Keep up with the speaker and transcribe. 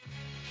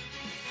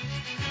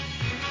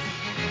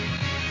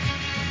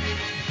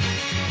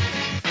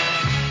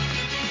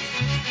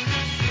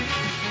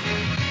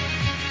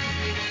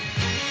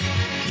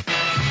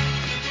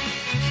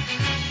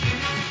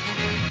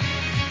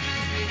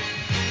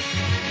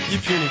You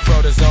puny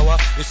protozoa,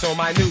 you're so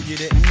minute you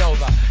didn't know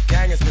the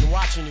gang has been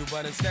watching you,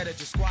 but instead of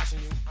just squashing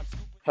you,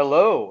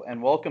 Hello,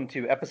 and welcome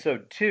to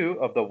episode 2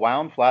 of the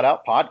Wound Flat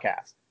Out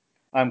podcast.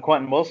 I'm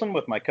Quentin Wilson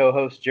with my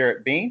co-host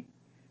Jarrett Bean.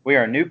 We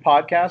are a new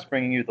podcast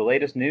bringing you the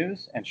latest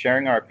news and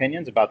sharing our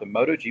opinions about the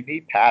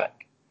MotoGP paddock.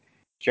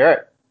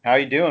 Jarrett, how are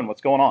you doing?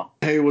 What's going on?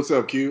 Hey, what's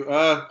up, Q?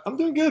 I'm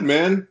doing good,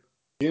 man.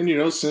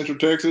 Again, Central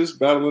Texas,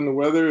 battling the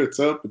weather. It's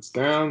up, it's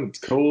down, it's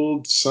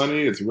cold,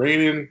 sunny, it's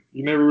raining.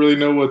 You never really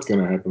know what's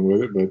going to happen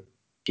with it, but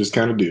just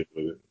kind of deal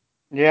with it.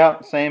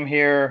 Yeah, same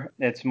here.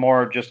 It's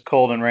more just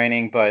cold and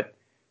raining, but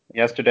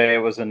yesterday it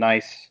was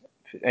I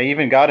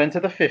even got into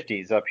the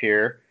 50s up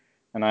here,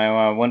 and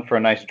I went for a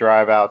nice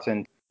drive out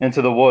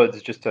into the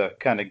woods just to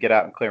kind of get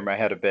out and clear my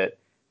head a bit.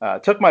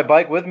 Took my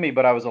bike with me,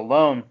 but I was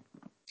alone.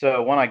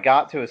 So when I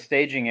got to a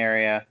staging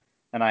area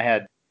and I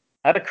had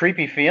a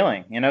creepy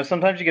feeling.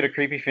 Sometimes you get a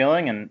creepy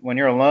feeling, and when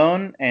you're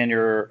alone and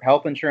your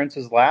health insurance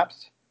is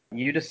lapsed,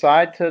 you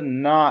decide to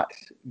not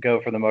go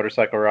for the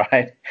motorcycle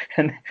ride.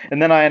 And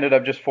then I ended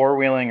up just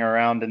four-wheeling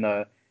around in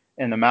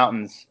the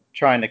mountains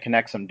trying to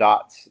connect some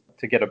dots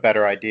to get a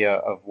better idea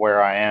of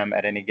where I am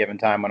at any given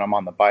time when I'm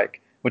on the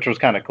bike, which was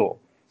kind of cool.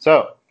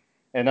 So,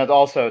 and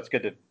also it's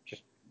good to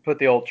just put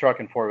the old truck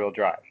in four-wheel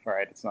drive,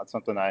 right? It's not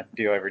something I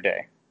do every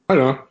day. I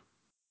know.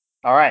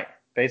 All right.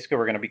 Basically,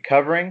 we're going to be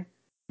covering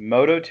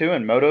Moto2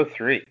 and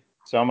Moto3.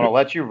 So I'm going to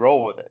let you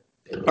roll with it.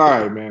 All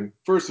right, man.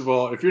 First of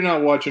all, if you're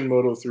not watching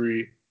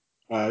Moto3,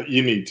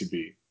 you need to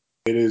be.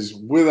 It is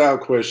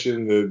without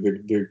question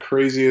the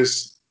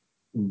craziest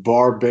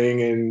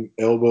bar-banging,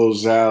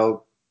 elbows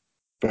out,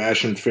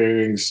 fashion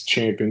fairings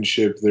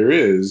championship there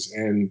is.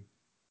 And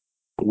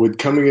with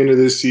coming into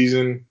this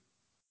season,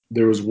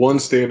 there was one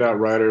standout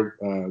rider,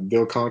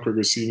 Del Conquer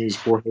Gresini's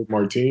Jorge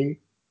Martin,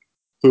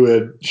 who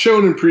had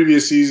shown in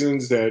previous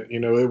seasons that,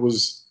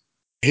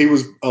 he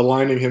was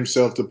aligning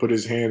himself to put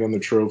his hand on the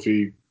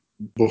trophy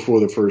before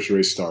the first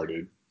race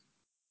started.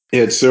 He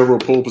had several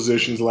pole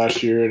positions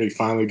last year, and he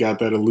finally got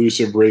that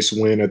elusive race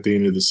win at the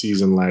end of the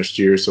season last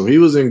year. So he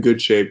was in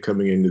good shape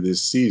coming into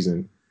this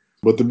season.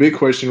 But the big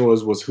question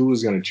was who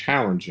was going to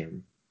challenge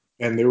him?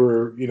 And there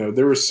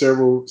were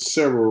several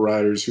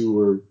riders who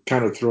were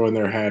kind of throwing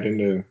their hat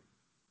into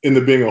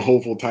being a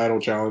hopeful title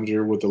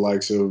challenger, with the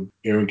likes of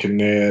Aaron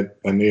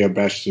Canet, Enea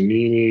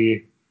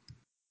Bastianini,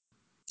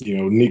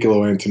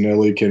 Nicolo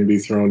Antonelli can be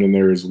thrown in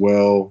there as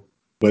well.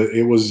 But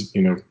it was,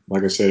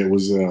 like I said, it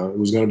was going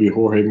to be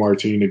Jorge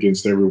Martin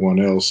against everyone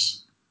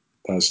else,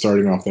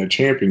 starting off that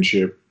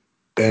championship.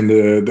 And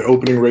the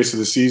opening race of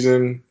the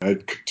season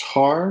at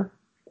Qatar,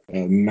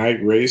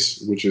 night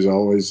race, which is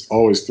always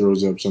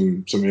throws up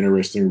some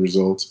interesting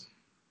results.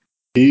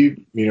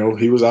 He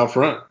was out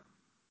front.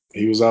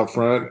 He was out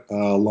front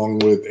along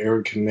with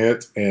Aaron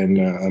Canet and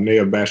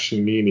Enea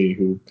Bastianini,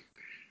 who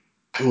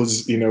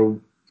was,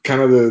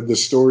 kind of the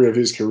story of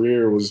his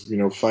career was,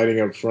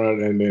 fighting up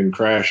front and then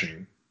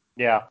crashing.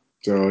 Yeah.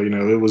 So,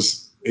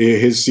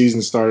 his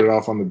season started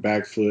off on the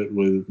back foot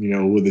with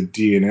a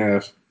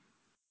DNF.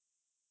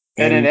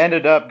 And it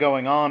ended up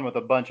going on with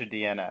a bunch of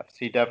DNFs.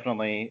 He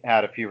definitely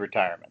had a few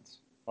retirements.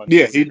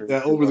 Yeah,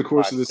 over the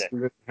course of the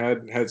season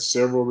had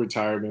several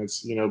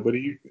retirements, but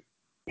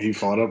he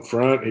fought up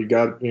front. He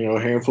got, a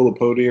handful of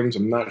podiums.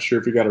 I'm not sure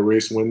if he got a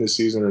race win this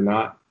season or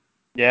not.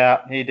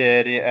 Yeah, he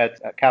did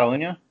at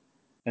Catalunya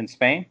in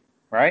Spain,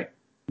 right?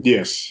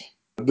 Yes.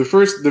 The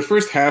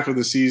first half of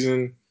the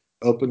season,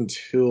 up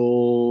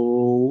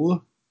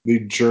until the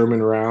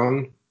German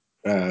round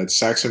at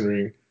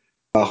Sachsenring,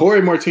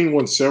 Jorge Martin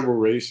won several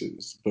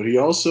races, but he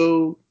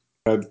also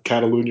had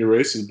Catalunya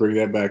races, bring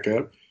that back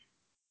up.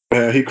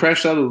 He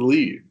crashed out of the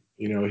lead.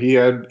 He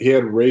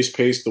had race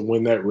pace to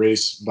win that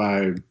race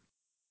by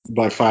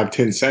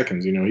 5-10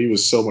 seconds. He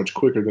was so much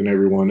quicker than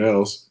everyone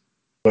else.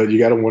 But you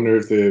got to wonder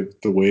if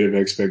the weight of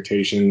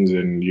expectations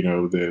and,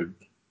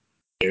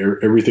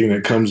 everything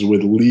that comes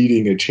with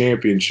leading a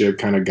championship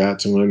kind of got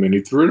to him, and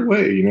he threw it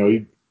away.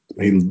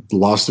 He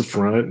lost the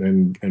front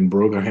and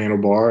broke a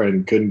handlebar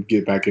and couldn't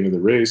get back into the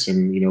race,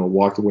 and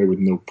walked away with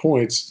no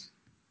points.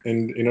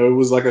 And it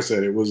was, like I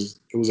said, it was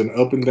an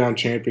up and down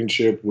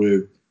championship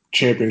with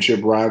championship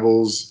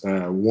rivals.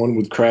 One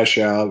would crash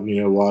out,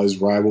 while his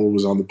rival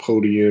was on the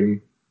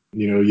podium.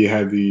 You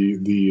had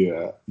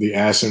the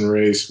Assen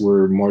race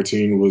where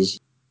Martin was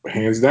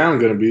hands down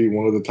going to be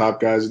one of the top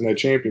guys in that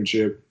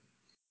championship,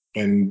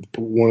 and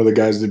one of the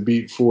guys to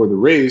beat for the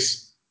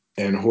race.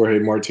 And Jorge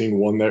Martin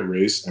won that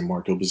race, and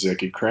Marco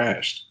Bezzecchi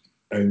crashed.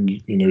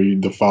 And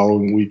the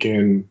following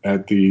weekend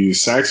at the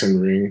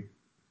Sachsenring,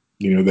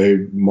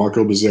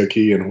 Marco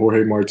Bezzecchi and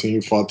Jorge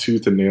Martin fought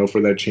tooth and nail for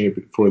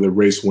the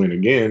race win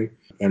again,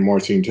 and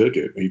Martin took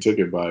it. He took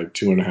it by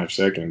 2.5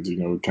 seconds.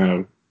 Kind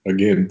of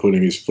again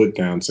putting his foot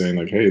down, saying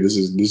like, "Hey, this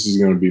is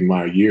going to be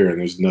my year, and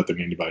there's nothing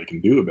anybody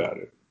can do about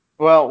it."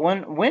 Well,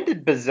 when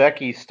did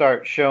Bezecchi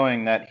start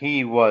showing that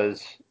he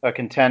was a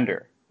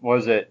contender?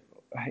 Was it,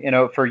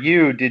 for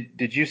you,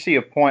 did you see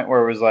a point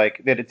where it was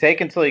like, did it take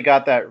until he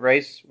got that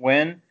race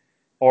win,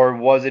 or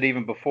was it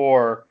even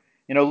before?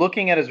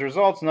 Looking at his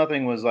results,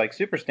 nothing was like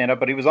super stand up,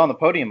 but he was on the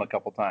podium a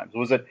couple times.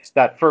 Was it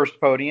that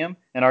first podium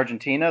in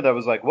Argentina that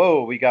was like,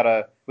 whoa, we got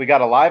a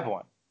live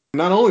one?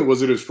 Not only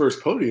was it his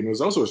first podium, it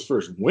was also his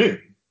first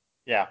win.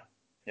 Yeah,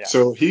 yeah,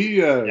 So he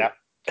yeah,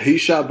 he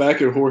shot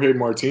back at Jorge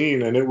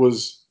Martin, and it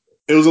was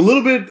a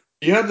little bit.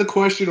 You have to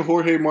question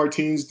Jorge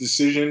Martin's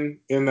decision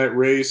in that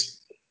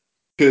race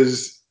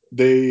because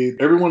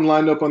everyone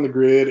lined up on the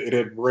grid. It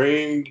had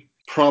rained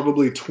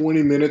probably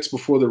 20 minutes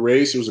before the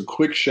race. It was a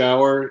quick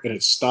shower and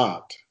it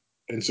stopped,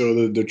 and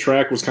so the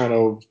track was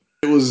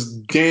it was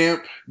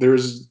damp.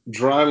 There's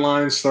dry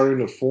lines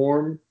starting to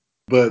form,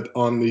 but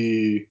on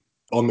the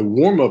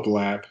warm up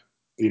lap,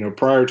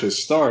 prior to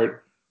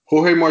start,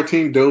 Jorge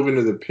Martin dove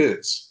into the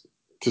pits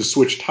to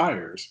switch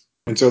tires.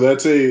 And so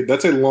that's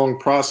a long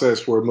process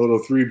for a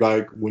Moto3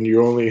 bike when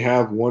you only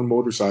have one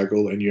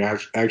motorcycle and you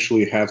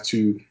actually have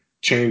to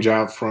change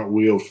out front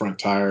wheel, front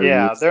tire.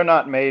 yeah. They're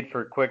not made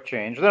for quick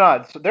change. They're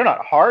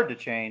not hard to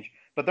change,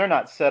 but they're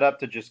not set up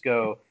to just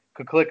go.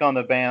 Could click on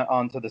the band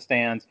onto the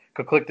stands.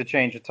 Could click to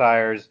change the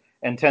tires,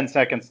 and 10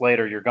 seconds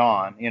later you're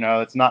gone.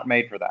 It's not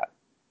made for that.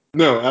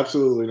 No,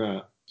 absolutely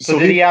not. So So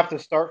did he have to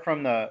start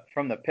from the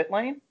pit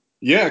lane?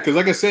 yeah, because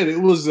like I said, it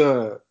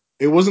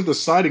wasn't the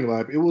siding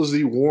lap, it was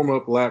the warm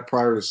up lap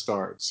prior to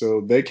start.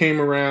 So they came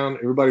around,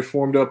 everybody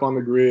formed up on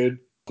the grid.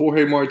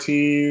 Jorge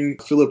Martin,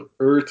 Philip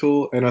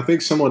Ertel, and I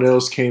think someone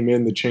else came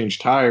in to change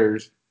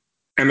tires.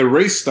 And the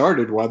race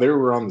started while they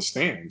were on the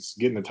stands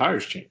getting the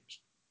tires changed.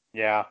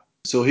 Yeah.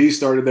 So he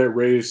started that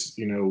race,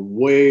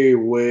 way,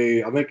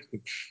 way. I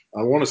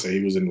want to say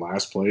he was in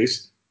last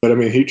place, but I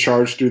mean, he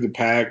charged through the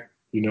pack,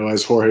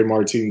 as Jorge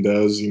Martin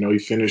does. He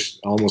finished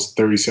almost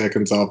 30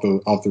 seconds off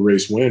the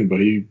race win, but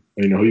he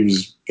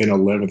was in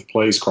 11th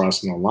place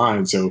crossing the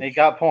line. So He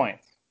got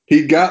points.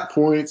 he got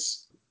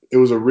points. It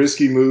was a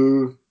risky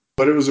move,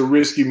 but it was a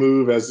risky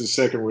move as the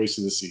second race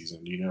of the season.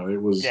 Yeah.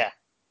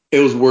 It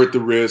was worth the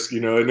risk,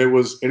 and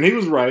he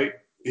was right.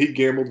 He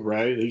gambled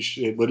right.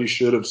 But he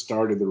should have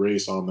started the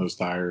race on those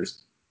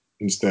tires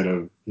instead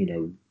of,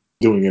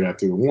 doing it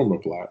after the warm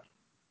up lap.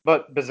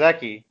 But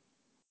Bezecchi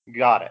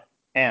got it.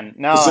 And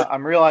now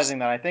I'm realizing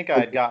that I think I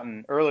had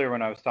gotten earlier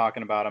when I was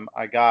talking about him,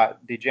 I got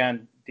Di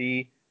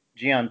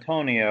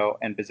Gianantonio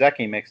and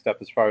Bezecchi mixed up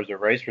as far as their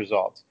race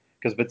results.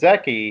 Because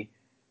Bezecchi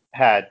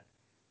had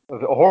a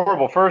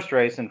horrible first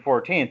race in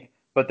 14th,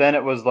 but then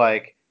it was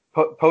like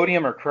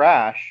podium or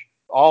crash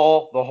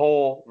the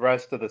whole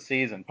rest of the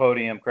season.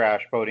 Podium,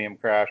 crash, podium,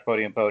 crash,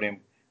 podium, podium.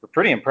 Were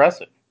pretty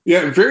impressive.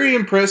 Yeah, very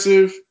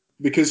impressive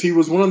because he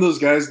was one of those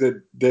guys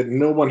that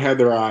no one had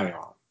their eye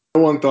on.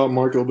 No one thought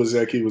Marco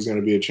Bezzecchi was going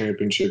to be a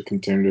championship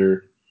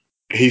contender.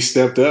 He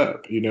stepped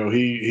up. He had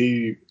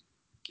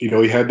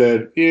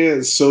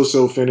that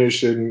so-so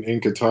finish in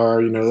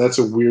Qatar. That's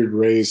a weird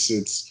race.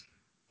 It's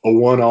a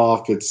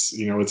one-off. It's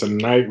a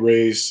night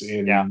race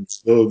Yeah. in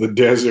still the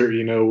desert.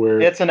 Where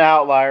It's an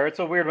outlier. It's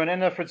a weird one.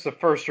 And if it's the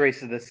first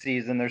race of the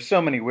season, there's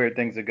so many weird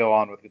things that go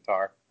on with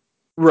guitar.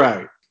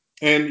 right,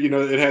 and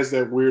it has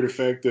that weird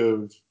effect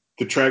of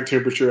the track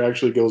temperature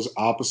actually goes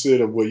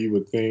opposite of what you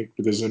would think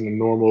because in a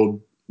normal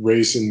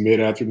race in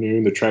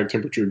mid-afternoon the track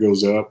temperature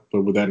goes up,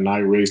 but with that night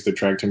race the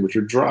track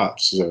temperature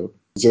drops. So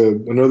it's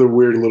another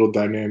weird little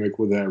dynamic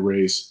with that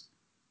race.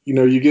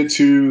 You get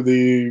to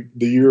the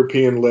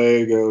European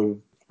leg of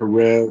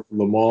Jerez,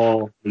 Le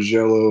Mans,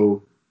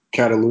 Mugello,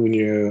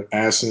 Catalunya,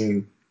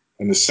 Assen,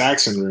 and the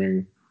Saxon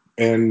Ring,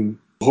 and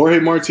Jorge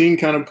Martin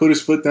kind of put his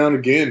foot down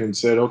again and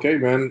said, "Okay,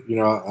 man,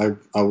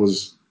 I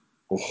was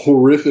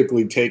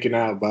horrifically taken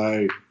out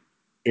by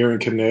Aaron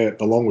Canet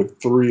along with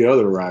three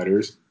other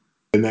riders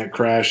in that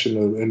crash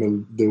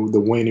in the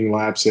waning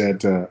laps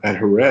at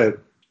Jerez,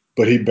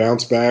 but he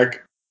bounced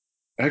back.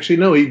 Actually,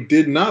 no, he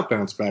did not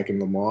bounce back in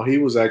Le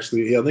Mans. I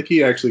think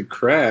he actually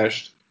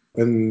crashed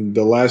in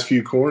the last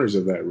few corners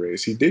of that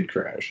race. He did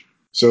crash.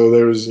 So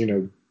there was,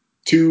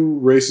 two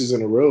races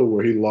in a row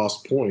where he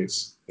lost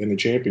points in the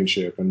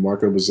championship, and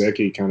Marco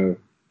Bezzecchi kind of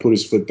put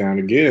his foot down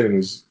again and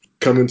is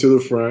coming to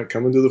the front,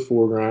 coming to the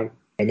foreground.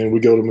 And then we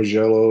go to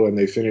Mugello, and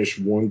they finish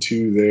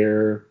 1-2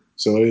 there.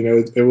 So,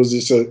 it was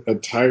just a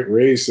tight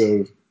race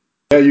of,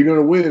 yeah, you're going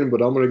to win,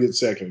 but I'm going to get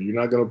second. You're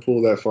not going to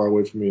pull that far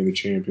away from me in the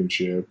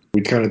championship.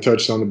 We kind of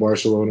touched on the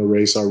Barcelona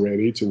race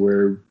already to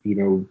where,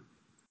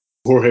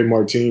 Jorge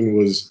Martin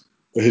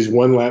his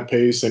one lap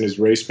pace and his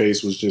race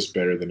pace was just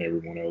better than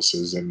everyone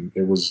else's. And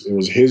it was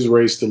his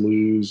race to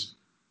lose.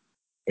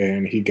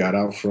 And he got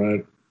out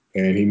front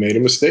and he made a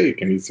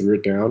mistake and he threw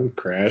it down,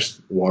 crashed,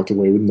 walked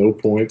away with no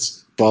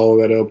points. Follow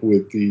that up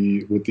with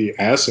the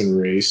Assen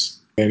race.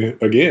 And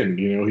again,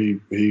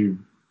 he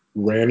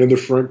ran in the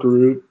front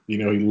group. He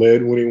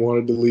led when he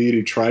wanted to lead.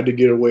 He tried to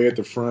get away at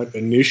the front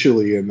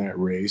initially in that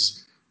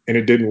race, and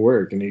it didn't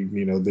work. And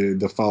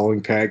the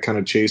following pack kind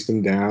of chased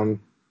him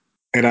down.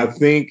 And I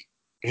think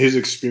his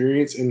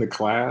experience in the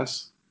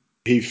class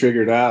he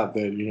figured out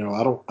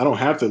that, I don't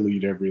have to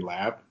lead every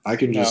lap. No. I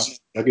can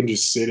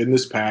just sit in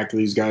this pack.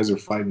 These guys are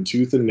fighting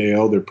tooth and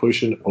nail. They're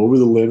pushing over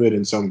the limit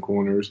in some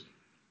corners.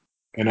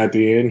 And at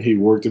the end,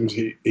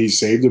 he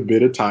saved a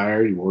bit of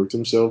tire. He worked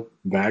himself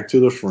back to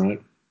the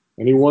front,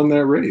 and he won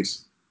that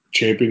race.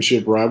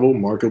 Championship rival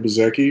Marco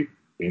Bezzecchi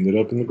ended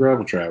up in the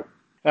gravel trap.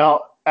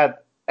 Now,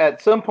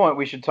 at some point,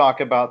 we should talk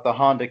about the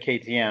Honda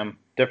KTM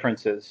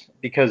differences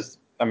because,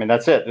 I mean,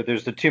 that's it.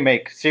 There's the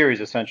two-make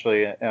series,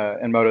 essentially, in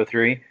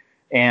Moto3.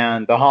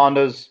 And the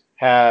Hondas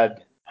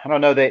had, I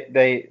don't know,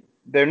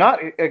 they're not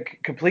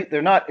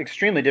they're not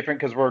extremely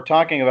different because we're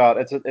talking about,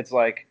 it's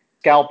like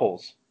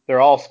scalpels. They're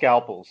all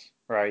scalpels,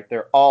 right?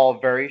 They're all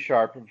very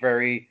sharp,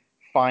 very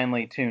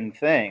finely tuned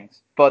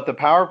things. But the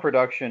power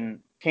production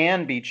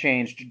can be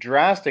changed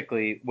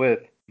drastically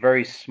with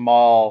very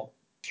small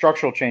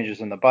structural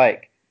changes in the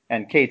bike.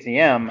 And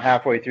KTM,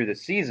 halfway through the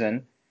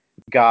season,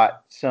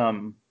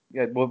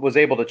 was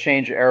able to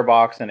change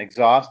airbox and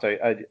exhaust.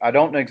 I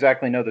don't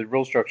exactly know the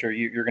rule structure.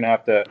 You're going to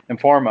have to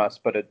inform us,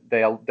 but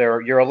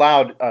you're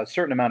allowed a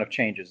certain amount of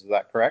changes. Is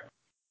that correct?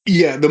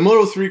 Yeah, the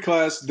Moto3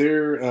 class,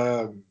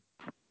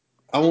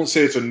 I won't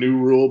say it's a new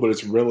rule, but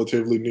it's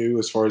relatively new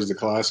as far as the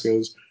class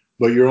goes.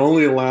 But you're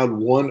only allowed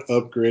one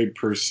upgrade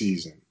per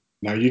season.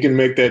 Now, you can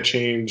make that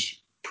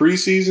change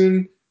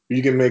preseason, or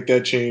you can make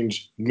that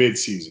change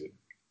mid-season.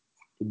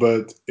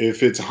 But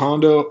if it's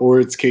Honda or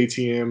it's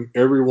KTM,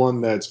 everyone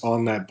that's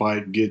on that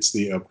bike gets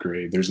the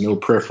upgrade. There's no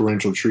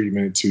preferential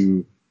treatment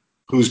to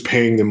who's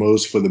paying the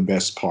most for the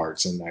best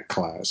parts in that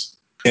class.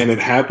 And it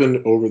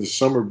happened over the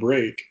summer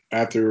break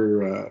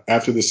after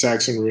the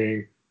Saxon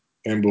Ring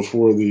and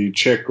before the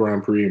Czech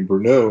Grand Prix in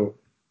Brno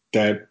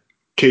that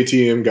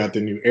KTM got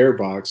the new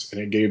airbox, and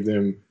it gave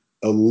them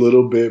a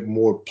little bit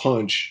more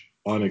punch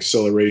on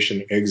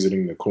acceleration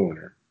exiting the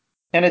corner.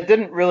 And it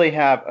didn't really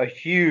have a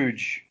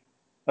huge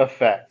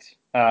effect.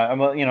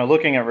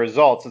 Looking at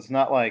results, it's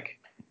not like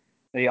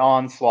the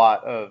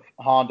onslaught of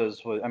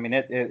Hondas was. I mean,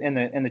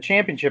 in the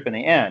championship in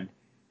the end,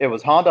 it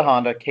was Honda,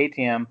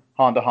 KTM,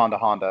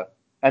 Honda,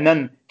 and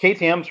then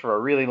KTM's for a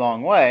really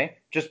long way,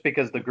 just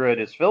because the grid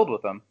is filled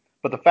with them.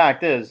 But the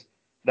fact is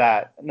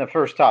that in the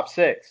first top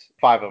six,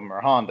 5 of them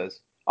are Hondas.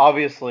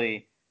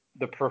 Obviously,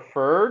 the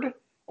preferred,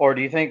 or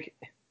do you think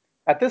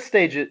at this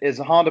stage is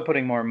Honda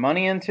putting more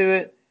money into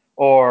it,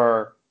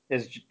 or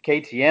is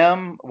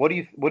KTM? What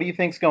do you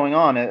think's going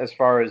on as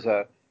far as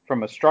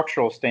from a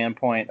structural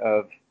standpoint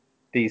of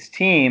these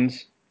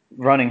teams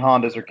running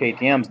Hondas or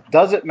KTMs?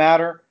 Does it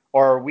matter,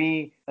 or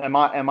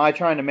am I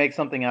trying to make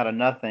something out of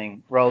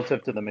nothing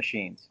relative to the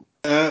machines?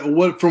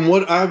 From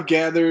what I've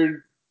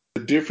gathered,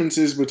 the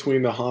differences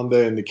between the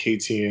Honda and the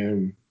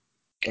KTM,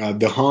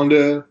 the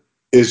Honda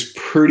is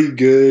pretty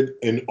good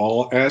in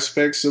all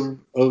aspects of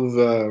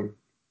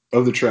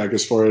the track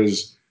as far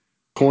as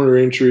corner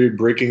entry,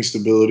 braking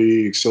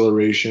stability,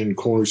 acceleration,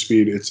 corner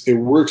speed. It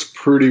works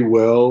pretty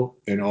well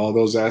in all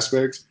those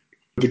aspects.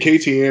 The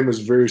KTM is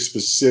very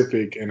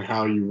specific in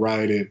how you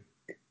ride it,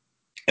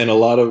 and a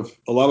lot of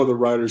the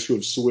riders who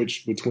have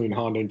switched between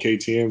Honda and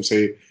KTM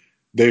say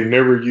they've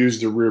never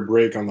used the rear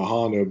brake on the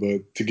Honda,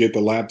 but to get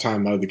the lap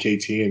time out of the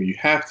KTM, you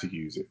have to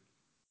use it.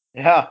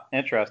 Yeah,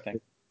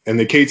 interesting. And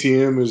the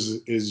KTM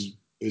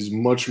is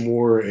much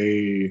more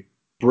a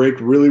brake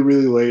really,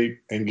 really late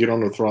and get on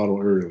the throttle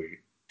early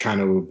kind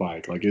of a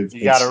bike. Like you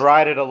got to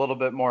ride it a little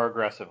bit more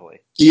aggressively.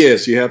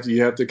 Yes, you have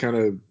to kind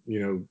of,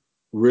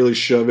 really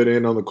shove it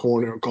in on the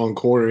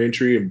corner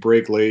entry and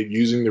brake late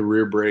using the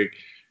rear brake,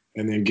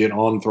 and then get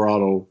on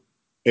throttle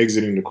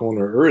exiting the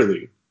corner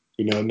early.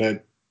 And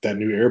that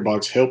new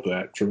airbox helped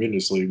that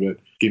tremendously. But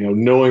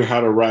knowing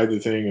how to ride the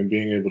thing and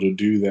being able to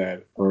do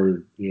that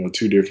are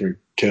two different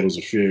kettles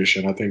of fish.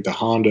 And I think the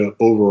Honda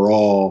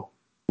overall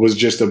was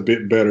just a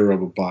bit better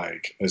of a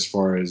bike as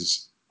far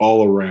as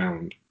all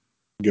around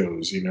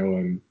goes,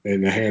 and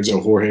in the hands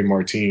of Jorge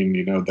Martin,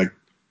 I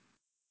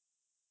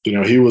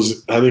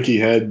think he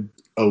had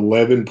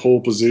 11 pole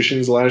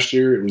positions last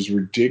year. It was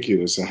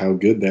ridiculous how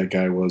good that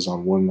guy was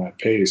on one lap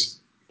pace.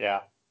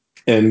 Yeah.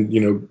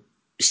 And,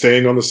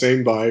 staying on the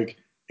same bike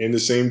in the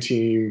same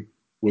team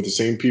with the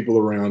same people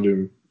around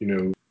him,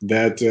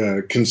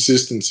 that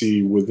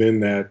consistency within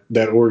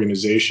that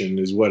organization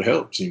is what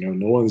helps.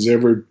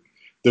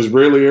 There's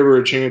rarely ever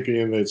a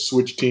champion that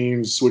switched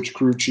teams, switched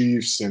crew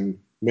chiefs, and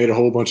made a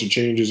whole bunch of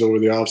changes over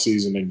the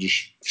offseason and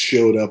just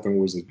showed up and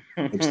was the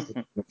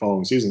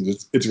following season.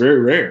 It's very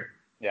rare.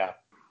 Yeah.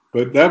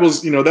 But that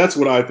was, that's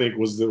what I think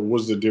was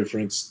the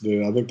difference.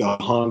 I think the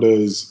Honda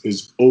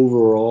is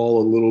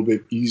overall a little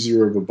bit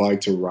easier of a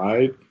bike to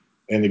ride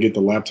and to get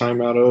the lap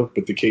time out of,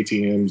 but the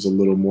KTM is a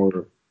little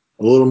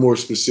more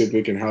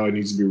specific in how it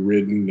needs to be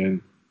ridden,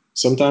 and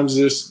sometimes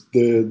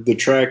the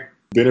track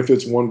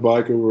benefits one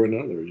bike over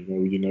another.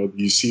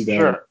 You see that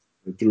sure.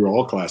 through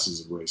all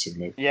classes of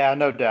racing. Yeah,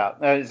 no doubt.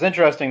 It's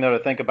interesting though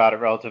to think about it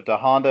relative to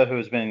Honda,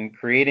 who's been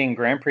creating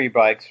Grand Prix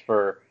bikes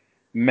for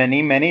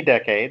many, many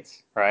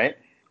decades, right?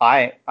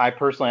 I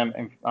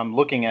personally I'm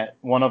looking at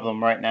one of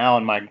them right now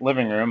in my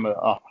living room,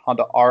 a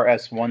Honda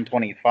RS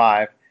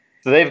 125.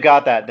 So they've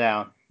got that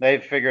down.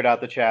 They've figured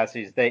out the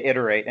chassis. They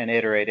iterate and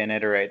iterate and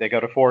iterate. They go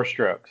to 4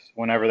 strokes,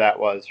 whenever that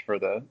was for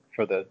the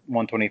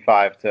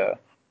 125 to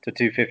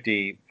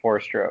 250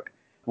 4-stroke.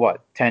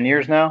 What, 10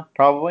 years now,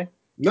 probably?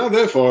 Not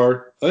that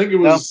far. I think it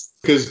No. was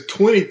because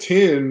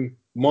 2010,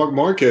 Mark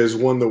Marquez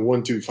won the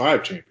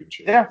 125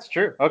 championship. Yeah, it's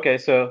true. Okay,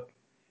 so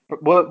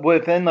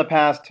within the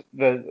past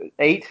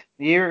 8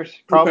 years,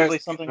 probably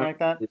something like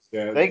that,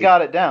 Yeah, they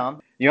got it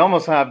down. You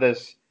almost have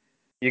this.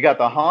 You got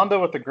the Honda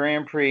with the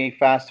Grand Prix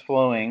fast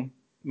flowing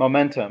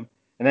momentum,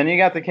 and then you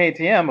got the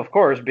KTM, of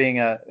course, being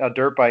a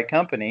dirt bike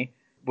company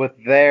with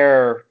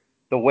the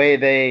way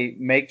they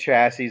make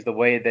chassis, the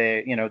way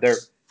they, their,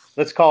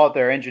 let's call it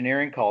their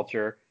engineering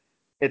culture.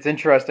 It's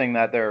interesting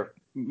that their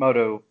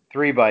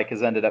Moto3 bike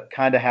has ended up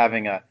kind of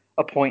having a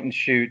point and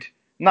shoot,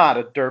 not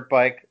a dirt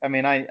bike. I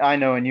mean, I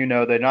know and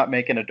they're not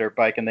making a dirt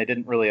bike, and they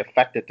didn't really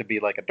affect it to be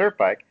like a dirt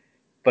bike.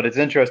 But it's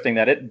interesting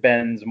that it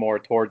bends more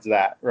towards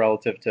that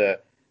relative to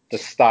the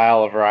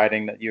style of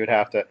riding that you would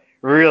have to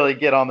really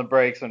get on the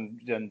brakes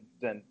and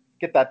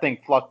get that thing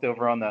flucked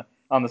over on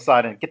the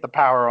side and get the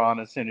power on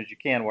as soon as you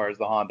can. Whereas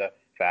the Honda,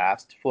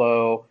 fast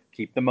flow,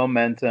 keep the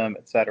momentum,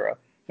 etc.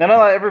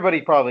 Now,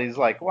 everybody probably is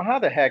like, well, how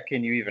the heck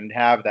can you even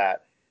have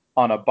that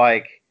on a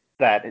bike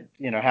that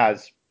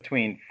has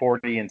between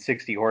 40 and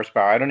 60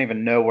 horsepower? I don't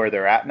even know where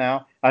they're at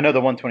now. I know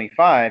the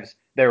 125s,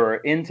 they were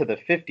into the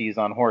 50s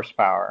on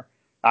horsepower.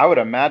 I would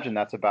imagine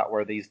that's about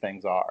where these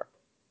things are.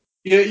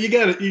 Yeah, you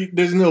got to.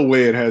 There's no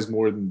way it has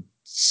more than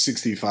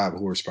 65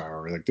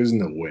 horsepower. Like, there's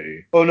no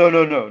way. Oh,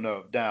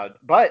 no, Dad.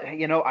 But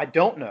I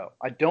don't know.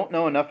 I don't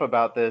know enough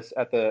about this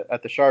at the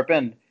sharp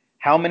end.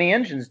 How many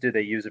engines do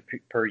they use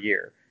per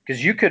year?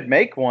 Because you could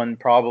make one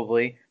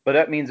probably, but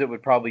that means it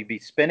would probably be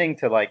spinning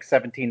to like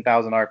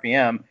 17,000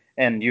 RPM,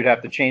 and you'd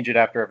have to change it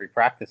after every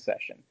practice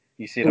session.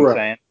 You see what I'm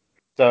saying?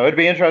 So it'd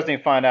be interesting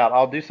to find out.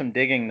 I'll do some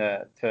digging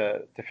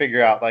to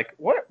figure out like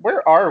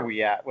where are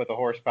we at with the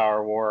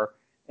horsepower war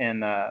in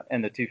the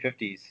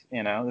 250s.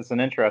 It's an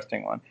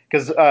interesting one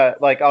because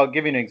like I'll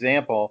give you an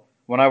example.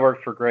 When I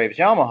worked for Graves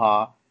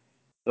Yamaha,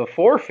 the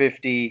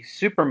 450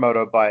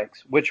 supermoto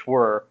bikes, which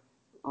were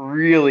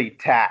really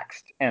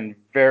taxed and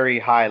very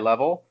high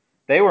level,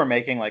 they were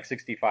making like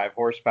 65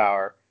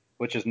 horsepower,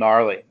 which is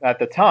gnarly at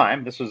the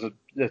time. This was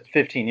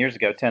 15 years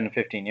ago, 10 to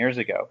 15 years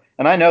ago,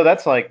 and I know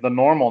that's like the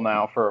normal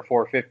now for a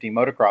 450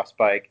 motocross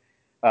bike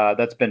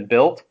that's been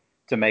built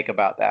to make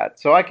about that.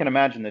 So I can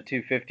imagine the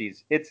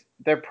 250s.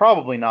 They're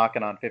probably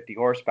knocking on 50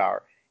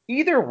 horsepower.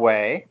 Either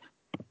way,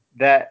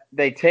 that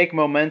they take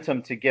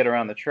momentum to get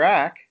around the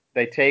track.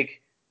 They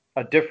take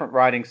a different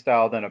riding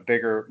style than a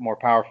bigger, more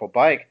powerful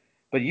bike,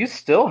 but you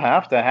still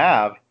have to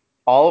have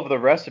all of the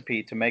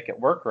recipe to make it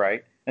work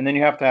right. And then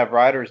you have to have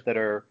riders that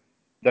are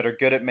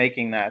good at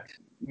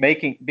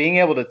being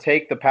able to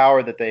take the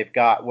power that they've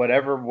got,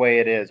 whatever way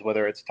it is,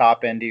 whether it's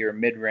top endy or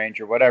mid range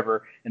or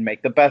whatever, and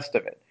make the best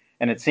of it.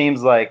 And it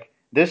seems like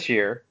this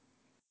year,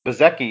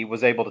 Bezecchi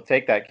was able to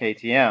take that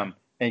KTM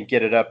and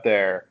get it up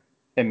there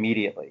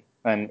immediately,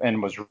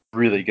 and was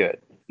really good.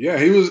 Yeah,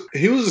 he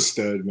was a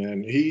stud,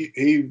 man.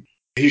 He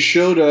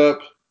showed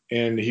up,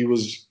 and he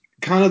was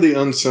kind of the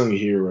unsung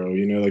hero.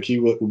 Like he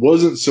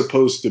wasn't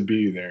supposed to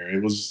be there.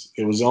 It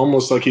was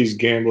almost like he's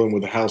gambling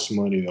with house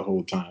money the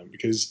whole time,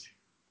 because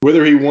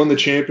whether he won the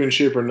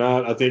championship or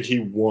not, I think he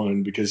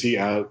won because he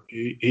kind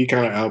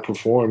of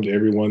outperformed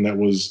everyone that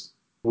was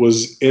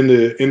in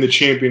the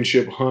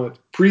championship hunt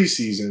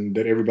preseason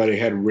that everybody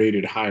had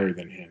rated higher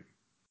than him.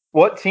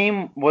 What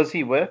team was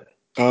he with?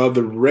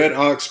 The Red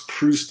Ox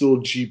Prustel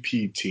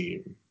GP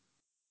team.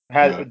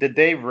 Did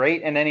they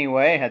rate in any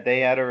way? Had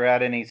they ever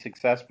had any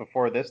success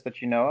before this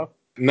that you know of?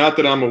 Not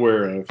that I'm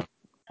aware of.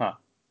 Huh.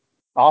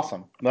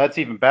 Awesome. Well, that's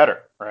even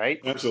better,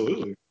 right?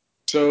 Absolutely.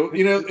 So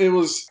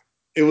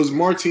it was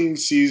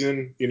Martin's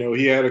season.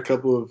 He had a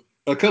couple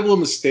of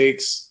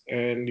mistakes,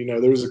 and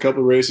there was a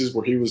couple of races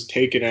where he was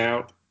taken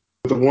out.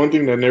 But the one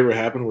thing that never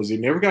happened was he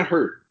never got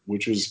hurt,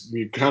 which was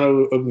kind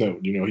of note.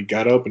 He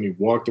got up and he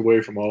walked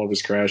away from all of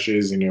his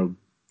crashes.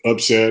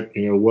 Upset.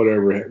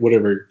 Whatever. What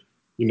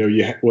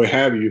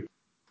have you.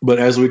 But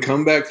as we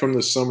come back from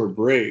the summer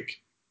break,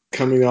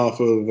 coming off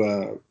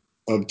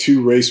of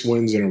 2 race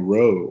wins in a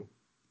row,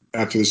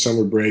 after the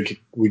summer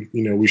break,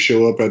 we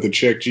show up at the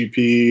Czech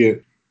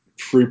GP,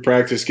 free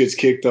practice gets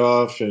kicked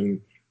off,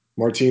 and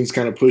Martin's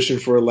kind of pushing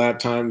for a lap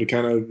time to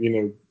kind of,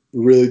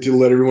 really to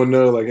let everyone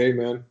know, like, hey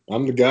man,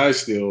 I'm the guy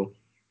still.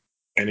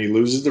 And he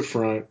loses the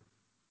front,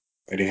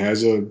 and he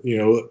has a,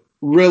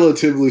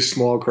 relatively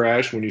small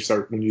crash when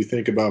you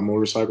think about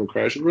motorcycle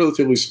crash, a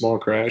relatively small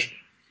crash.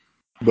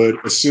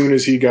 But as soon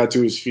as he got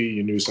to his feet,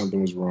 you knew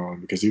something was wrong,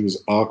 because he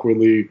was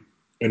awkwardly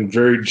and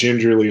very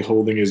gingerly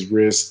holding his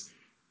wrist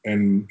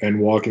and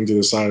walking to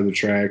the side of the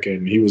track,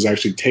 and he was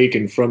actually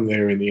taken from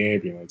there in the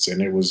ambulance.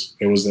 And it was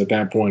at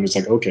that point, it's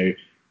like, okay,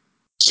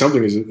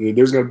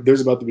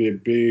 there's about to be a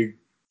big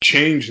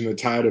change in the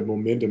tide of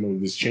momentum of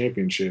this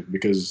championship,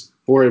 because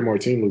Jorge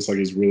Martin looks like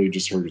he's really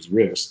just hurt his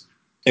wrist.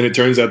 And it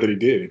turns out that he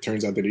did. It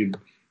turns out that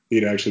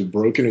he'd actually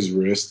broken his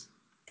wrist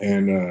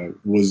and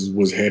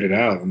was headed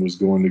out and was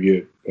going to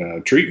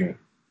get treatment.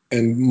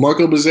 And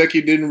Marco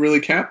Bezzecchi didn't really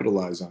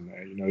capitalize on that.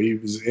 He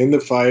was in the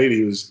fight.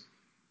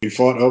 He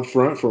fought up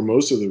front for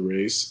most of the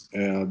race,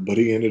 but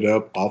he ended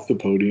up off the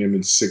podium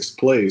in sixth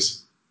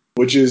place,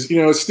 which is,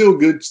 it's still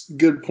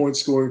good point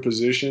scoring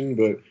position,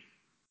 but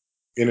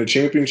in a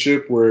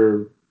championship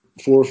where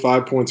 4 or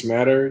 5 points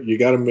matter, you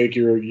got to make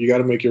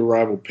your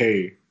rival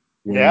pay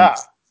when Yeah.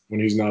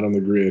 he's not on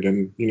the grid,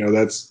 and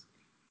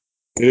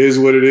it is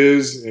what it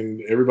is,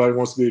 and everybody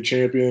wants to be a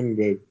champion,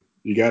 but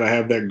you got to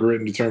have that grit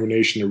and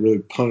determination to really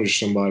punish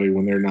somebody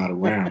when they're not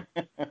around.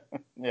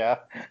 Yeah.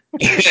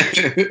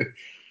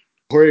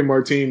 Jorge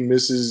Martin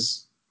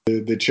misses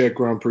the Czech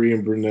Grand Prix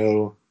in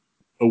Brno.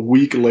 A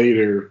week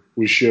later,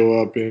 we show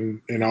up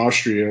in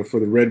Austria for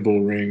the Red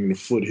Bull Ring in the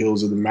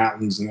foothills of the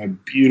mountains and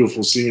that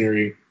beautiful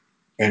scenery.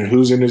 And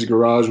who's in his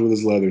garage with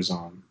his leathers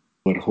on?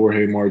 But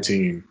Jorge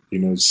Martin,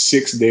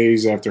 6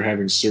 days after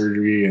having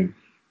surgery and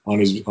on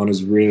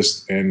his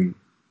wrist, and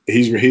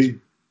he's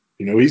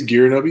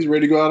gearing up. He's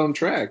ready to go out on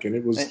track, and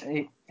it was.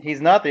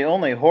 He's not the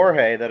only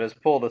Jorge that has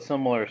pulled a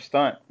similar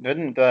stunt.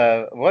 Didn't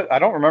what I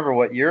don't remember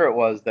what year it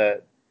was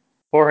that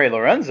Jorge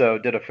Lorenzo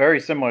did a very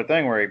similar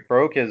thing where he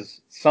broke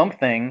his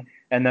something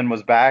and then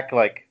was back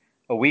like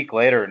a week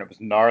later, and it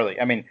was gnarly.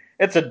 I mean,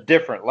 it's a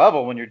different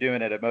level when you're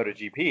doing it at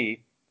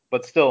MotoGP,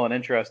 but still an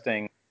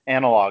interesting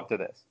analog to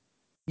this.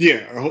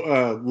 Yeah,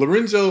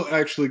 Lorenzo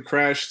actually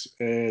crashed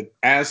at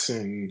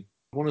Assen.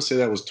 I want to say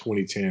that was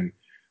 2010,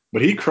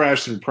 but he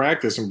crashed in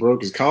practice and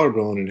broke his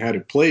collarbone and had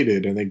it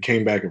plated, and then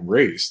came back and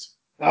raced.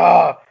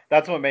 Ah,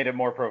 that's what made it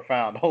more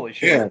profound. Holy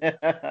Yeah, shit.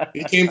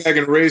 he came back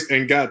and raced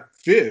and got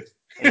fifth.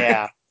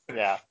 Yeah,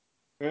 yeah.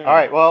 All Yeah.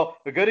 right. Well,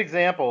 a good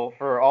example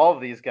for all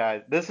of these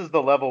guys, this is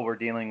the level we're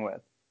dealing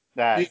with.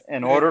 That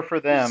in order for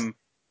them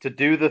to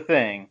do the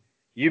thing,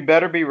 you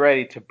better be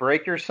ready to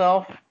break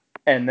yourself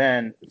and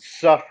then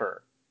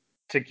suffer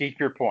to keep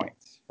your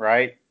points,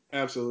 right?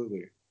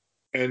 Absolutely.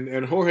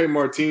 And Jorge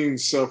Martin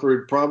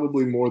suffered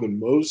probably more than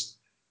most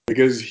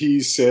because he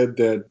said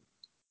that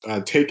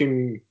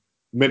taking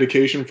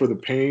medication for the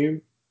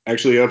pain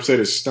actually upset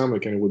his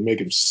stomach and it would make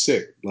him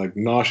sick, like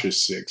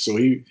nauseous sick. So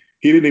he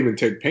didn't even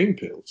take pain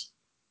pills.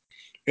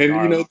 And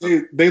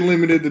Gnarly. they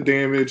limited the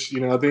damage.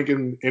 I think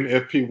in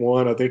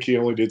FP1, I think he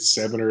only did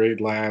 7 or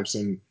 8 laps,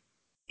 and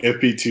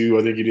FP2,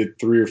 I think he did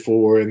 3 or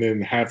 4, and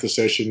then half the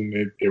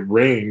session it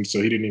rained,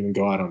 so he didn't even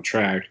go out on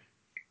track.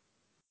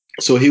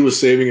 So he was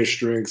saving his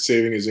strength,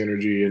 saving his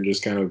energy, and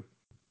just kind of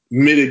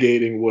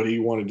mitigating what he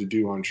wanted to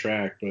do on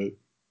track. But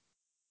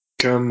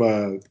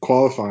come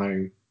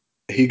qualifying,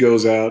 he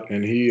goes out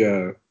and he's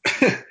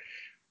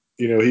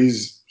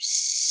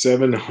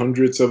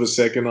 700ths of a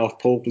second off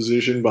pole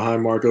position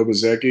behind Marco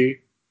Bezzecchi.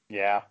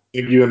 Yeah. I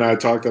think you and I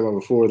talked about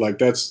before. Like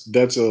that's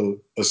a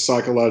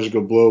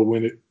psychological blow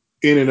when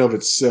in and of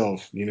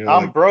itself.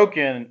 I'm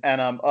broken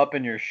and I'm up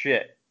in your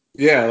shit.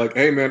 Yeah, like,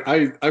 hey man,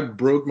 I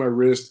broke my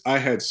wrist. I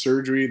had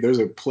surgery. There's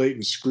a plate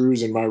and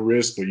screws in my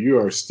wrist, but you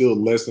are still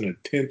less than a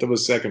tenth of a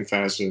second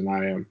faster than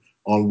I am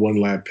on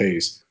one lap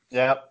pace.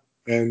 Yep.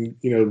 And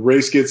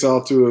race gets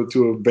off to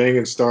a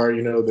banging start.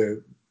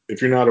 That if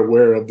you're not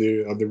aware of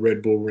the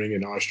Red Bull Ring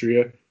in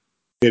Austria,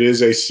 it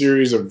is a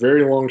series of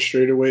very long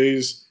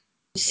straightaways,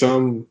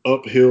 some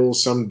uphill,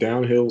 some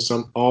downhill,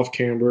 some off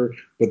camber,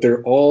 but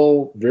they're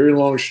all very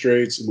long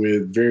straights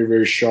with very,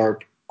 very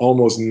sharp,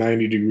 almost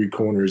 90-degree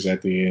corners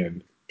at the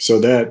end. So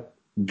that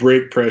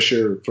brake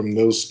pressure from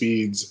those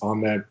speeds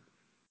on that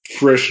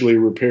freshly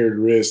repaired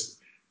wrist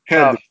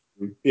had Tough.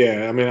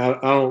 yeah, I mean,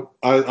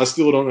 I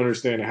still don't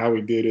understand how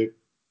he did it,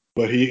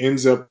 but he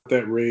ends up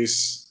that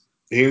race.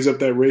 He ends up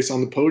that race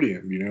on the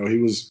podium. He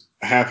was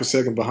half a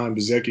second behind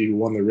Bezzecchi, who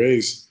won the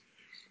race,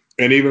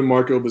 and even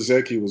Marco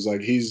Bezzecchi was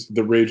like, he's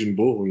the raging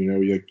bull.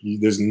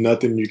 There's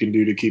nothing you can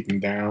do to keep him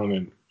down,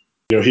 and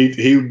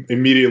he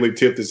immediately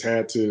tipped his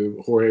hat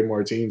to Jorge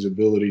Martin's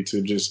ability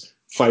to just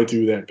fight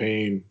through that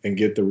pain and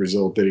get the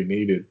result that he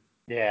needed.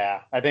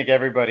 Yeah. I think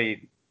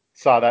everybody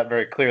saw that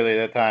very clearly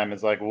at that time.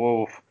 It's like,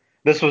 whoa,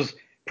 this was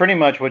pretty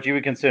much what you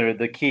would consider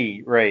the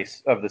key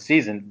race of the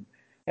season,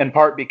 in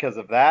part because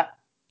of that.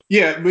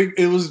 Yeah,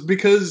 it was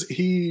because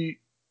he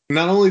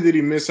not only did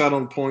he miss out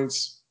on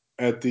points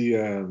at the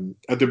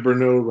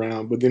Brno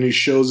round, but then he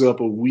shows up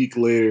a week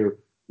later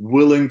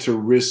willing to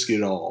risk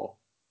it all.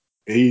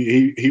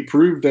 He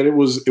proved that it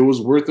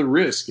was worth the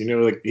risk.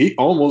 Like he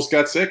almost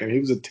got second. He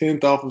was a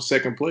tenth off of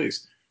second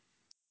place,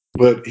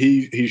 but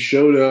he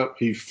showed up.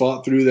 He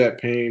fought through that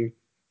pain,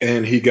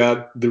 and he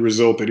got the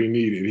result that he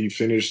needed. He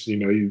finished.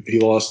 He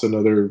lost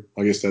another.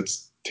 I guess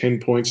that's 10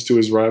 points to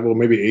his rival,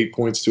 maybe 8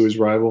 points to his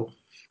rival.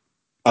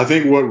 I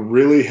think what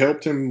really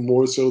helped him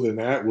more so than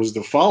that was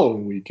the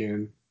following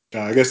weekend.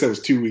 I guess that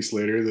was 2 weeks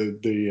later,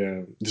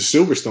 the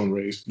Silverstone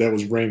race that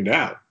was rained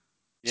out.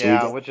 So he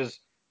Yeah, got which is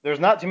there's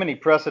not too many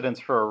precedents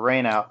for a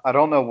rain out. I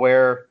don't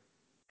know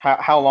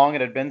how long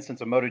it had been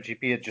since a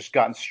MotoGP had just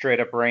gotten straight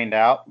up rained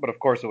out, but of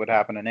course it would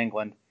happen in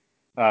England.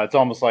 It's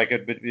almost like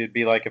it'd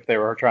be like if they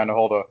were trying to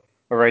hold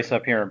a race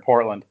up here in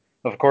Portland.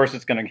 Of course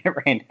it's going to get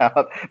rained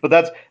out, but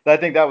I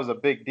think that was a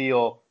big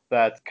deal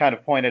that kind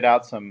of pointed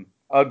out some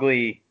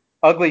ugly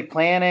ugly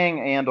planning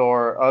and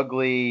or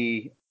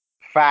ugly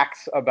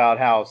facts about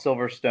how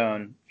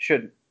Silverstone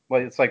should.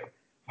 Well, it's like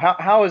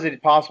how is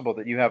it possible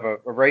that you have a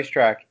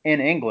racetrack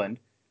in England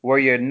where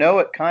you know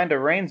it kind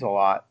of rains a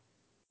lot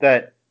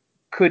that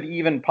could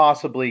even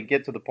possibly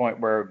get to the point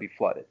where it would be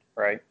flooded,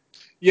 right?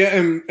 Yeah,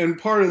 and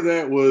part of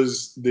that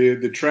was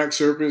the track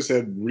surface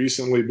had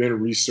recently been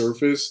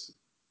resurfaced,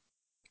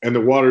 and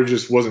the water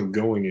just wasn't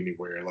going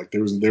anywhere. Like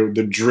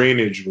the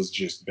drainage was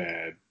just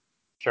bad.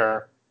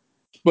 Sure.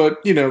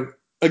 But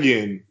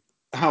again,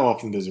 how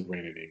often does it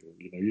rain in England?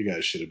 You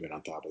guys should have been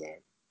on top of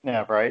that.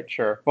 Yeah, right.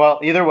 Sure. Well,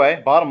 either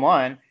way, bottom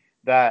line,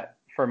 that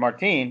for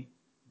Martin,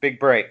 big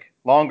break,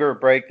 longer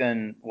break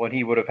than what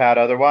he would have had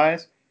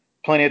otherwise.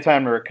 Plenty of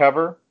time to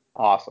recover.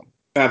 Awesome.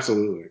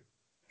 Absolutely.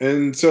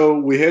 And so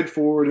we head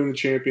forward in the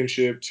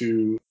championship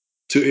to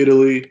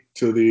Italy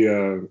to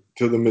the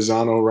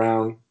Misano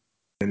round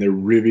and the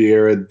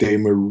Riviera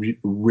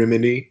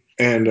Rimini.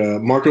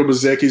 And Marco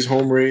Bezzecchi's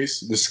home race,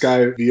 the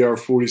Sky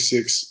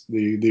VR46,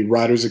 the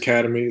Riders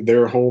Academy,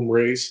 their home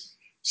race.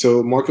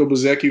 So Marco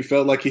Bezzecchi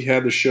felt like he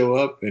had to show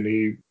up, and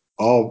he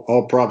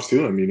all props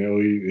to him.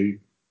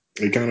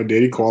 He kind of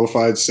did. He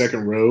qualified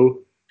second row.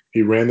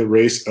 He ran the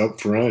race up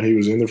front. He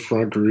was in the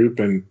front group,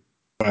 and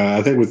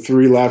I think with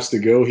 3 laps to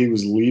go, he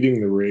was leading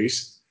the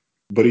race,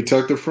 but he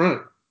tucked the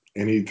front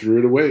and he threw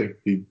it away.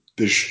 He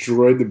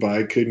destroyed the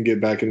bike, couldn't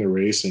get back in the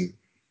race, and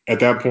at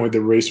that point,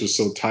 the race was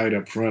so tight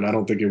up front. I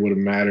don't think it would have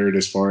mattered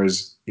as far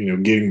as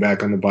getting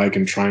back on the bike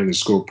and trying to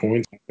score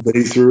points. But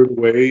he threw it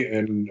away,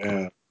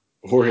 and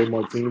Jorge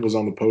Martin was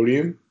on the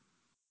podium.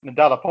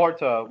 Dalla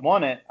Porta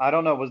won it. I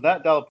don't know. Was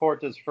that Dalla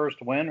Porta's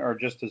first win or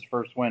just his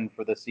first win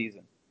for the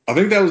season? I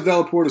think that was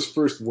Dalla Porta's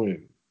first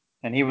win.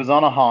 And he was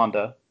on a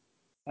Honda,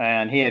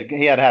 and he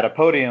had a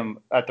podium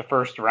at the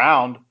first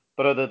round,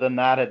 but other than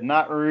that, had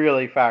not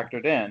really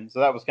factored in. So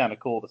that was kind of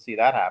cool to see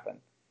that happen.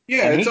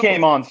 Yeah, And he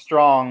came on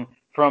strong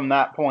from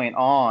that point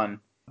on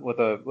with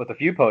a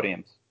few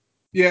podiums.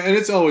 Yeah, and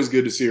it's always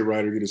good to see a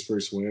rider get his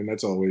first win.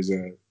 That's always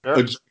a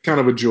Sure. kind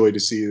of a joy to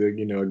see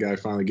that a guy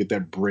finally get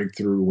that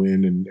breakthrough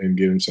win and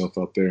get himself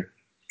up there.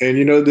 And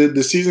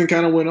the season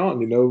kind of went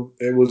on.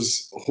 It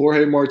was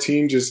Jorge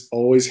Martin just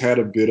always had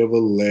a bit of a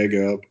leg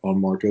up on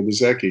Marco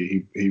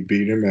Bezzecchi. He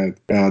beat him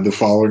at the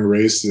following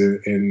race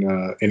in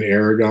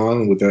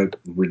Aragon with that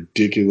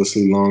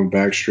ridiculously long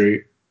back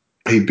straight.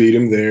 He beat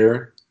him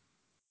there,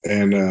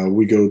 and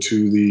we go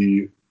to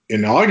the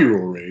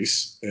inaugural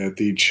race at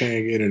the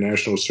Chang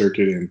International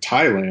Circuit in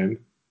Thailand.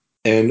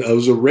 And it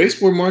was a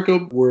race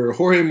where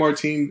Jorge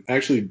Martin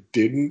actually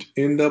didn't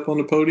end up on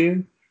the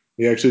podium.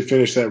 He actually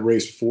finished that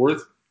race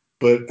fourth.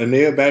 But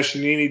Enea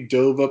Bastianini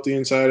dove up the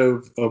inside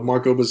of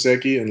Marco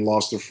Bezzecchi and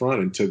lost the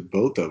front and took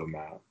both of them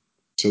out.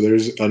 So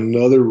there's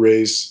another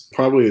race,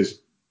 probably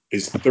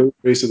his third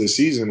race of the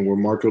season, where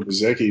Marco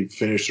Bezzecchi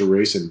finished a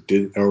race and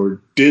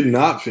did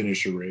not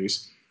finish a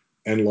race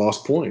and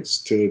lost points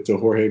to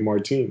Jorge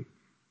Martin.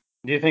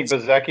 Do you think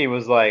Bezzecchi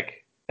was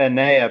like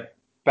Enea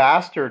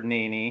bastard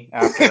Nini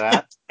after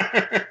that?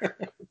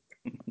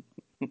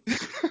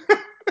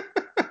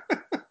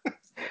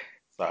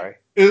 Sorry.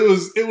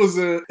 It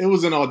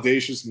was an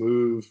audacious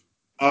move.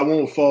 I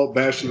won't fault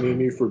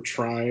Bastianini for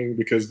trying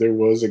because there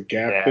was a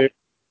gap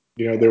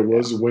there. There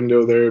was a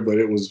window there, but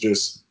it was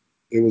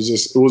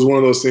one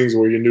of those things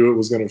where you knew it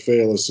was going to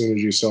fail as soon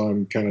as you saw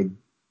him kind of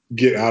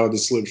get out of the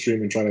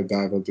slipstream and try to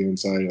dive up the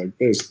inside. You're like,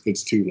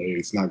 it's too late.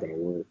 It's not going to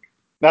work.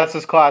 That's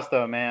his class,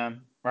 though,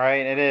 man.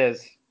 Right? It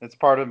is. It's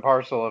part and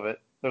parcel of it.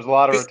 There's a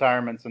lot of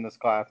retirements in this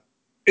class.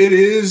 It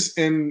is,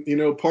 and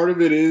part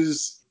of it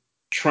is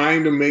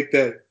trying to make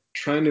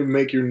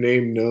your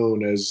name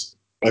known as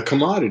a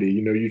commodity.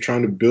 You're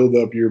trying to build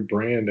up your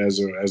brand as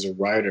a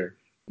rider.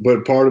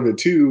 But part of it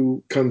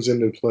too comes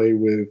into play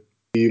with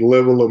the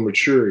level of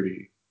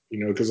maturity.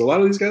 Because a lot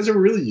of these guys are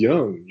really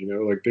young.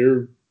 Like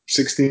they're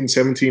 16,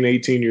 17,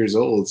 18 years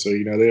old. So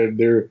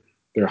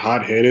they're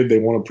hot-headed. They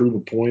want to prove a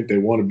point. They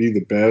want to be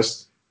the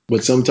best.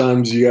 But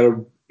sometimes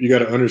you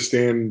gotta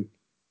understand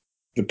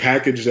the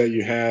package that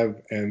you have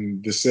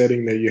and the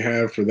setting that you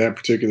have for that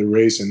particular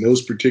race and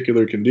those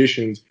particular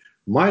conditions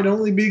might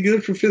only be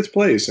good for fifth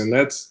place. And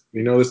that's,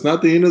 it's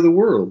not the end of the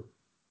world.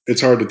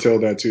 It's hard to tell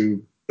that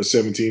to a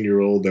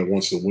 17-year-old that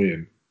wants to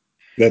win.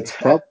 That's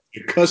probably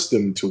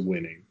accustomed to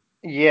winning.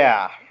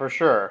 Yeah, for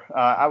sure.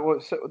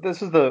 So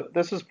this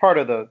is part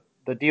of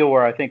the deal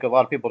where I think a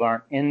lot of people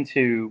aren't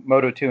into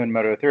Moto2 and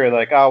Moto3.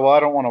 Like, oh, well, I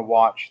don't want to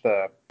watch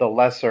the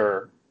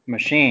lesser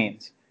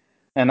machines.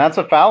 And that's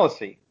a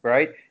fallacy,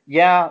 right?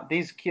 Yeah,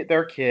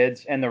 they're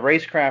kids, and the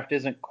racecraft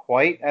isn't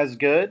quite as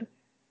good,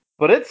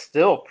 but it's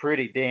still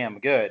pretty damn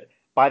good.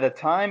 By the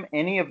time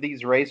any of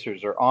these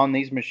racers are on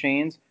these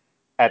machines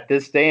at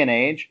this day and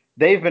age,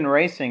 they've been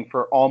racing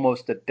for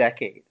almost a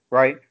decade,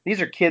 right?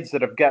 These are kids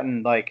that have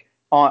gotten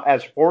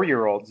as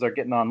 4-year-olds, they're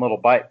getting on little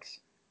bikes.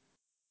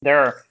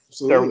 They're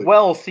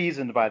well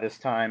seasoned by this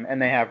time,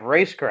 and they have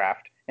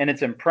racecraft, and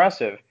it's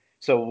impressive.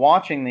 So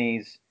watching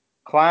these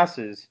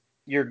classes,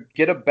 you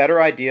get a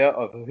better idea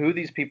of who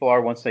these people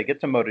are once they get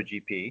to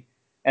MotoGP,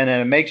 and then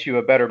it makes you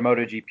a better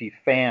MotoGP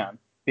fan.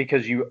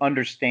 because you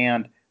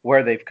understand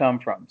where they've come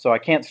from. So I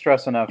can't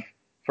stress enough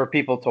for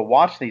people to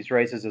watch these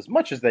races as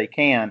much as they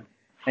can,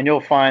 and you'll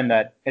find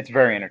that it's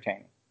very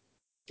entertaining.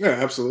 Yeah,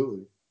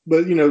 absolutely.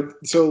 But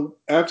so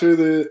after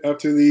the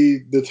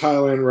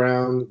Thailand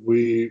round,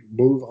 we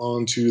move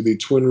on to the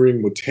Twin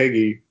Ring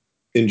Motegi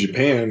in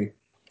Japan,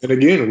 and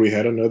again we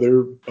had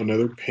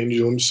another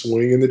pendulum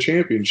swing in the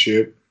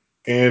championship,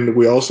 and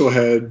we also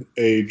had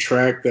a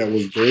track that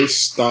was very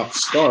stop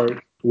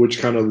start, which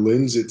kind of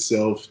lends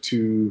itself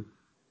to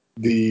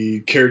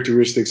the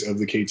characteristics of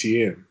the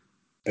KTM.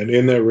 And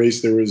in that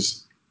race, there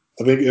was,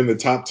 I think, in the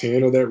top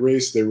 10 of that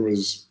race, there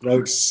was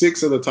like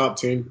 6 of the top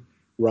 10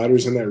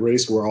 riders in that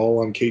race were all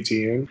on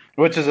KTM.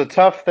 Which is a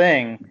tough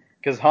thing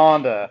because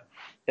Honda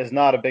is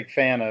not a big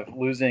fan of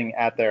losing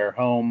at their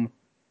home,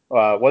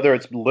 whether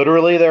it's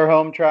literally their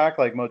home track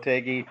like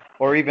Motegi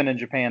or even in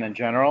Japan in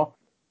general.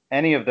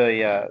 Any of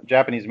the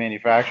Japanese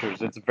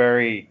manufacturers, it's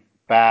very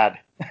bad.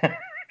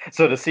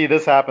 So to see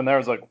this happen there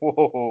was like,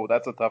 whoa,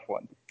 that's a tough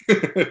one.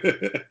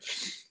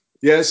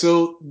 Yeah,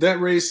 so that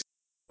race,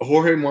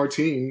 Jorge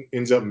Martin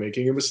ends up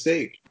making a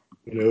mistake.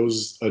 It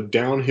was a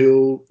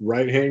downhill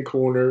right-hand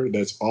corner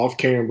that's off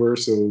camber.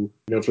 So,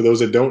 for those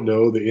that don't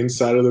know, the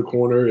inside of the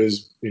corner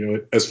is,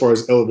 as far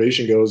as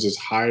elevation goes, is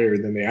higher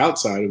than the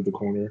outside of the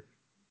corner.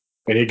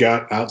 And he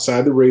got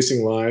outside the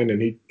racing line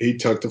and he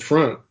tucked the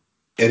front.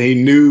 And he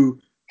knew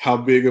how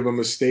big of a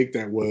mistake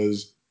that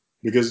was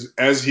because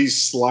as he's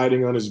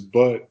sliding on his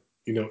butt,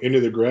 into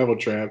the gravel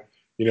trap,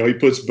 he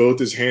puts both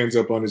his hands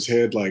up on his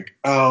head like,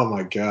 oh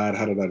my God,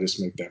 how did I just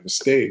make that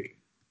mistake?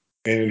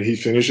 And he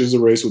finishes the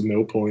race with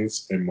no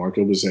points, and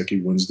Marco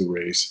Bezzecchi wins the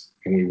race.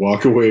 And we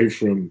walk away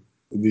from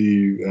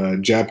the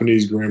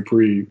Japanese Grand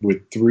Prix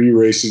with 3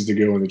 races to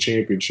go in the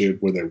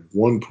championship with a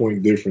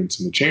 1-point difference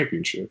in the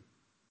championship,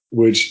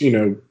 which,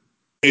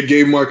 it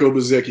gave Marco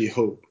Bezzecchi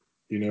hope,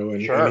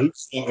 and, Sure.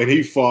 and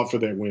he fought for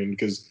that win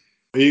because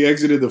he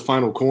exited the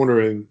final corner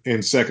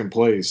in second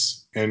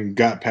place and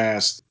got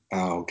past,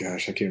 oh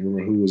gosh, I can't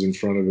remember who was in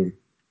front of him.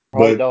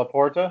 Probably Della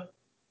Porta?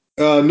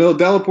 No,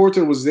 Della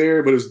Porta was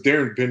there, but it was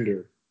Darren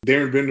Bender.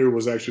 Darren Bender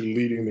was actually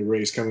leading the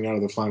race coming out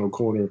of the final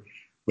corner,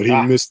 but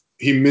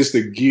he missed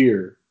a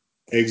gear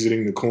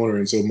exiting the corner,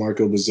 and so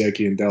Marco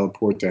Bezzecchi and Della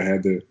Porta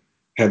had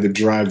the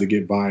drive to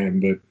get by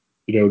him. But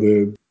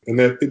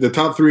the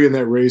top 3 in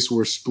that race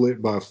were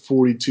split by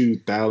 42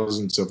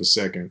 thousandths of a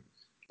second,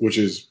 which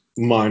is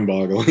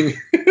mind-boggling.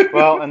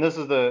 Well, and this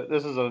is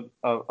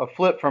a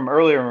flip from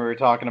earlier when we were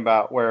talking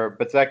about where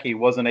Bezzecchi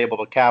wasn't able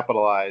to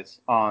capitalize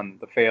on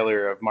the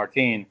failure of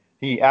Martin.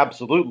 He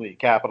absolutely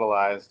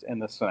capitalized in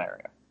this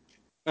scenario.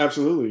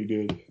 Absolutely, he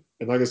did.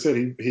 And like I said,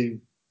 he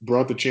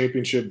brought the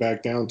championship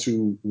back down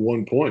to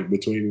 1 point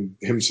between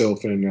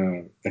himself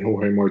and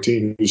Jorge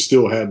Martin, who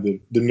still had the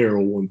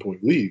narrow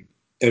 1-point lead.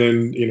 And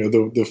then,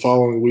 the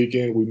following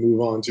weekend, we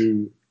move on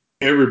to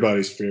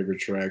everybody's favorite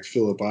track,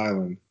 Phillip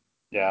Island.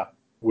 Yeah.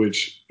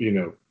 Which,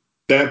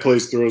 that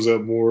place throws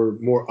up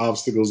more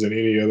obstacles than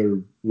any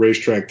other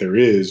racetrack there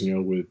is,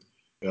 with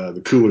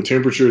the cooler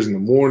temperatures in the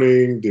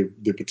morning,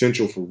 the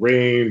potential for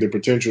rain, the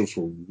potential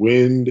for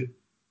wind.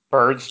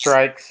 Bird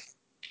strikes.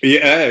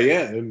 Yeah,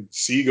 and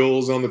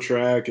seagulls on the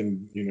track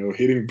and,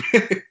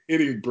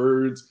 hitting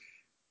birds.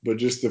 But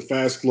just the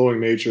fast-flowing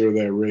nature of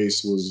that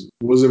race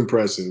was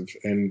impressive.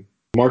 And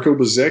Marco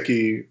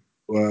Bezzecchi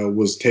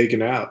was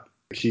taken out.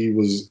 He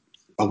was,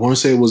 I want to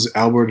say it was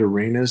Albert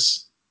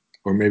Arenas,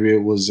 or maybe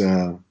it was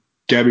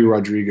Gabby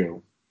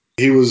Rodrigo.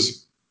 It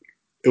was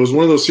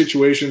one of those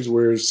situations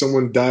where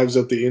someone dives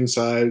up the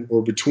inside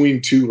or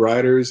between 2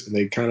 riders and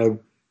they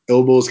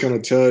elbows kind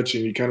of touch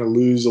and you kind of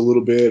lose a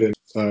little bit.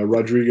 And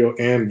Rodrigo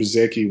and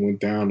Bezzecchi went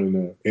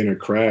down in a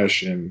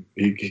crash and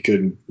he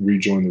couldn't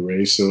rejoin the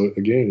race. So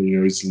again,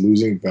 it's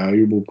losing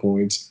valuable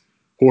points.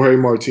 Jorge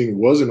Martin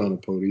wasn't on the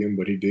podium,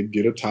 but he did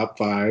get a top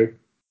 5.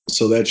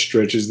 So that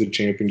stretches the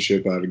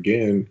championship out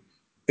again.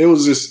 It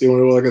was just,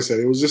 like I said,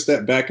 it was just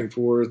that back and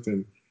forth.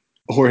 And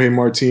Jorge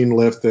Martin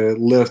left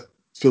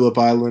Phillip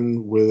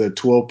Island with a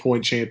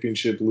 12-point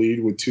championship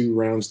lead with 2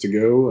 rounds to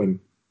go. And,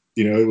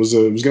 it was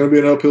going to be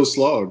an uphill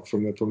slog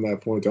from that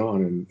point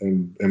on.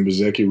 And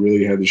Bezzecchi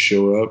really had to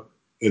show up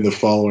in the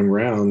following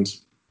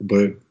rounds.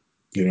 But,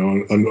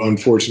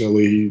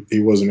 unfortunately,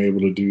 he wasn't able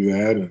to do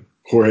that. And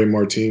Jorge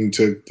Martin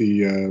took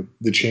the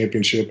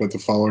championship at the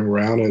following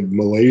round at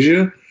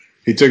Malaysia.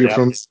 He took it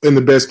from in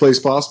the best place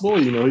possible.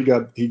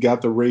 He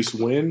got the race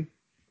win,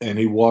 and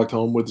he walked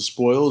home with the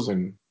spoils.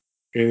 And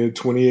in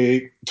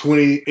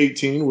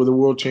 2018 with a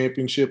world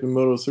championship in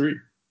Moto3.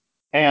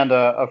 And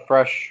a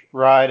fresh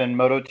ride in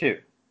Moto2.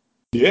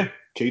 Yeah,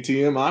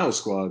 KTM Isle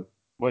Squad.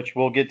 Which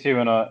we'll get to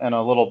in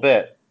a little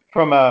bit.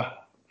 From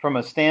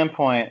a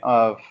standpoint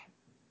of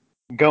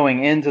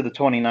going into the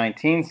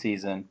 2019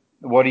 season,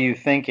 what are you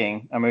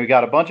thinking? I mean, we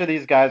got a bunch of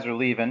these guys are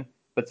leaving.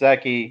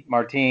 Bezzecchi,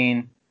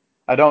 Martin.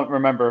 I don't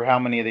remember how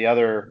many of the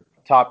other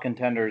top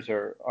contenders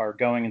are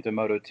going into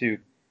Moto2.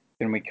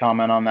 Can we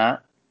comment on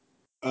that?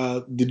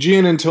 The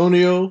Gian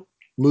Antonio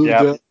moved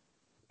up.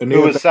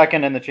 Who was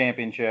second in the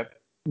championship.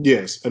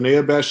 Yes,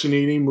 Enea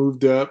Bastianini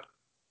moved up.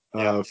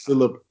 Yep.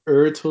 Philip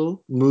Ertl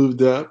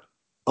moved up.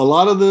 A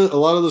lot of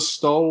the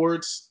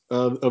stalwarts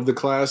of the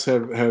class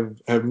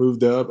have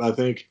moved up. I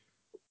think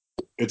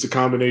it's a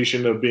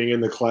combination of being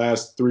in the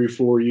class 3 or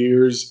 4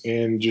 years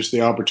and just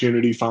the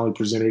opportunity finally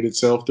presented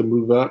itself to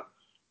move up.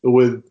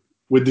 With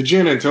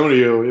DeGian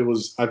Antonio,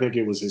 I think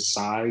it was his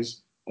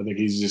size. I think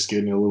he's just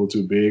getting a little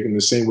too big, and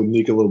the same with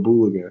Nicolo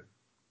Buliga.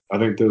 I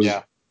think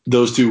Yeah.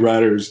 those two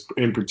riders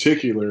in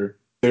particular,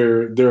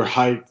 their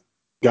height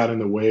got in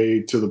the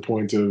way to the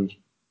point of,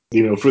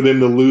 for them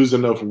to lose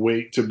enough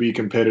weight to be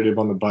competitive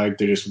on the bike,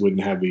 they just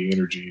wouldn't have the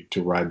energy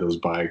to ride those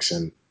bikes,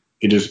 and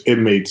it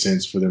made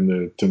sense for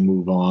them to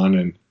move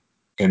on,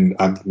 and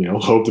I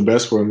hope the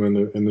best for them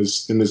in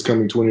this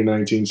coming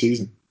 2019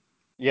 season.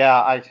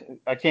 Yeah,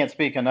 I can't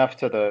speak enough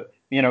to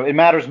it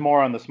matters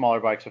more on the smaller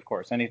bikes, of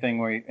course.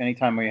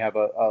 Anytime we have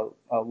a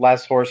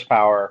less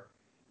horsepower,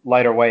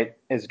 lighter weight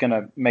is going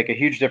to make a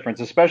huge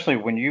difference, especially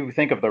when you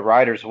think of the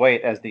rider's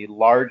weight as the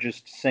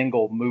largest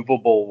single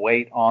movable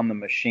weight on the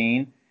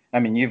machine. I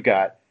mean, you've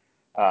got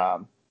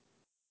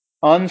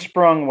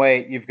unsprung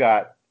weight, you've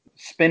got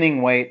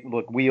spinning weight,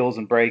 like wheels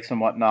and brakes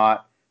and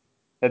whatnot.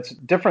 That's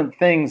different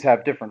things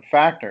have different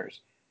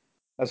factors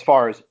as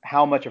far as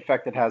how much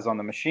effect it has on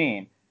the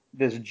machine.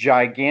 This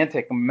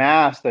gigantic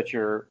mass that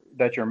you're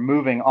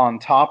moving on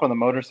top of the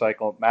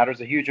motorcycle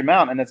matters a huge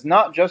amount, and it's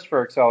not just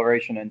for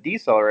acceleration and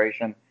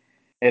deceleration,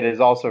 it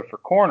is also for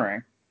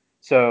cornering.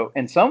 So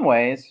in some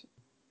ways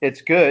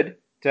it's good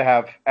to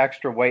have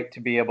extra weight to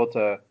be able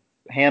to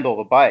handle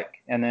the bike,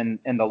 and then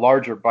in the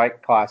larger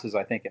bike classes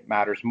I think it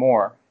matters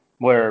more,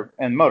 where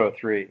in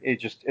Moto3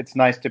 it's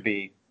nice to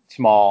be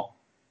small.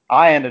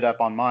 I ended up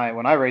when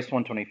I raced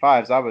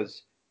 125s, I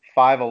was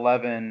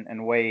 5'11"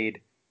 and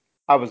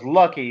I was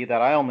lucky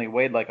that I only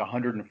weighed like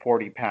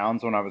 140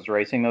 pounds when I was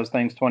racing those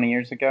things 20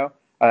 years ago.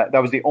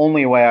 That was the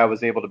only way I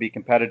was able to be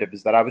competitive,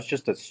 is that I was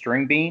just a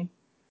string bean.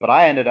 But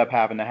I ended up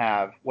having to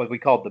have what we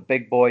called the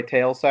big boy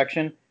tail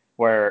section,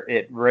 where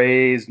it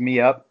raised me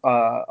up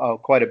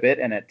quite a bit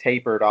and it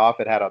tapered off.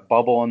 It had a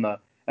bubble in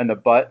the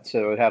butt,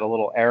 so it had a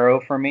little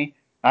arrow for me.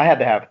 I had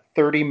to have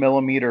 30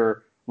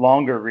 millimeter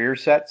longer rear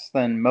sets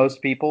than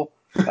most people.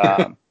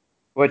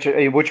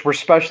 Which were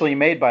specially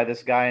made by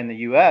this guy in the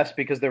U.S.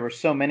 because there were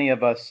so many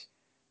of us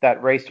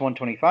that raced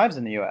 125s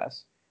in the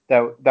U.S.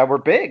 that were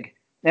big,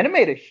 and it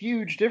made a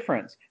huge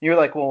difference. You're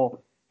like,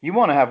 well, you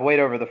want to have weight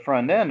over the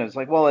front end? It's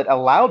like, well, it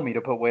allowed me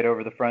to put weight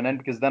over the front end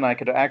because then I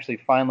could actually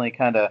finally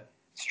kind of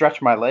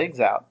stretch my legs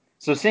out.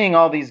 So seeing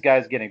all these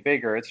guys getting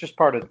bigger, it's just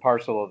part of the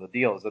parcel of the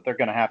deal, is that they're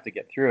going to have to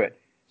get through it.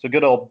 So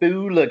good old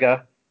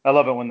Buliga. I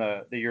love it when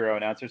the Euro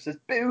announcer says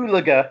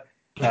Buliga.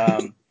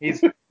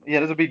 He's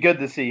this will be good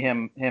to see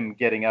him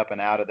getting up and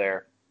out of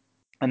there.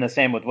 And the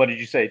same with, what did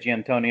you say?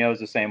 Giantonio is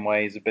the same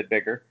way. He's a bit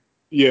bigger.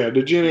 Yeah,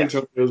 the Gin Yeah.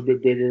 Antonio was a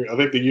bit bigger. I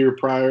think the year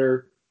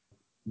prior,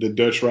 the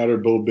Dutch rider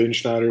Bo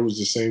Benschneider was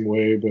the same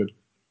way, but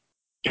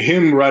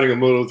him riding a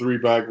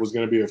Moto3 bike was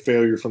going to be a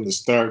failure from the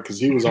start because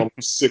he was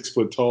almost 6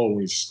 foot tall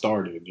when he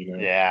started.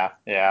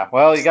 Yeah.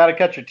 Well, you got to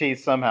cut your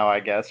teeth somehow,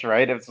 I guess,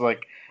 right? It's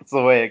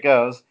the way it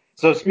goes.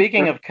 So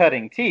speaking of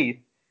cutting teeth,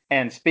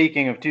 and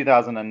speaking of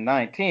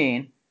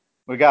 2019,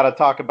 we got to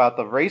talk about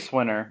the race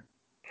winner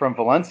from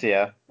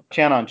Valencia,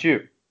 Chanon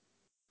Chu.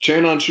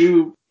 Chanon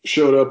Chu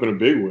showed up in a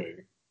big way.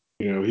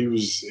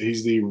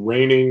 He's the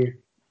reigning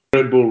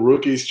Red Bull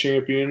Rookies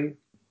champion,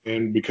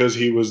 and because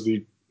he was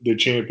the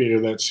champion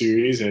of that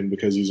series, and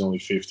because he's only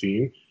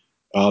 15,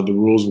 the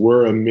rules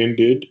were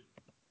amended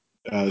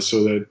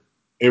so that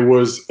it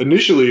was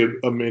initially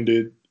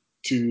amended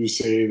to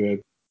say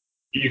that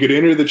you could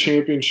enter the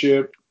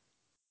championship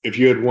if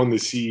you had won the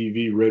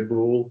CEV Red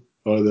Bull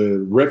or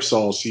the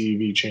Repsol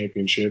CEV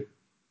championship.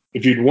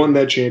 If you'd won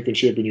that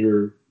championship and you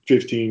were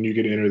 15, you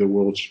could enter the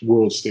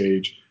world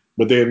stage.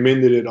 But they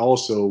amended it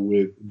also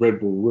with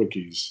Red Bull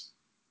rookies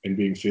and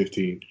being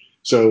 15.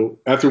 So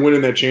after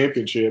winning that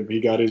championship, he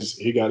got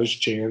his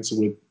chance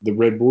with the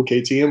Red Bull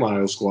KTM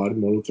IO squad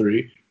in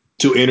Moto3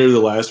 to enter the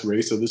last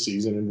race of the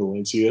season in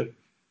Valencia.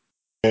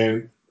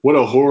 And what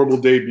a horrible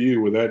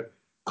debut with that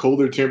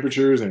colder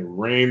temperatures and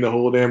rain the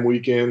whole damn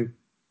weekend.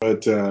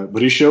 But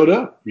he showed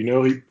up.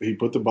 He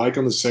put the bike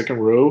on the second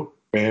row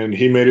and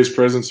he made his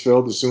presence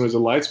felt as soon as the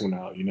lights went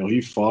out.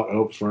 He fought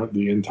up front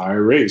the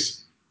entire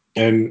race.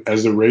 And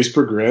as the race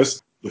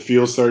progressed, the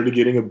field started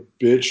getting a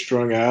bit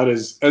strung out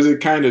as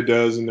it kind of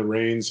does in the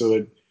rain, so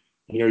that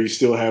you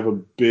still have a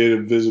bit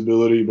of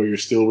visibility, but you're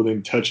still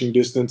within touching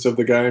distance of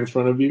the guy in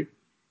front of you.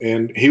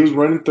 And he was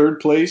running third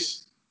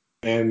place,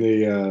 and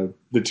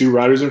the two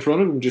riders in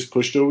front of him just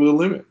pushed over the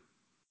limit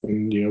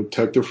and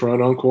tucked the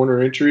front on corner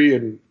entry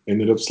and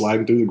ended up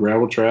sliding through the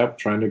gravel trap,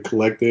 trying to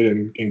collect it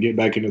and get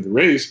back into the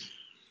race.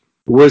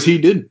 Whereas he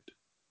didn't.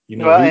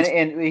 Well,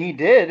 and he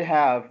did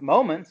have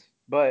moments,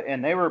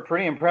 and they were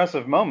pretty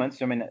impressive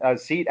moments. I mean, a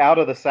seat out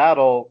of the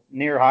saddle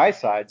near high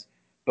sides,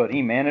 but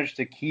he managed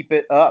to keep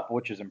it up,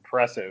 which is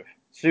impressive.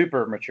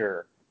 Super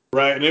mature.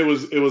 Right, and it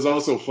was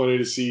also funny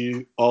to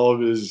see all of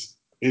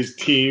his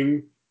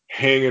team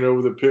hanging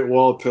over the pit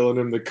wall, telling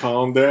him to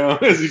calm down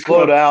as he's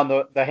Slow coming.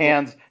 down.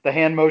 The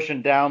hand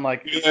motion down.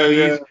 Like, Yeah,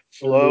 yeah. please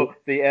slow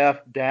the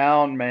F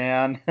down,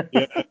 man.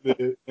 Yeah,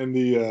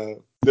 the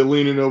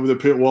leaning over the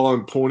pit wall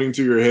and pointing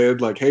to your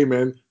head, like, "Hey,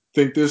 man,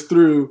 think this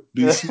through.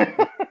 Be smart,"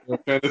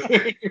 kind of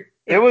thing.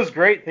 It was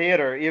great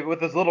theater. With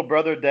his little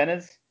brother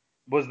Dennis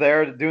was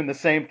there doing the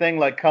same thing.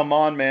 Like, come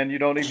on, man, you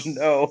don't even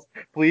know,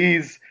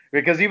 please,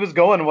 because he was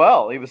going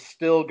well. He was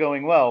still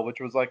going well,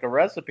 which was like a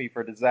recipe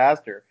for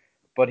disaster.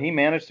 But he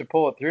managed to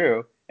pull it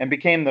through and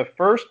became the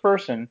first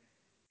person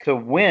to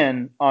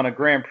win on a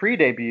Grand Prix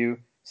debut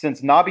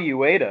since Nabi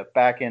Ueda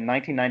back in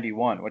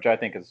 1991, which I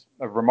think is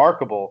a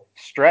remarkable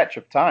stretch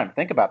of time.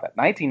 Think about that,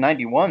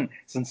 1991,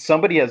 since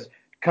somebody has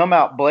come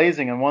out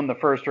blazing and won the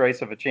first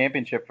race of a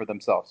championship for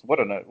themselves. What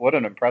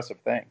an impressive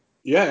thing.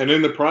 Yeah, and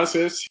in the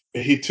process,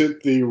 he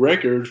took the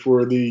record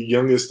for the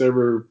youngest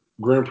ever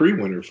Grand Prix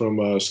winner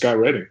from Scott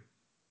Redding.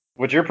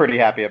 Which you're pretty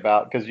happy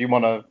about because you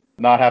want to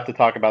not have to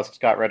talk about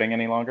Scott Redding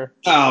any longer.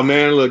 Oh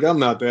man, look, I'm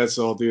not that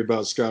salty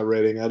about Scott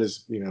Redding. I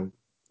just,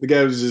 the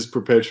guy was just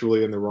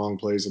perpetually in the wrong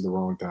place at the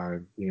wrong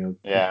time.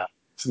 Yeah.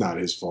 It's not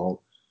his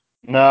fault.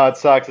 No, it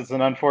sucks. It's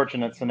an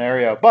unfortunate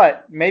scenario,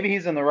 but maybe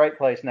he's in the right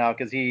place now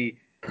because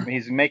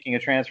he's making a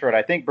transfer at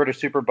I think British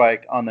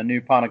Superbike on the new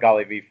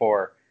Panigale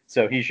V4,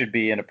 so he should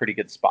be in a pretty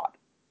good spot.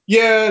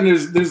 Yeah, and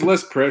there's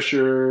less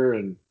pressure,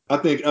 and I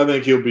think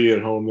he'll be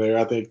at home there.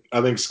 I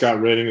think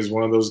Scott Redding is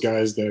one of those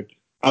guys that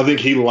I think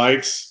he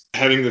likes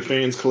having the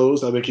fans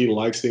close. I think he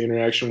likes the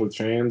interaction with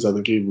fans. I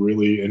think he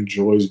really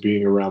enjoys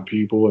being around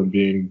people and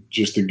being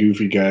just the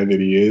goofy guy that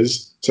he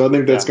is. So I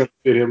think that's Yeah. going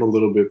to fit him a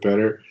little bit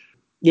better.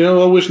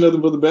 I wish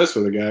nothing but the best for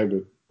the guy,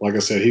 but like I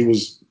said, he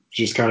was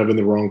just kind of in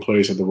the wrong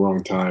place at the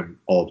wrong time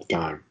all the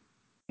time.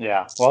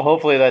 Yeah. Well,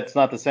 hopefully that's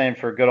not the same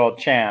for good old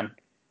Chan,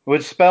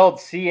 which spelled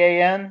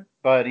Can,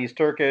 but he's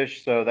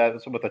Turkish, so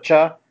that's with a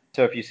cha.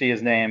 So if you see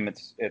his name,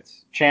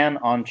 it's Chan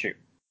Onchu.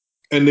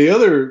 And the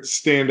other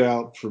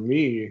standout for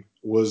me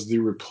was the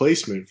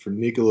replacement for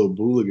Nicolo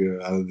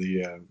Buliga out of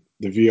the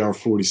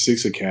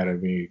VR46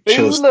 Academy,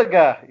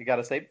 Bulaga. You got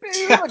to say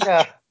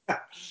Bulaga.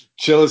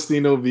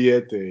 Celestino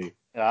Viette.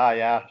 Ah,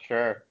 yeah,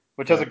 sure.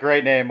 Which has a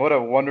great name. What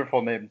a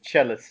wonderful name,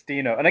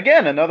 Celestino. And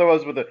again, another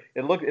was with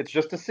it's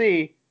just a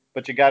C,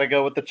 but you got to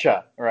go with the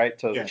cha, right?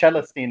 So Yeah.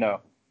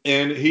 Celestino.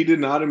 And he did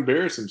not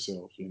embarrass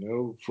himself,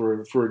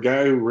 for a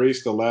guy who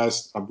raced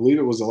I believe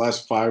it was the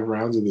last 5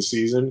 rounds of the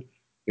season.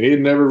 He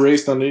had never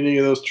raced on any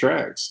of those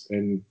tracks.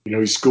 And,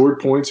 he scored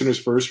points in his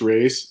first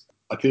race.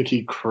 I think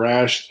he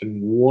crashed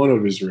in one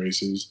of his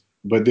races,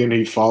 but then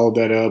he followed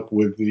that up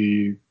with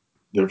the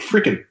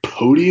freaking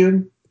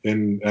podium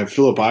at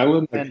Phillip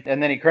Island.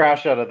 And then he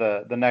crashed out of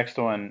the next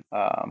one,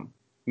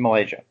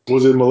 Malaysia.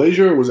 Was it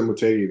Malaysia or was it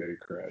Motegi that he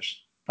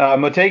crashed?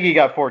 Motegi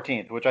got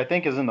 14th, which I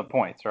think is in the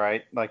points,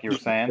 right? Like you were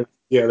saying.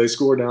 Yeah, they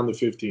scored down to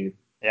 15.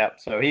 Yeah,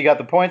 so he got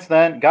the points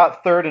then,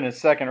 got third in his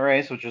second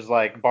race, which is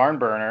like barn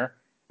burner,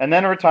 and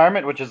then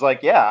retirement, which is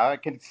like, yeah, I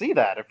can see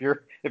that. If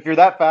you're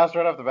that fast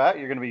right off the bat,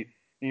 you're gonna be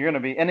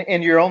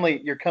and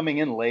you're coming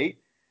in late.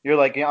 You're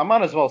like, yeah, I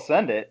might as well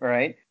send it,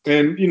 right?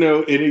 And he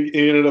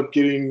ended up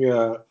getting,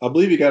 I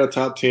believe he got a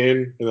top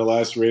 10 in the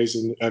last race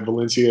at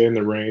Valencia in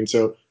the rain.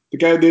 So the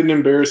guy didn't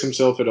embarrass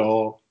himself at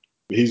all.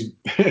 He's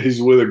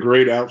he's with a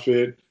great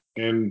outfit,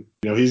 and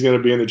he's going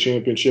to be in the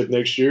championship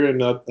next year.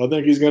 And I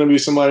think he's going to be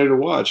somebody to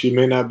watch. He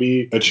may not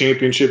be a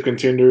championship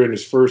contender in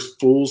his first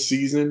full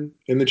season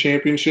in the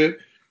championship.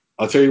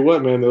 I'll tell you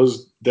what, man,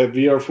 that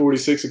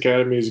VR46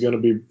 Academy is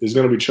going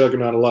to be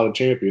chucking out a lot of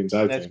champions.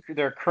 I think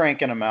They're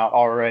cranking them out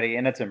already,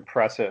 and it's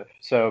impressive.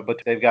 So,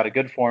 but they've got a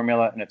good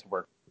formula, and it's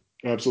working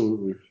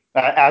absolutely.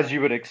 as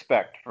you would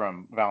expect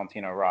from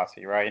Valentino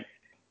Rossi, right?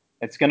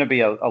 It's going to be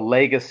a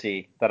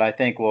legacy that I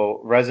think will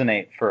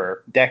resonate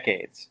for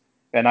decades.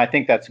 And I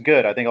think that's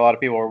good. I think a lot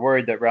of people are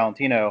worried that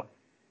Valentino,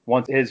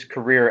 once his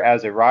career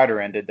as a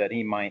rider ended, that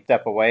he might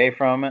step away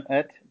from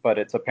it. But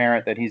it's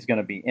apparent that he's going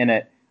to be in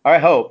it. I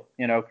hope,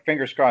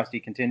 fingers crossed,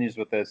 he continues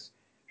with this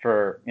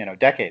for,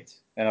 decades.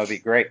 And it'll be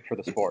great for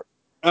the sport.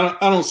 I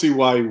don't see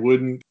why he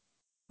wouldn't.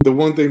 The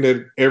one thing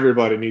that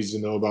everybody needs to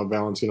know about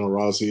Valentino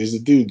Rossi is the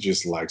dude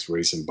just likes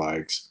racing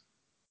bikes.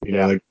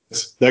 Like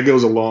that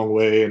goes a long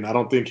way, and I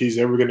don't think he's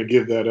ever going to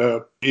give that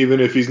up, even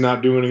if he's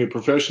not doing it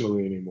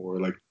professionally anymore.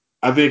 Like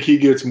I think he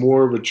gets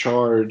more of a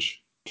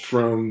charge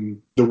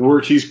from the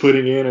work he's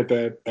putting in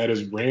at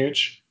his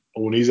ranch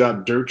when he's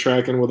out dirt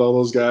tracking with all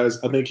those guys.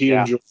 I think he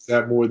enjoys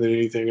that more than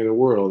anything in the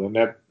world, and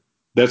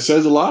that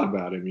says a lot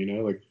about him.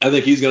 Like I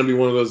think he's going to be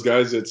one of those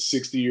guys that's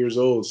 60 years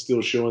old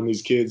still showing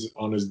these kids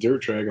on his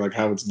dirt track like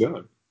how it's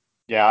done.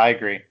 Yeah, I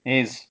agree.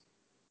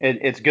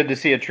 It's good to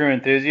see a true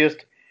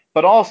enthusiast.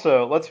 But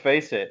also, let's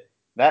face it,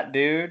 that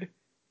dude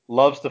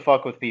loves to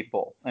fuck with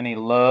people and he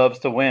loves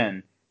to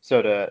win.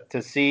 So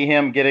to see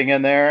him getting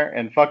in there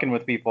and fucking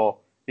with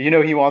people,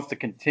 he wants to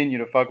continue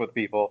to fuck with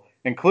people,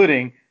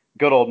 including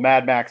good old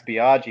Mad Max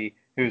Biaggi,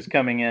 who's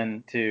coming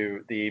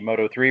into the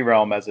Moto3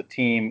 realm as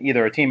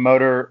either a team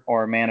motor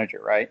or a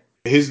manager, right?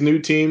 His new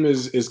team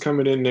is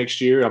coming in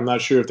next year. I'm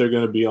not sure if they're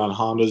going to be on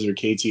Hondas or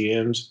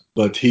KTM's,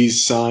 but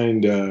he's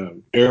signed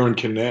Aaron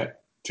Canet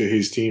to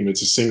his team.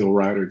 It's a single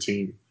rider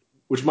team,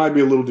 which might be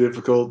a little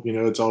difficult. You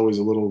know, it's always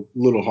a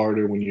little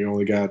harder when you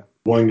only got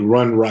one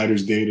run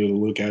rider's data to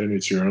look at and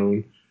it's your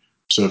own.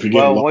 So if you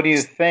get What do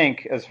you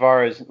think as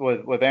far as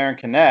with Aaron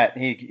Canet?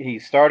 He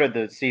started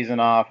the season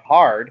off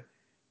hard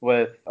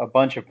with a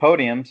bunch of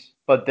podiums,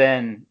 but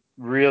then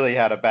really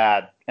had a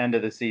bad end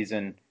of the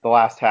season, the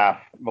last half,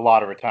 a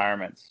lot of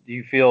retirements. Do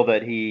you feel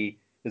that he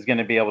is going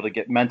to be able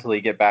to mentally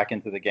get back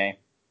into the game?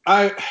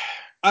 I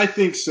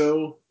think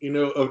so. You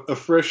know, a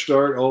fresh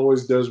start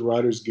always does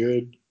riders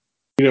good.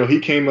 You know, he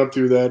came up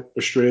through that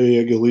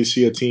Australia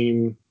Galicia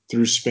team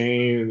through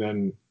Spain,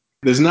 and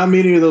there's not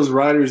many of those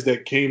riders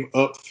that came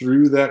up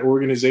through that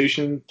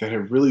organization that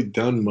have really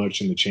done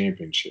much in the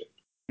championship.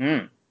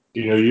 Mm.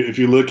 You know, if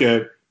you look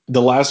at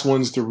the last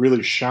ones to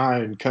really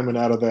shine coming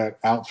out of that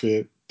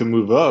outfit to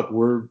move up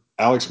were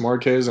Alex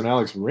Marquez and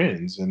Alex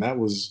Rins, and that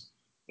was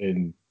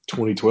in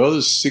 2012. This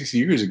was 6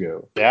 years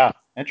ago. Yeah,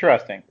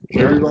 interesting.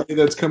 Everybody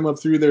that's come up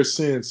through there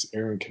since,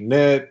 Aaron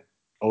Canet,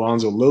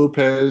 Alonso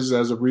Lopez,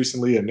 as of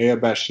recently, Enea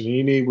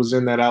Bastianini was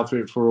in that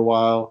outfit for a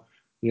while.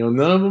 You know,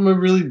 none of them have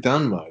really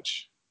done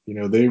much. You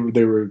know, they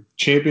were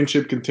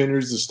championship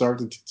contenders to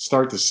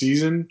start the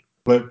season,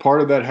 but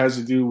part of that has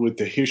to do with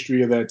the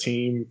history of that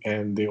team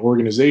and the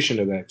organization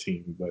of that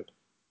team. But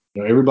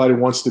you know, everybody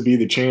wants to be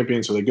the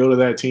champion, so they go to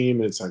that team,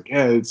 and it's like,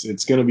 yeah,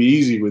 it's going to be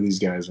easy with these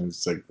guys, and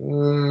it's like,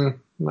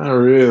 not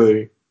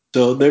really.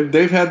 So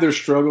they've had their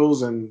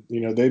struggles, and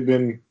you know, they've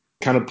been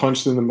kind of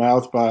punched in the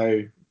mouth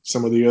by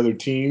some of the other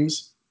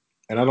teams,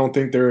 and I don't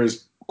think they're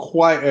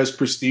quite as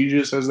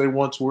prestigious as they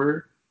once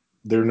were.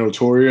 They're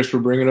notorious for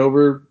bringing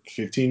over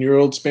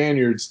 15-year-old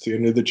Spaniards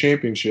into the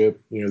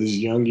championship. You know, these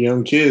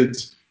young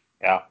kids,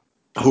 yeah,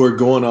 who are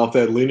going off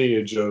that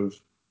lineage of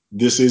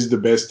this is the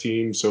best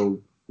team, so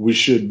we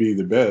should be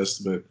the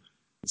best. But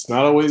it's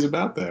not always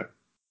about that.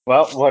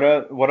 Well,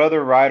 what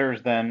other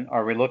riders then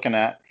are we looking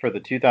at for the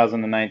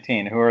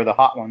 2019? Who are the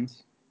hot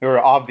ones? Who are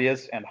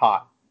obvious and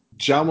hot?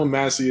 Jaume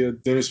Masia,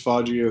 Dennis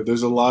Foggia,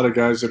 there's a lot of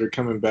guys that are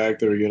coming back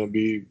that are going to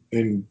be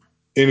in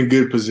a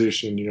good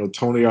position. You know,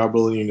 Tony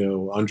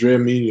Arbolino, Andrea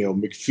Mino,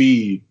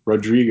 McPhee,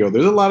 Rodrigo.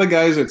 There's a lot of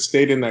guys that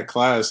stayed in that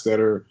class that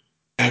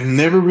have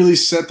never really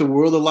set the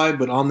world alight,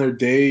 but on their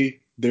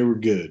day they were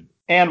good.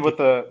 And with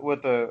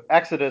the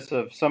exodus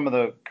of some of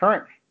the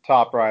current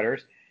top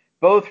riders,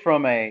 both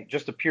from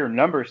just a pure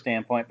number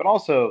standpoint, but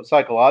also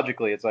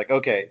psychologically, it's like,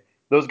 okay,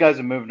 those guys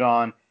have moved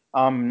on.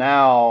 I'm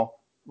now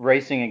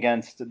racing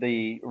against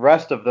the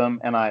rest of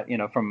them, and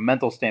from a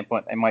mental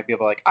standpoint, I might be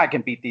able to, like, I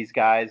can beat these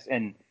guys.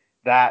 And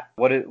that,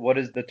 what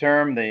is the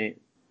term? The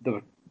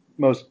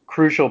most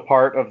crucial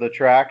part of the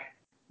track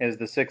is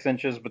the 6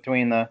 inches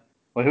between the.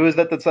 Well, who is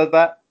that says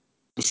that?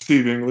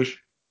 Steve English.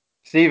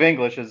 Steve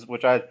English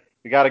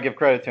you got to give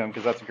credit to him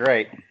because that's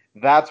great.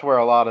 That's where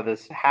a lot of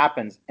this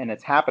happens, and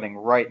it's happening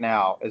right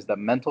now, is the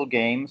mental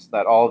games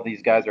that all of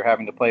these guys are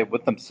having to play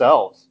with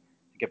themselves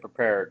to get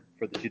prepared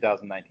for the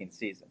 2019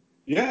 season.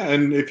 Yeah,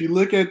 and if you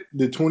look at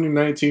the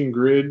 2019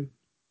 grid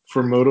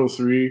for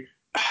Moto3,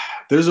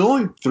 there's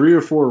only 3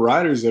 or 4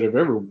 riders that have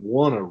ever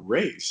won a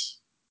race.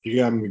 You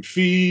got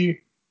McPhee,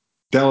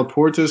 Dalla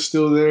Porta's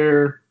still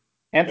there.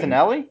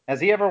 Antonelli, has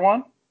he ever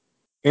won?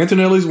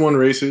 Antonelli's won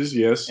races,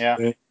 yes. Yeah.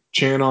 And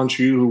Chan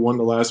On-Chu, who won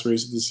the last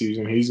race of the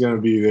season, he's going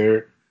to be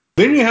there.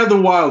 Then you have the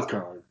wild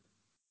card.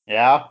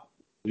 Yeah.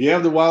 You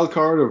have the wild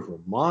card of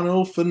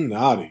Romano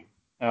Fenati.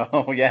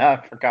 Oh, yeah,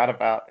 I forgot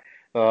about.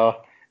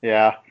 Oh,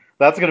 yeah.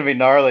 That's going to be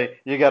gnarly.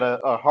 You got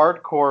a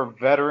hardcore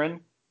veteran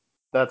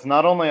that's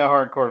not only a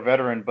hardcore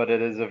veteran, but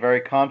it is a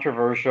very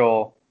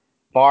controversial,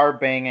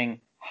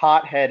 bar-banging,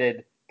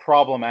 hot-headed,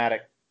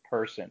 problematic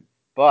person.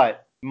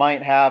 But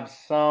might have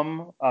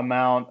some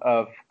amount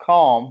of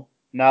calm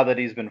now that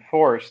he's been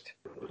forced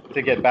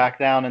to get back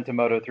down into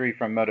Moto3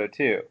 from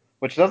Moto2,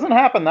 which doesn't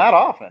happen that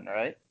often,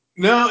 right?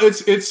 No,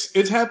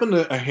 it's happened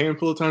a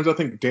handful of times. I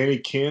think Danny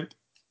Kent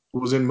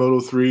was in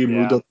Moto3,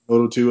 moved up to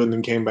Moto2, and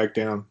then came back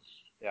down.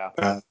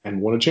 Yeah.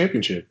 And won a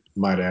championship,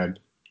 might add.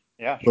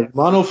 Yeah, sure. But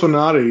Romano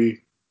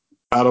Fenati,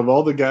 out of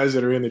all the guys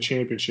that are in the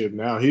championship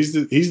now, he's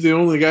the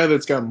only guy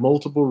that's got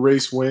multiple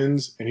race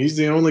wins, and he's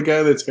the only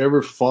guy that's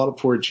ever fought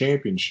for a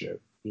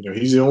championship. You know,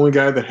 he's the only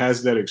guy that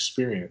has that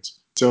experience.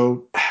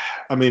 So,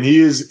 I mean,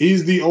 he's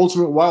the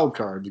ultimate wild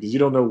card because you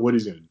don't know what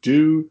he's going to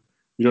do.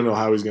 You don't know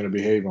how he's going to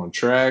behave on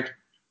track.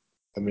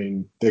 I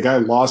mean, the guy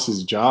lost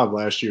his job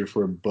last year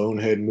for a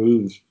bonehead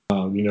move,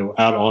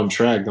 out on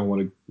track. Don't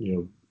want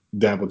to,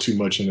 dabble too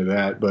much into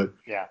that. But,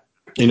 yeah,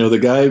 the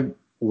guy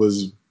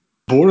was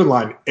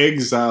borderline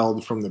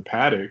exiled from the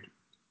paddock.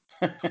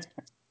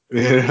 He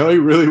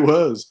really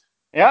was.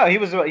 Yeah, he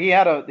was. He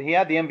had the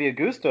MV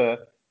Agusta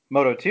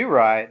Moto2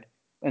 ride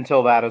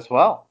until that as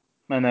well,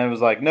 and then it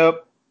was like,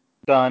 nope,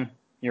 done,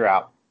 you're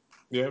out.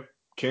 Yep,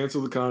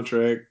 cancel the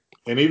contract,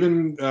 and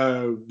even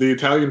the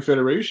Italian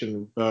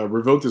Federation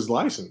revoked his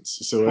license.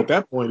 So at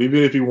that point,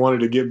 even if he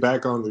wanted to get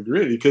back on the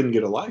grid, he couldn't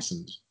get a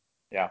license.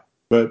 Yeah,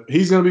 But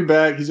he's going to be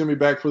back. He's going to be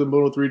back for the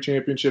Moto3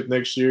 championship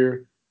next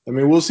year. I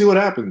mean, we'll see what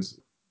happens.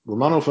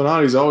 Romano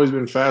Fenati's always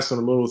been fast on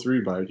a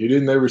Moto3 bike. He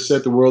didn't ever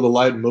set the world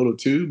alight in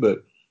Moto2,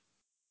 but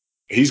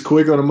he's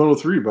quick on a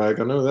Moto3 bike.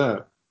 I know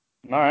that.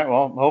 All right.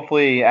 Well,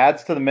 hopefully he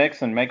adds to the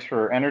mix and makes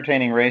for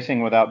entertaining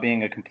racing without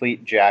being a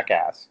complete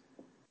jackass.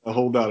 I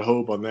hold out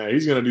hope on that.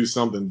 He's going to do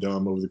something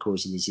dumb over the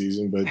course of the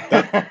season, but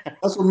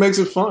that's what makes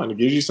it fun. It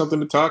gives you something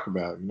to talk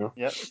about, you know?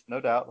 Yep,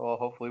 no doubt. Well,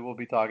 hopefully we'll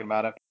be talking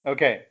about it.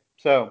 Okay,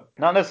 so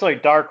not necessarily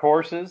dark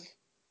horses,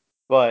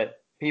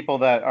 but people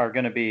that are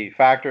going to be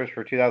factors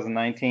for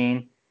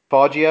 2019.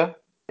 Foggia,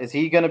 is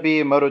he going to be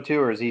a Moto2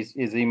 or is he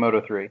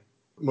Moto3?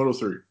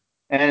 Moto3.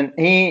 And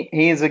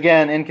he's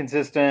again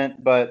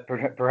inconsistent, but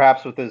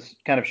perhaps with this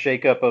kind of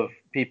shakeup of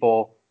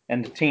people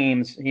and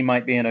teams, he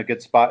might be in a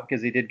good spot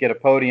because he did get a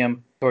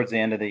podium towards the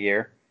end of the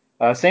year.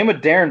 Same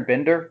with Darren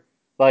Binder.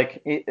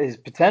 Like his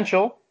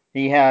potential,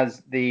 he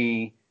has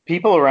the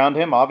people around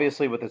him.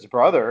 Obviously, with his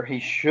brother, he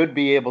should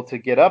be able to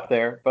get up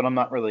there, but I'm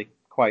not really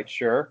quite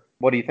sure.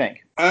 What do you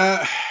think?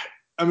 I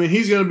mean,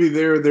 he's going to be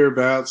there or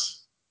thereabouts.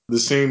 The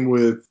same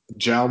with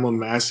Jaume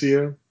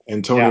Masia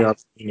and Tony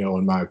Arbolino,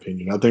 in my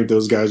opinion. I think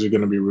those guys are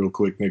going to be real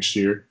quick next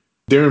year.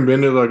 Darren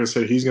Binder, like I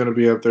said, he's going to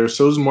be up there.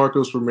 So is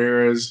Marcos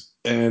Ramirez.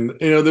 And,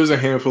 you know, there's a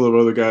handful of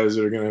other guys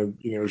that are going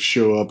to, you know,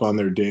 show up on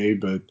their day.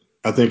 But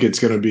I think it's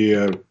going to be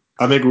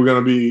I think we're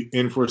going to be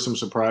in for some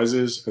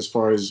surprises as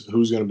far as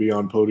who's going to be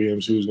on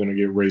podiums, who's going to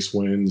get race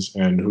wins,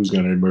 and who's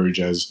going to emerge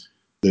as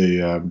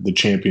the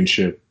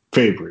championship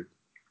favorite.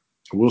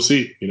 We'll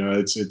see. You know,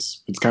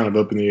 it's kind of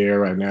up in the air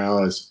right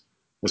now as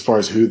far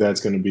as who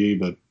that's going to be.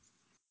 But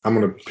I'm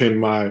going to pin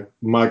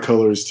my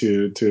colors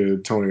to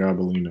Tony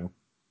Arbolino.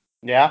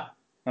 Yeah.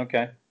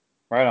 Okay.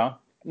 Right on.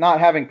 Not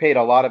having paid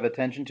a lot of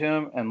attention to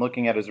him and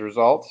looking at his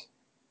results,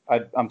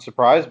 I'm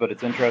surprised, but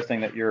it's interesting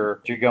that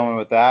you're going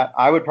with that.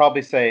 I would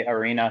probably say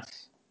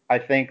Arenas. I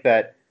think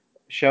that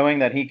showing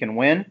that he can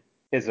win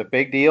is a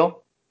big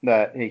deal,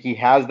 that he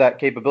has that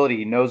capability,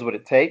 he knows what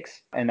it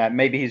takes, and that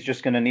maybe he's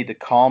just going to need to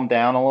calm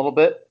down a little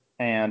bit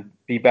and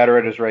be better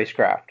at his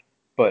racecraft.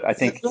 But I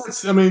think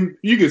I mean,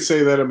 you could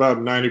say that about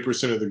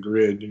 90% of the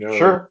grid, you know.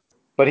 Sure.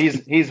 But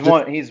he's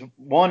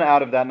one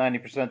out of that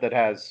 90% that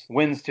has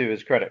wins to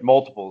his credit,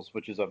 multiples,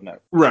 which is of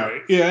note.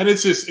 Right. Yeah, and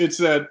it's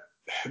that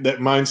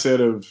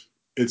mindset of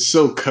it's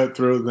so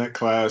cutthroat in that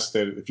class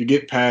that if you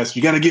get past,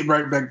 you got to get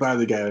right back by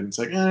the guy. And it's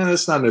like,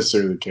 that's not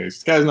necessarily the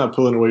case. The guy's not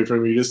pulling away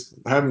from you. Just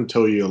have him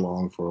tow you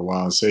along for a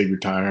while, save your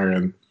tire.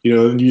 And, you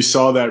know, and you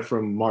saw that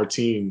from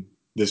Martin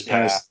this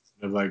past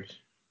of like,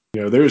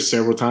 you know, there were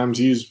several times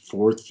he was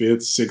 4th, 5th,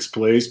 6th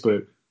place,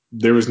 but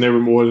there was never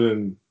more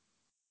than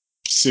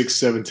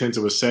 6-7 tenths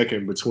of a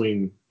second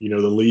between, you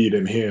know, the lead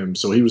and him.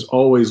 So he was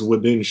always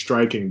within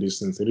striking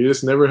distance, and he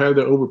just never had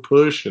to over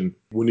push. And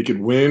when he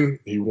could win,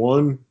 he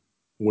won.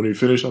 When he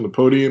finished on the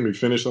podium, he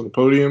finished on the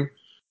podium.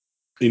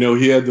 You know,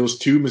 he had those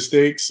 2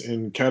 mistakes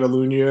in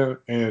Catalunya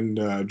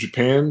and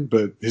Japan,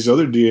 but his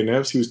other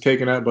DNFs, he was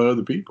taken out by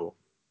other people.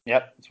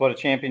 Yep, it's what a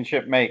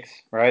championship makes,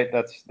 right?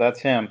 That's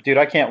him. Dude,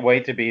 I can't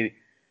wait to be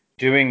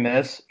doing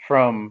this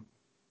from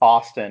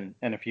Austin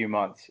in a few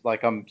months.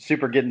 Like, I'm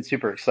getting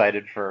super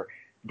excited for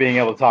being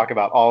able to talk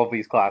about all of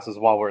these classes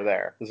while we're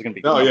there. This is going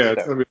to be Oh, yeah,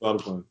 it's going to be a lot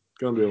of fun.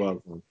 It's going to be a lot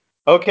of fun.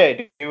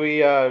 Okay, do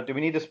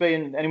we need to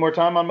spend any more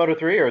time on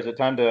Moto3, or is it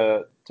time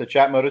to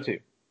chat Moto2?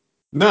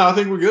 No, I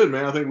think we're good,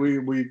 man. I think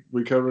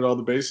we covered all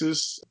the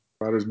bases.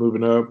 Riders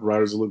moving up,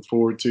 riders to look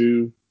forward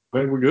to. I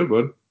think we're good,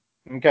 bud.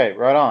 Okay,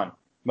 right on.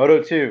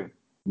 Moto2.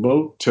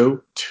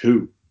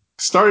 Moto2.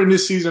 Starting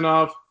this season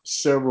off,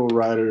 several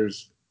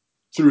riders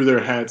threw their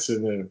hats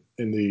in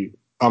the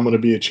I'm going to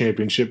be a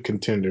championship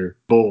contender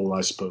bowl,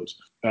 I suppose.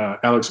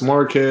 Alex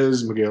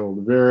Marquez, Miguel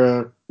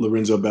Oliveira,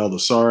 Lorenzo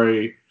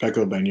Baldassarri,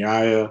 Pecco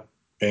Bagnaia,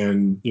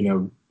 and, you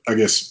know, I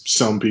guess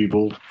some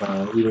people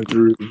even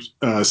threw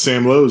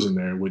Sam Lowe's in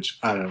there, which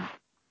I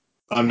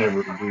never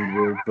agreed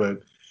with,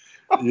 but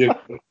yeah,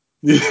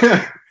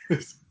 yeah.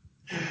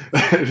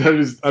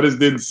 I just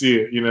didn't see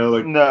it, you know,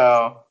 like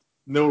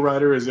no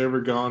rider has ever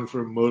gone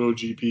from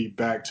MotoGP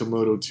back to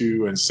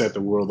Moto2 and set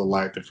the world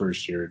alight the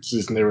first year. It's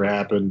just never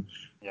happened.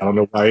 Yeah. I don't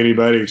know why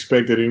anybody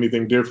expected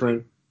anything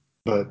different,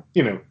 but,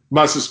 you know,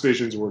 my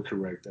suspicions were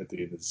correct at the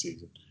end of the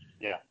season.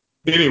 Yeah.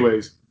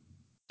 Anyways,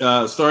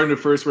 starting the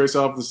first race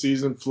off of the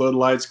season,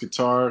 floodlights,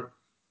 guitar,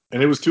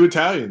 and it was 2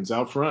 Italians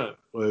out front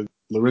with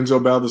Lorenzo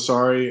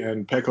Baldassarri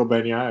and Pecco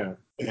Bagnaia.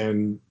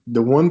 And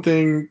the one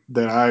thing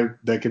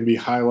that can be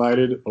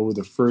highlighted over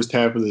the first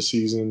half of the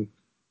season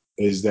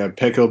is that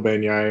Pecco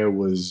Bagnaia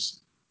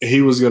was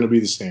going to be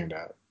the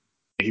standout.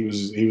 He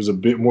was a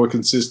bit more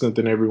consistent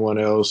than everyone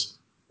else.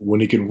 When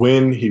he could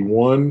win, he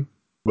won,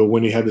 but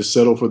when he had to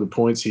settle for the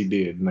points, he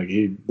did. Like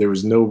there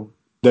was no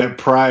that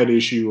pride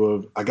issue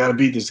of I got to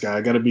beat this guy,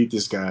 I got to beat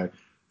this guy.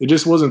 It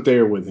just wasn't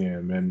there with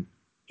him, and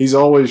he's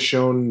always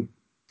shown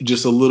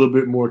just a little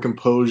bit more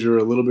composure,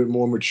 a little bit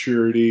more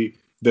maturity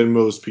than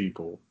most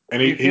people.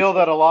 And you feel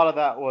that a lot of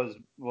that was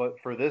what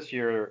for this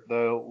year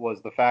though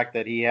was the fact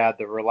that he had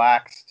the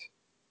relaxed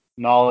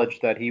knowledge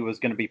that he was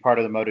going to be part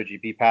of the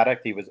MotoGP paddock.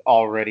 He was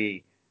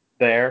already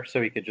there,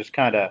 so he could just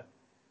kind of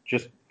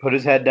just put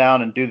his head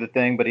down and do the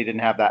thing, but he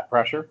didn't have that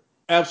pressure.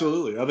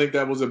 Absolutely. I think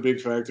that was a big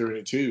factor in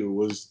it too,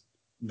 was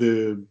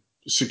the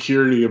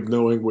security of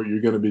knowing what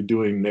you're going to be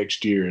doing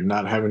next year and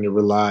not having to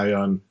rely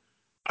on,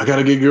 I got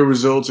to get good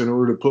results in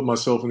order to put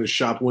myself in the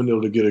shop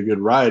window to get a good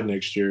ride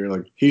next year.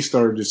 Like, he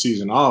started the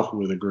season off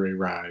with a great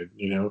ride,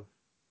 Yeah.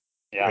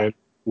 And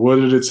what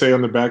did it say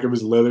on the back of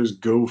his leathers?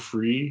 Go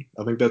free.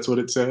 I think that's what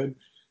it said.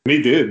 And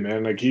he did,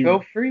 man. Like, he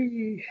Go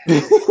free.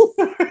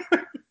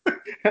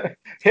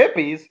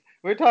 Hippies?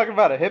 We're talking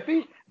about a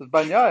hippie? Is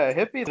Bagnaia a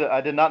hippie? I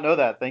did not know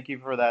that. Thank you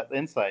for that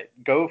insight.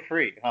 Go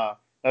free, huh?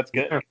 That's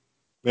good. Yeah.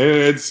 And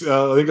it's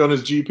I think on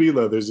his GP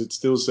leathers it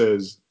still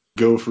says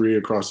 "Go Free"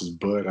 across his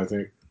butt, I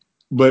think.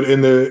 But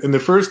in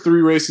the first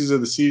three races of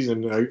the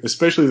season,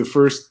 especially the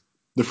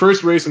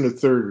first race and the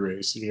third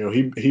race,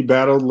 he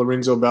battled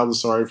Lorenzo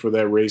Baldassarri for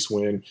that race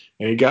win,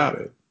 and he got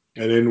it.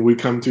 And then we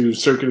come to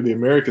Circuit of the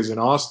Americas in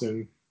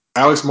Austin.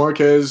 Alex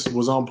Marquez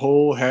was on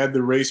pole, had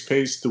the race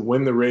pace to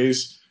win the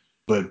race,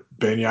 but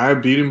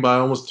Bagnaia beat him by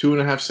almost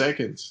 2.5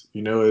 seconds.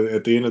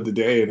 At the end of the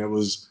day, and it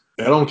was.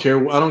 I don't care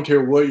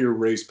what your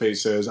race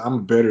pace says.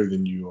 I'm better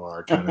than you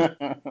are, kind of.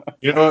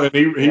 And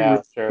he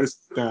Yeah, sure. this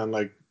down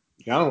like,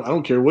 I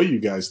don't care what you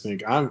guys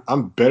think.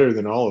 I'm better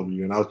than all of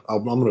you, and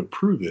I'm going to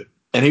prove it.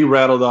 And he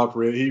rattled off.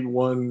 He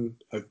won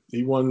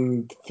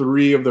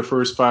 3 of the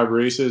first 5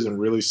 races and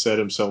really set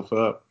himself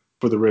up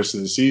for the rest of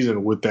the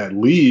season with that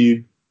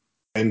lead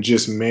and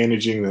just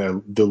managing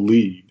the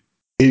lead.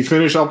 He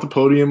finished off the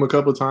podium a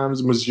couple of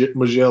times.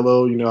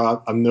 Mugello,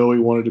 I know he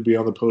wanted to be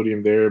on the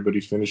podium there, but he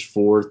finished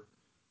 4th.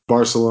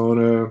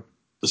 Barcelona,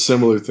 a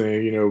similar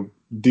thing,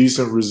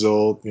 decent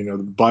result. The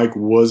bike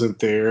wasn't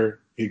there.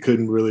 He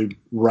couldn't really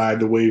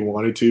ride the way he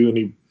wanted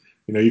to,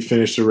 and he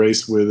finished the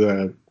race with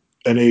an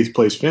 8th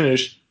place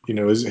finish.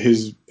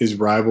 His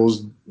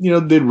rivals,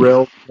 did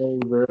well.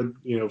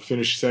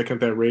 Finished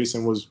second that race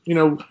and was,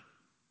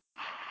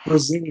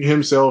 presenting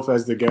himself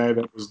as the guy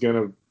that was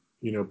going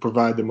to,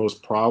 provide the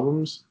most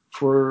problems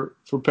for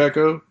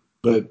Pecco,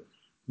 but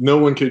no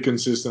one could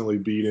consistently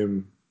beat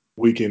him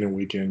week in and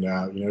weekend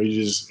out.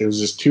 It was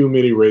just too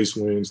many race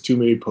wins, too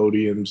many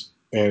podiums,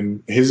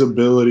 and his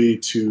ability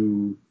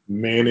to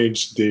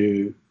manage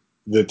the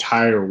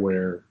tire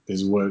wear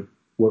is what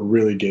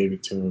really gave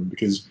it to him,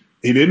 because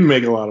he didn't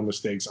make a lot of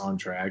mistakes on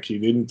track. He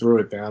didn't throw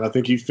it down. I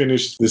think he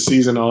finished the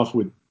season off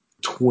with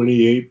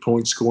 28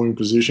 point scoring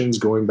positions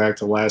going back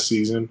to last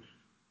season.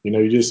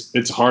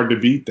 It's hard to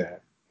beat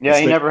that. Yeah,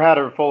 he never had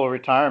a full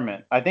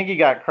retirement. I think he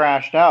got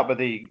crashed out, but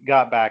he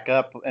got back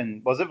up.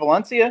 And was it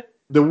Valencia?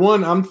 The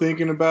one I'm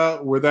thinking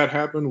about where that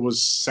happened was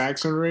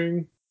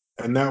Sachsenring,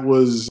 and that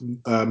was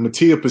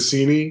Mattia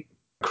Passini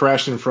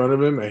crashed in front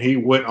of him, and he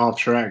went off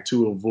track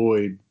to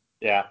avoid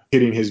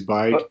hitting his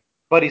bike.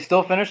 But he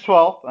still finished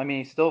 12th. I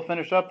mean, he still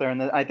finished up there.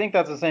 And I think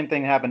that's the same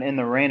thing happened in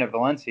the rain of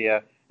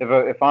Valencia.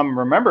 If I'm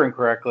remembering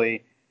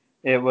correctly,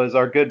 it was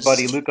our good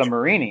buddy Luca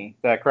Marini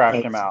that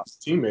crashed him out.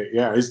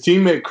 His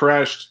teammate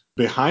crashed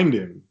behind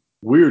him.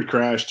 Weird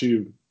crash,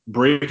 too.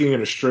 Braking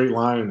in a straight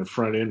line and the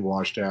front end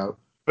washed out.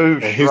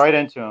 Boosh, right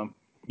into him.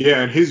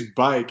 Yeah, and his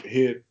bike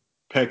hit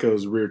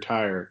Pecco's rear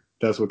tire.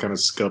 That's what kind of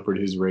scuppered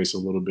his race a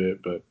little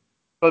bit.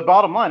 But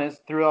bottom line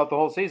is, throughout the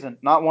whole season,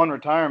 not one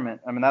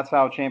retirement. I mean, that's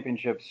how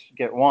championships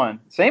get won.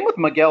 Same with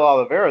Miguel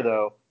Oliveira,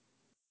 though.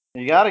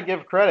 You got to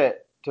give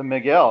credit to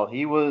Miguel.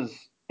 He was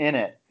in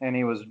it, and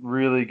he was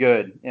really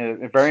good.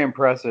 Very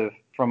impressive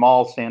from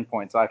all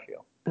standpoints, I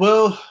feel.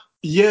 Well,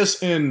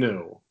 yes and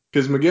no.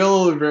 Because Miguel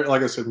Oliveira,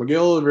 like I said,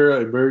 Miguel Oliveira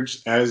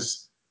emerged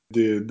as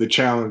the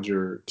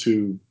challenger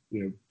to,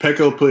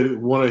 Pecco put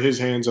one of his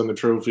hands on the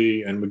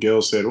trophy, and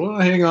Miguel said, well,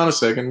 hang on a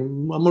second.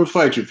 I'm going to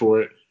fight you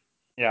for it.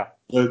 Yeah.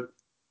 But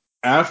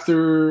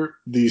after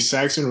the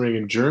Sachsenring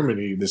in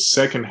Germany, the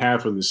second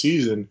half of the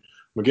season,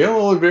 Miguel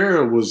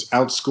Oliveira was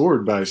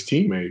outscored by his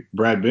teammate,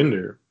 Brad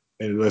Binder,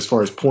 and as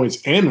far as points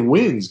and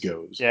wins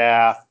goes.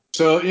 Yeah.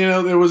 So,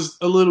 there was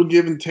a little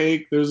give and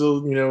take. There's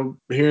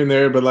here and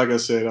there. But like I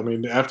said, I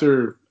mean,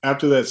 after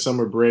that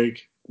summer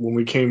break, when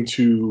we came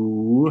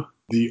to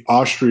the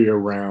Austria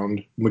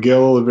round,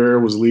 Miguel Oliveira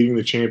was leading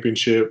the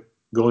championship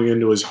going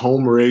into his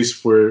home race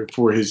for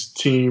his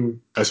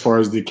team as far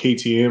as the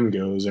KTM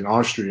goes in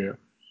Austria.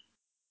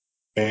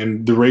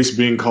 And the race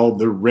being called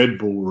the Red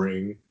Bull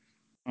Ring.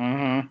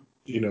 Mm-hmm.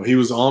 He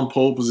was on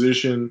pole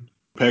position.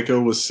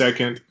 Pecco was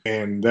second,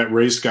 and that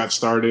race got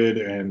started.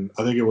 And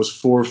I think it was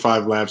 4 or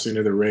 5 laps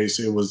into the race.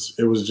 It was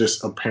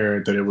just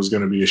apparent that it was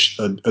going to be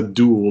a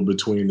duel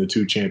between the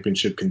two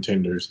championship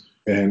contenders.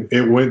 And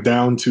it went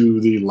down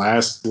to the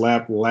last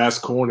lap,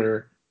 last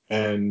corner,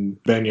 and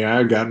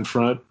Bagnaia got in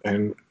front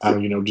and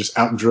just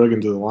outdrug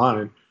him to the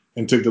line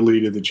and took the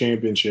lead of the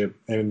championship.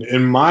 And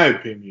in my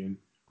opinion,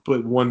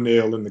 put one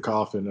nail in the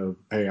coffin of,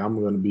 hey, I'm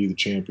going to be the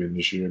champion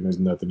this year, and there's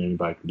nothing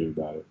anybody can do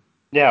about it.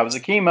 Yeah, it was a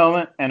key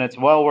moment, and it's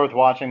well worth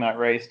watching that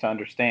race to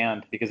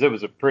understand, because it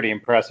was a pretty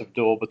impressive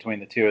duel between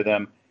the two of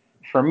them.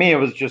 For me, it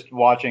was just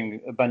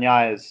watching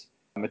Bagnaia's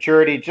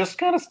maturity, just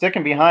kind of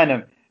sticking behind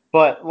him.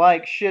 But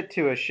like shit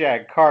to a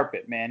shag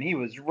carpet, man. He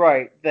was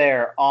right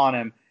there on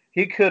him.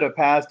 He could have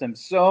passed him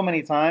so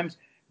many times,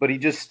 but he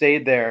just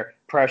stayed there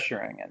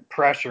pressuring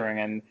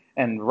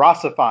and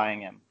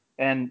Rossifying him.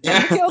 And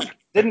Miguel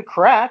didn't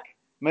crack.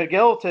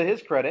 Miguel, to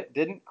his credit,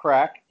 didn't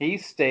crack. He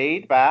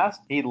stayed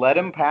fast. He let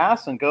him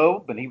pass and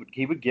go, but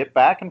he would get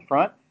back in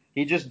front.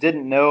 He just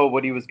didn't know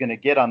what he was going to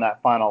get on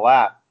that final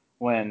lap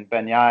when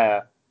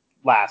Bagnaia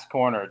last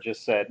corner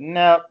just said,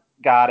 "Nope,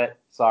 got it.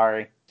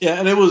 Sorry." Yeah,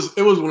 and it was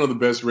one of the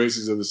best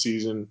races of the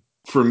season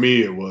for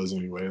me. It was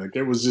anyway. Like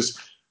there was just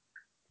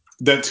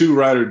that two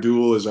rider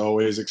duel is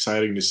always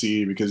exciting to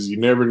see because you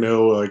never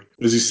know. Like,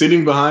 is he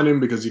sitting behind him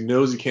because he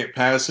knows he can't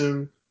pass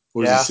him,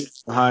 or is he Yeah. sitting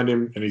behind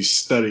him and he's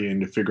studying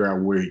to figure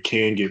out where he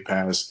can get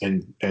past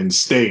and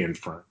stay in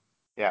front?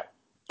 Yeah.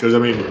 Because I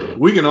mean,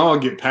 we can all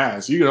get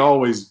past. You can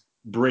always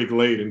break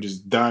late and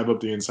just dive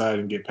up the inside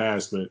and get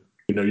past, but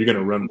you're going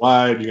to run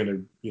wide. You're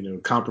going to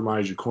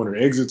compromise your corner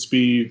exit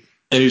speed,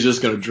 and he's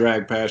just going to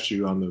drag past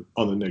you on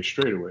the next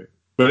straightaway.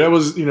 But that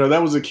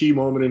was a key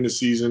moment in the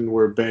season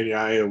where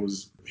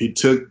Bagnaia he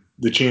took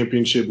the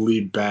championship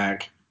lead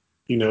back,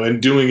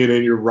 and doing it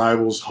in your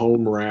rival's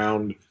home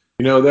round.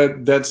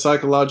 That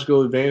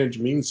psychological advantage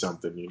means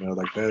something.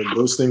 Like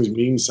those things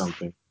mean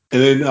something.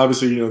 And then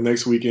obviously,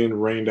 next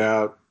weekend rained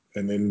out,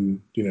 and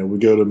then we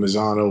go to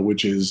Misano,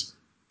 which is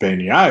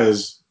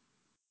Bagniaia's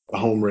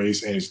home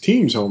race and his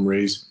team's home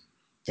race,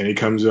 and he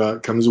comes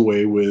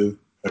away with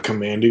a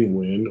commanding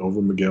win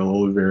over Miguel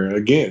Oliveira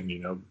again.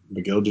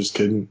 Miguel just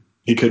couldn't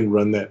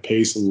run that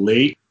pace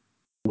late,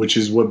 which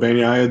is what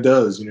Bagnaia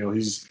does.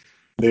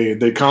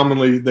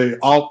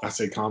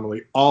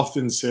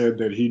 Often said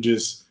that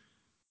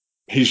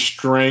he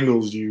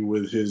strangles you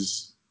with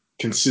his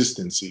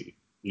consistency.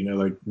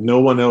 Like no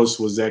one else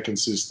was that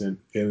consistent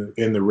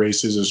in the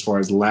races as far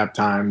as lap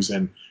times,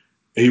 and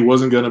he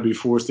wasn't going to be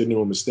forced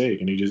into a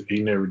mistake, and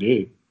he never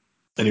did.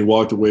 And he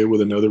walked away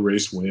with another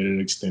race win and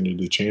extended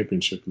the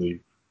championship lead.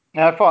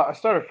 Now, I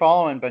started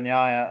following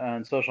Bagnaia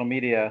on social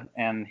media,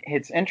 and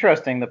it's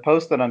interesting. The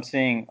posts that I'm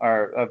seeing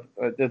are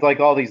there's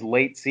like all these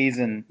late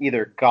season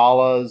either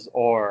galas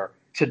or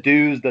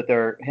to-dos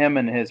that him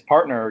and his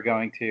partner are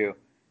going to,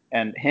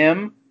 and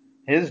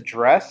his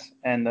dress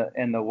and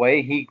the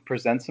way he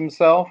presents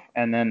himself,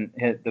 and then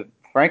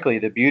frankly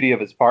the beauty of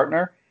his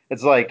partner.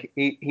 It's like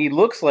he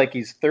looks like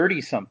he's 30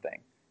 something.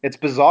 It's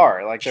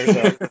bizarre. Like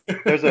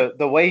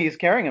the way he's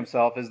carrying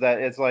himself is that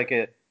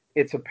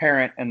it's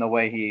apparent in the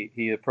way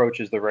he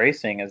approaches the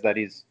racing is that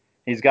he's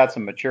got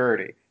some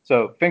maturity.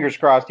 So fingers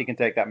crossed he can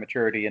take that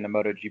maturity into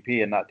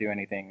MotoGP and not do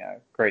anything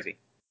crazy.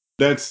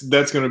 That's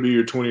going to be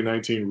your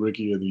 2019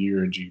 Rookie of the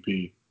Year in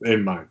GP,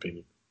 in my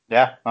opinion.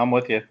 Yeah, I'm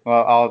with you.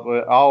 Well,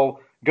 I'll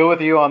go with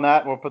you on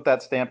that. We'll put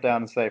that stamp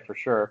down and say for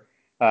sure.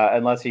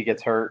 Unless he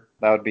gets hurt,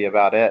 that would be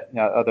about it.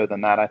 Other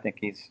than that, I think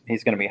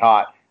he's going to be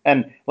hot.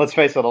 And let's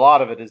face it, a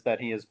lot of it is that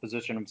he has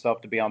positioned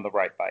himself to be on the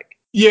right bike.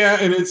 Yeah,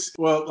 and I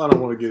don't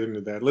want to get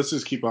into that. Let's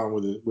just keep on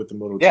with the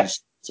Moto2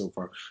 so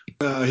far.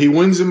 He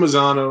wins in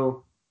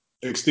Misano,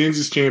 extends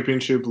his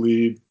championship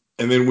lead,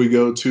 and then we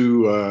go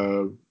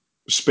to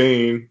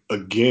Spain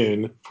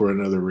again for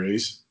another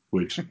race,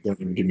 which don't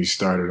even get me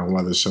started on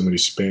why there's so many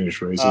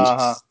Spanish races.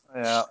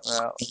 Yeah.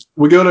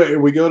 We go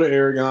to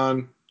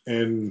Aragon,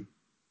 and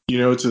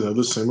it's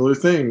another similar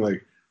thing.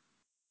 Like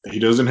he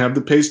doesn't have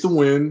the pace to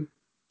win,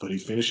 but he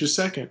finishes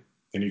second.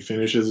 And he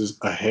finishes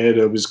ahead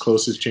of his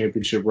closest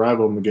championship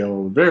rival, Miguel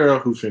Oliveira,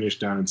 who finished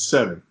down in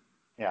 7th.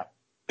 Yeah.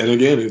 And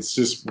again, it's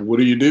just, what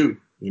do you do?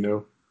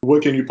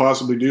 What can you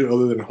possibly do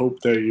other than hope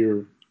that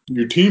your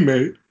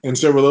teammate and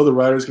several other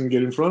riders can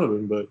get in front of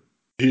him? But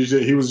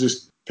he was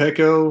just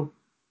Pecco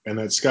and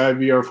that Sky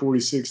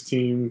VR46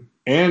 team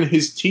and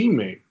his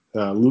teammate,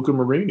 Luca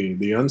Marini,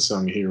 the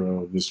unsung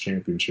hero of this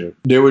championship.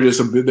 They were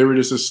just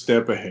a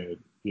step ahead.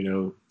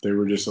 They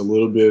were just a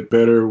little bit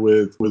better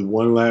with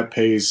one lap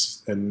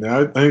pace. And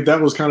I think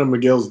that was kind of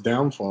Miguel's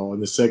downfall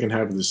in the second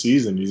half of the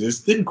season. He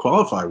just didn't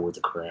qualify worth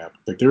a crap.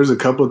 Like there was a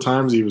couple of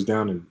times he was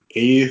down in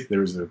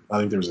 8th. I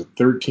think there was a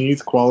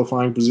 13th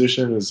qualifying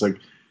position. It's like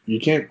you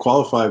can't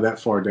qualify that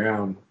far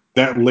down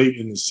that late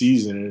in the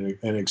season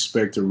and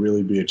expect to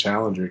really be a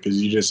challenger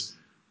because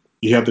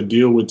you have to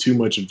deal with too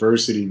much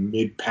adversity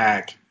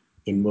mid-pack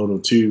in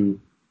Moto2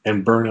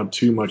 and burn up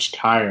too much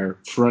tire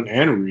front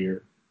and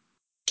rear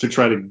to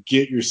try to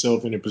get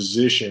yourself in a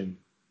position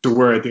to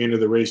where at the end of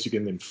the race you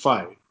can then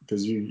fight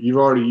because you've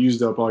already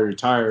used up all your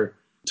tire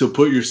to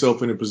put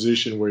yourself in a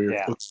position where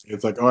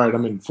it's like, all right,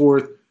 I'm in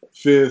 4th,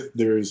 5th,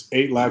 there's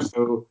 8 laps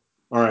though.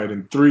 All right,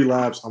 in 3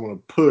 laps, I'm going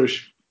to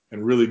push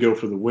and really go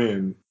for the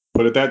win.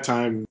 But at that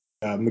time,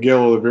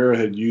 Miguel Oliveira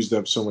had used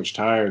up so much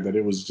tire that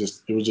it was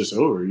just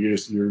over.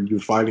 You're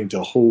fighting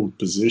to hold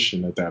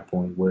position at that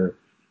point where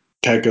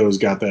Pecco's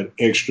got that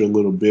extra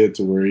little bit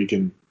to where he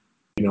can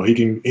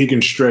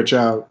stretch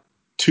out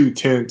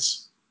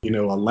 0.2,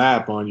 a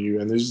lap on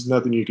you, and there's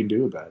nothing you can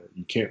do about it.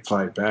 You can't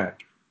fight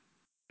back.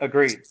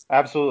 Agreed.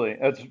 Absolutely.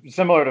 It's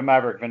similar to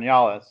Maverick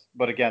Vinales,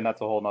 but again, that's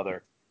a whole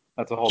nother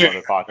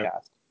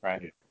podcast,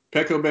 right?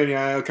 Pecco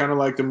Bagnaia, kind of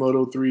like the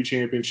Moto3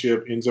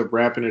 championship, ends up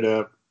wrapping it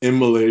up in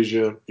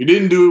Malaysia. He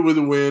didn't do it with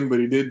a win, but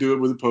he did do it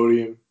with a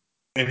podium.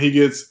 And he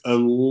gets a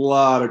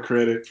lot of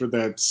credit for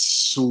that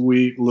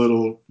sweet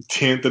little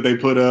tent that they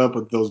put up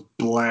with those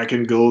black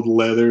and gold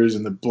leathers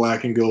and the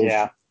black and gold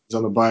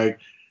on the bike.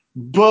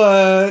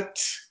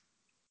 But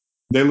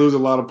they lose a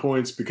lot of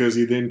points because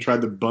he then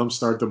tried to bump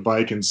start the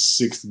bike in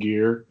sixth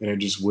gear and it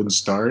just wouldn't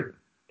start.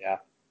 Yeah.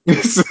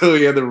 So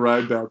he had to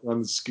ride back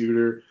on the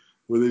scooter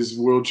with his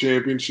world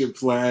championship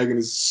flag and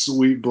his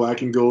sweet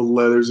black and gold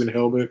leathers and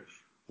helmet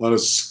on a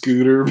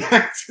scooter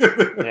back to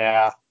the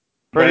Yeah.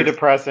 Pretty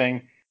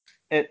depressing.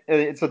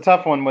 It's a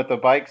tough one with the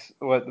bikes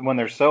when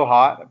they're so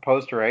hot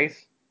post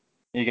race.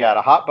 You got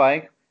a hot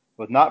bike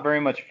with not very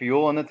much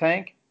fuel in the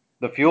tank.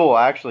 The fuel will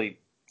actually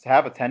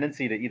have a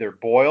tendency to either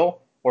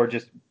boil or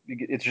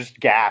it's just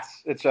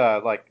gas. It's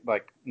like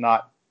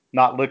not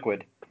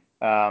liquid.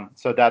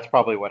 So that's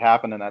probably what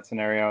happened in that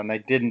scenario, and they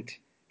didn't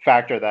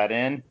factor that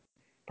in.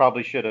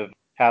 Probably should have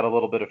had a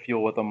little bit of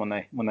fuel with them when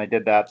they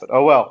did that. But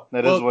oh well,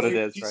 that is what it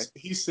is, right?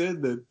 He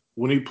said that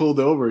when he pulled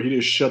over, he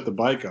just shut the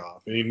bike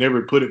off, and he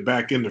never put it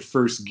back into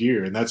first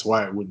gear, and that's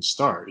why it wouldn't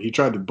start. He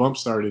tried to bump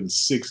start it in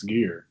sixth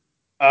gear.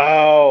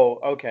 Oh,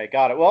 okay,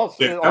 got it. Well,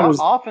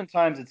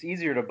 oftentimes it's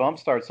easier to bump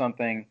start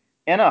something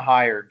in a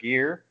higher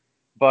gear,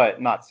 but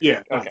not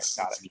sixth. Yeah, okay,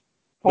 got it.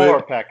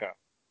 Poor Pecco.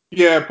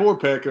 Yeah, poor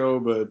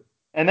Pecco, but.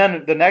 And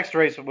then the next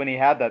race when he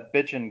had that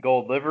bitchin'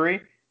 gold livery,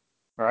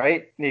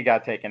 right? He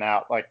got taken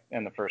out like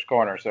in the first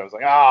corner, so it was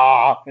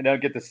like, we don't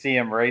get to see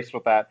him race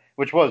with that,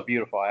 which was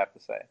beautiful, I have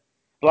to say.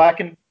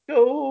 Black and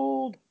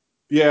gold.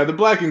 Yeah, the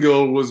black and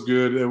gold was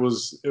good. It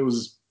was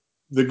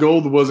the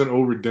gold wasn't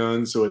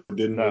overdone, so it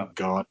didn't look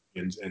gaudy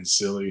and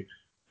silly.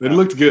 It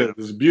looked good. It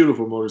was a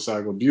beautiful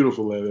motorcycle,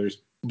 beautiful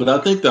leathers. But I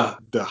think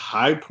the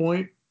high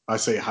point, I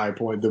say high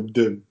point,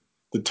 the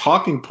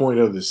talking point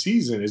of the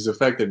season is the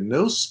fact that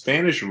no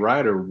Spanish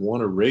rider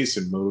won a race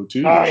in Moto2.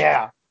 Oh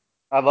yeah,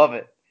 I love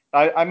it.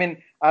 I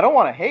mean, I don't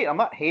want to hate. I'm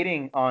not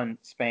hating on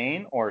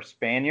Spain or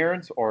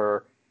Spaniards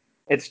or.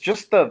 It's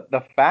just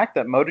the fact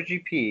that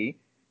MotoGP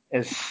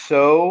is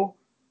so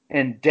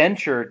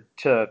indentured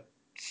to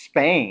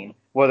Spain,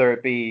 whether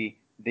it be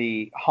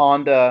the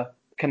Honda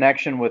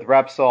connection with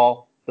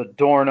Repsol, the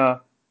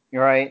Dorna,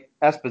 right?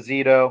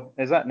 Esposito.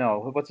 Is that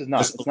no? What's his name?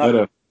 It's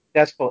not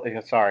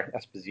sorry,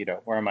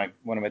 Esposito. What am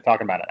I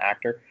talking about? An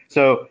actor.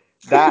 So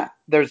that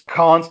there's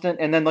constant,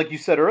 and then like you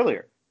said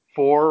earlier,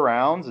 4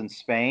 rounds in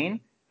Spain.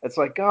 It's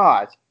like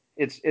God,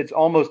 it's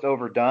almost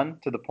overdone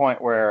to the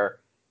point where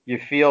you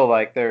feel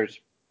like there's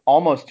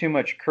almost too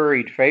much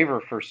curried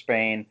favor for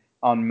Spain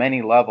on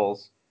many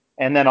levels,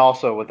 and then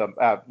also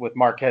with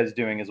Marquez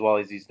doing as well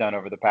as he's done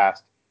over the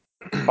past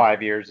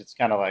 5 years, it's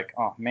kind of like,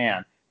 oh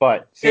man.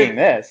 But seeing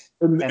this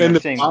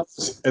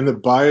the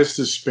bias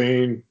to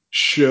Spain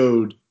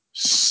showed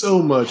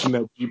so much in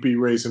that GP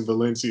race in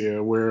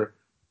Valencia, where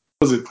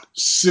was it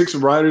 6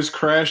 riders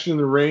crashed in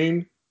the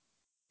rain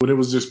when it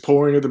was just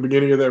pouring at the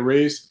beginning of that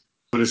race.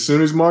 But as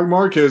soon as Marc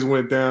Marquez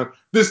went down,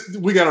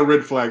 we got a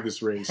red flag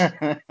this race.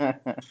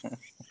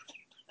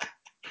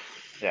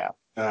 Yeah.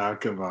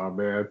 Come on,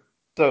 man.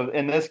 So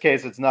in this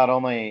case, it's not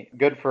only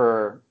good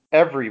for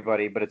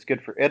everybody, but it's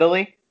good for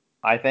Italy,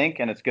 I think,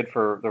 and it's good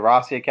for the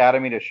Rossi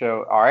Academy to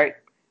show, all right,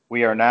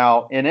 we are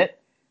now in it.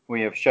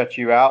 We have shut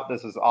you out.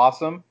 This is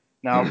awesome.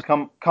 Now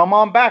come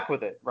on back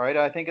with it, right?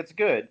 I think it's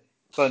good.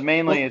 But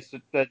mainly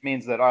that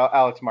means that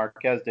Alex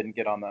Marquez didn't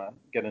get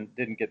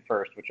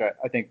first, which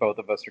I think both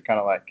of us are kind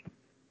of like,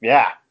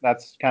 yeah,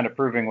 that's kind of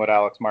proving what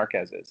Alex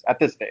Marquez is at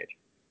this stage.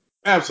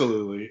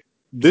 Absolutely.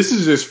 This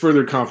is just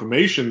further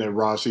confirmation that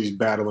Rossi's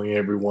battling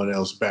everyone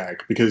else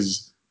back,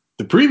 because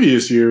the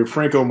previous year,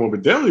 Franco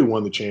Morbidelli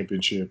won the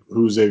championship,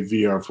 who's a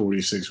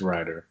VR46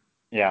 rider.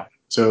 Yeah.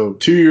 So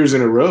 2 years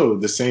in a row,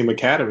 the same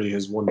academy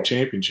has won the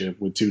championship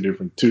with two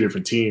different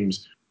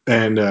teams.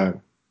 And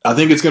I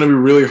think it's going to be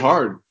really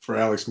hard for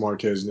Alex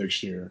Marquez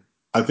next year.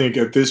 I think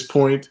at this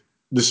point,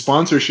 the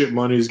sponsorship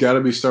money's got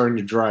to be starting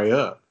to dry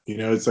up. You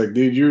know, it's like,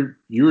 dude,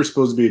 you were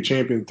supposed to be a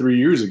champion 3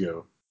 years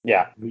ago.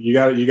 Yeah. You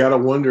got to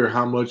wonder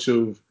how much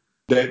of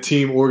that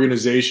team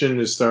organization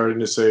is starting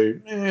to say,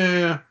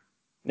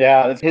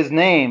 Yeah, his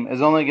name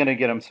is only going to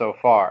get him so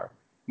far.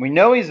 We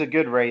know he's a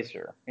good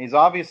racer. He's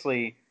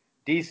obviously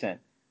decent.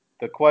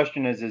 The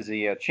question is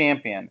he a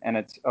champion? And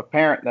it's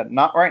apparent that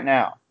not right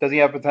now. Does he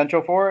have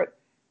potential for it?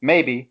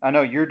 Maybe. I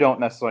know you don't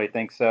necessarily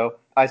think so.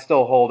 I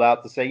still hold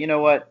out to say, you know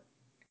what?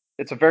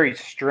 It's a very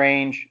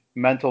strange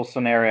mental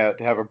scenario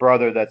to have a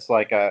brother that's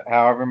like a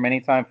however many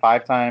time,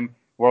 5-time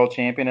world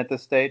champion at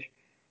this stage.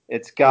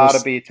 It's got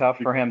to be tough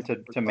for him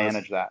to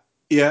manage that.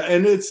 Yeah,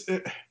 and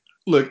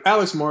look,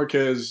 Alex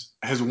Marquez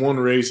has won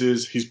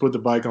races. He's put the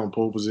bike on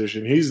pole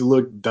position. He's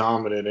looked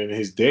dominant in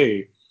his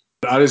day.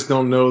 But I just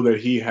don't know that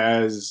he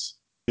has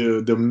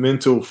the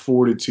mental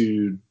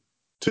fortitude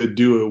to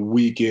do it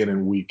week in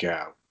and week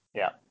out.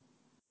 Yeah.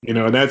 You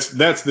know, and that's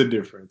the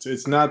difference.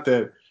 It's not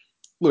that,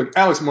 look,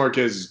 Alex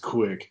Marquez is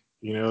quick.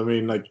 You know what I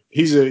mean? Like,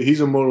 he's a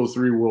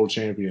Moto3 world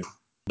champion.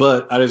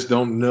 But I just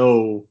don't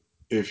know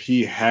if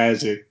he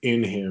has it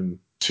in him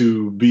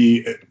to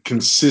be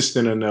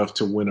consistent enough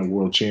to win a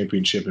world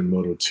championship in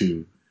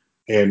Moto2.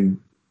 And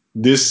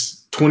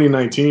this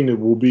 2019 it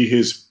will be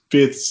his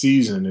 5th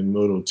season in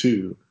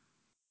Moto2.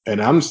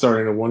 And I'm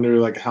starting to wonder,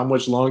 like, how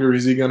much longer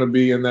is he going to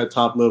be in that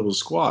top level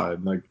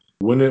squad? Like,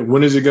 when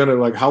is it going to,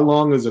 like, how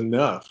long is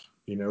enough?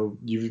 You know,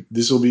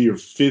 this will be your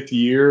 5th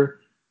year,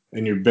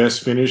 and your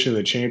best finish in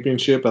the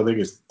championship, I think,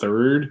 is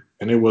 3rd.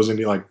 And it wasn't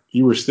like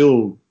you were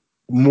still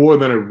more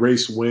than a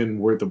race win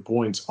worth of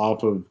points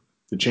off of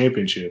the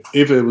championship,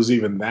 if it was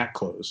even that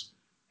close.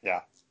 Yeah.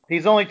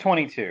 He's only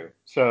 22.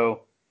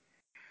 So,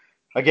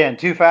 again,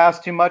 too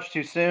fast, too much,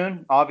 too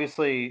soon.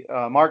 Obviously,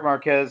 Marc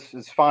Marquez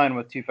is fine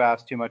with too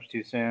fast, too much,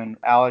 too soon.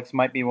 Alex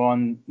might be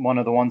one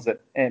of the ones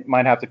that it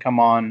might have to come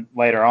on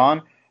later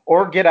on,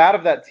 or get out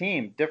of that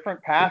team.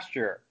 Different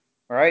pasture,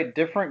 all right?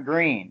 Different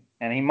green,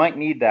 and he might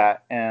need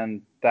that,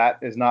 and that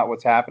is not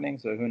what's happening.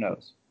 So who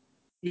knows?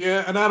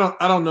 Yeah, and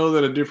I don't know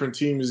that a different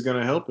team is going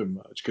to help him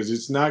much, because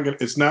it's not going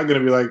to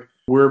be like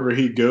wherever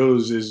he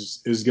goes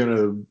is going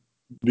to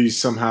be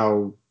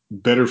somehow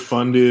better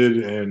funded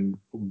and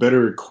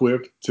better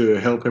equipped to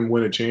help him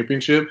win a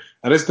championship.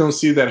 I just don't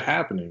see that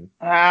happening.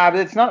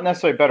 It's not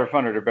necessarily better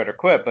funded or better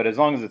equipped, but as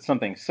long as it's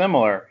something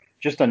similar,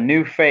 just a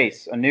new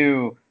face, a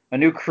new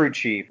crew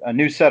chief, a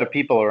new set of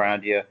people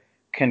around you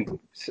can,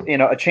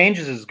 a change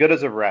is as good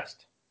as a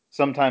rest.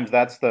 Sometimes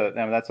that's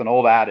that's an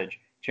old adage.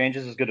 Change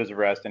is as good as a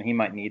rest, and he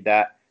might need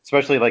that,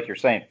 especially like you're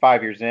saying,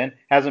 5 years in,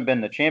 hasn't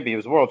been the champion. He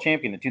was world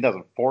champion in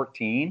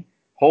 2014.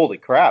 Holy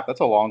crap,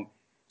 it's a long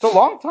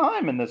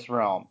time in this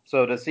realm.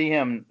 So to see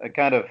him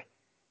kind of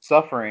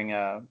suffering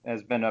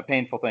has been a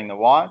painful thing to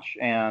watch,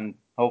 and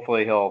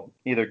hopefully he'll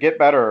either get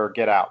better or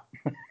get out.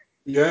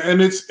 Yeah,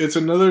 and it's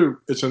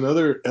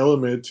another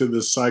element to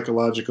the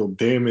psychological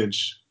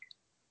damage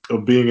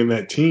of being in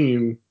that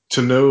team,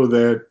 to know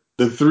that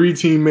the 3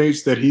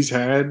 teammates that he's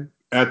had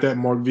at that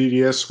Mark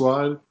VDS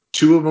squad,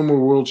 2 of them were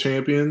world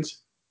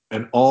champions,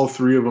 and all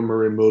 3 of them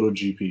are in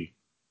MotoGP.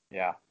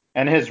 Yeah,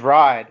 and his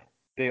ride,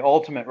 the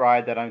ultimate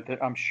ride that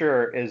I'm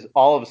sure is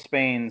all of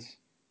Spain's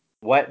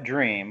wet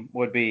dream,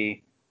 would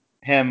be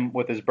him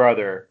with his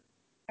brother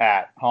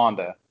at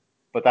Honda,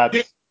 but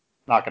that's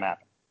not going to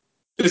happen.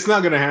 It's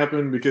not going to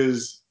happen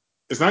because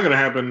it's not going to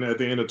happen at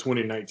the end of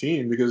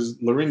 2019, because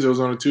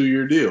Lorenzo's on a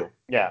 2-year deal.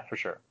 Yeah, for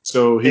sure.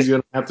 So he's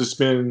going to have to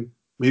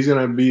he's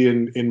going to be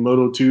in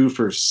Moto2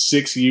 for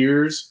 6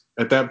 years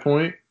at that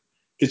point.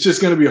 It's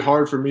just going to be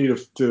hard for me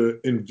to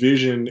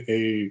envision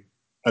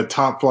a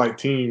top flight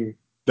team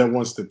that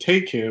wants to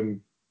take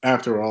him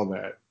after all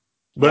that.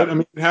 But I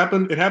mean, it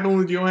happened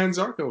with Johan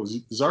Zarco.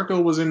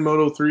 Zarco was in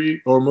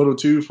Moto3 or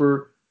Moto2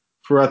 for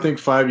I think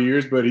 5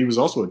 years, but he was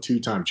also a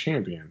 2-time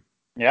champion.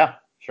 Yeah,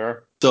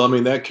 sure. So I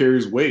mean, that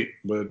carries weight.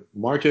 But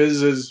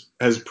Marquez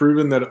has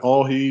proven that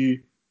all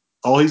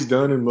he's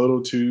done in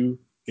Moto2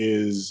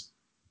 is,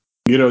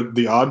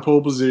 the odd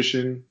pole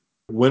position,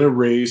 win a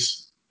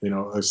race,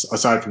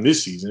 aside from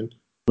this season.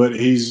 But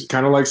he's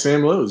kind of like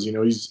Sam Lowe's.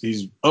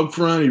 He's up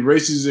front. He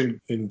races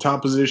in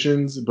top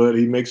positions, but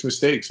he makes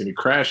mistakes and he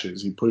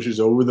crashes. He pushes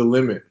over the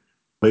limit.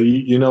 But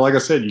like I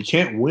said, you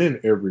can't win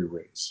every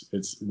race.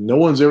 No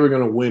one's ever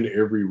going to win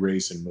every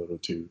race in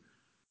Moto2.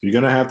 You're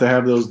going to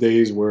have those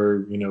days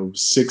where 6th,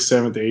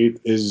 7th, 8th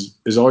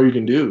is all you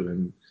can do,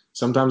 and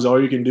sometimes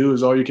all you can do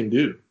is all you can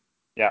do.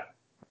 Yeah.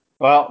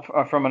 Well,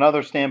 from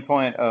another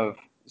standpoint of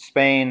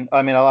Spain,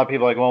 I mean, a lot of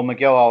people are like, well,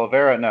 Miguel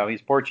Oliveira, no,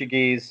 he's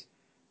Portuguese.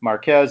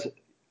 Marquez,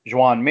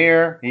 Joan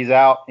Mir, he's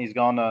out. He's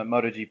gone to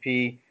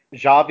MotoGP.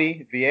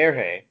 Xavi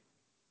Vierge,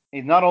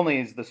 he's not only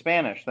is the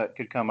Spanish that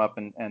could come up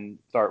and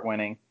start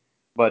winning,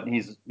 but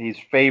he's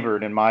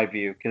favored in my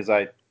view, because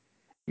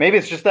maybe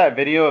it's just that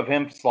video of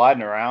him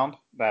sliding around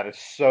that is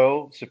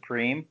so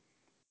supreme,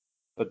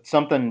 but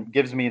something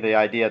gives me the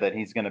idea that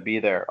he's going to be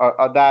there.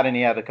 That, and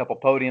he had a couple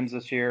podiums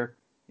this year.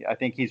 I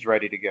think he's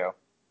ready to go.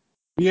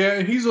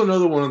 Yeah, he's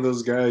another one of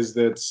those guys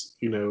that's,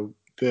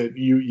 that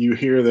you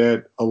hear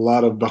that a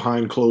lot of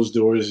behind closed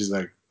doors. He's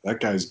like,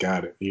 that guy's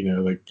got it.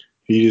 Like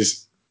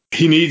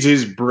he needs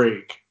his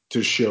break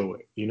to show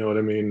it. You know what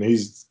I mean?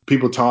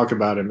 People talk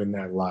about him in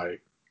that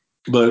light.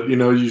 But,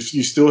 you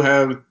still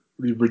have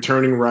the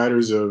returning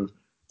riders of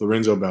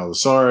Lorenzo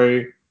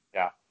Baldassarre.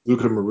 Yeah.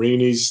 Luca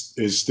Marini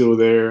is still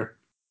there.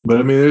 But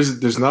I mean,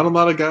 there's not a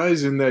lot of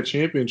guys in that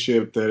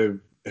championship that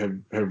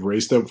have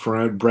raced up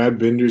front. Brad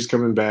Binder's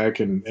coming back,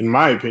 and in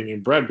my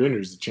opinion, Brad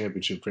Binder's the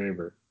championship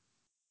favorite.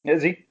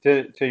 Is he,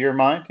 to your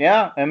mind?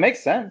 Yeah, it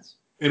makes sense.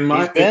 He's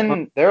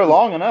been there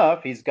long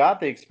enough. He's got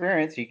the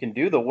experience. He can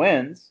do the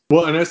wins.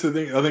 Well, and that's the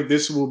thing. I think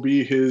this will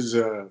be his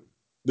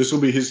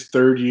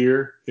 3rd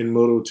year in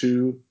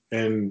Moto2,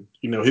 and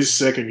his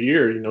 2nd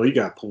year. He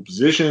got pole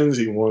positions.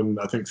 He won,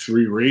 I think,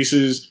 3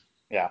 races.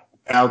 Yeah,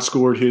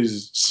 outscored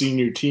his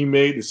senior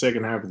teammate the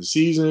second half of the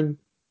season.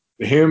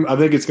 I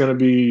think it's going to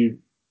be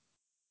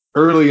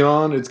early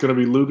on. It's going to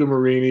be Luca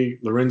Marini,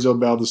 Lorenzo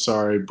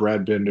Baldassarre,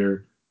 Brad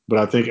Binder. But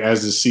I think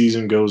as the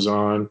season goes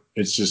on,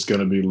 it's just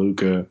going to be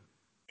Luca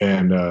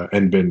and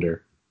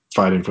Binder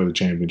fighting for the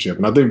championship,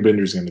 and I think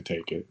Binder's going to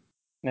take it.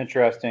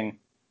 Interesting.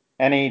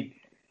 Any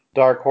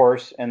dark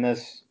horse in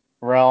this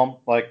realm,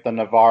 like the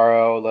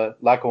Navarro,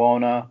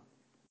 Lackawanna?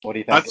 What do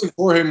you I think? think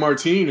Jorge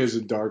Martin is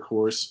a dark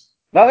horse.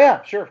 Oh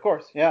yeah, sure, of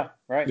course, yeah,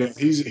 right. Yeah,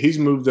 he's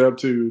moved up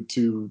to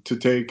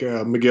take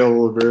Miguel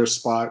Oliveira's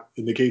spot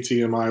in the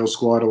KTM IO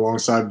squad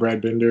alongside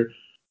Brad Binder.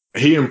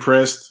 He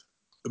impressed,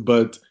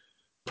 but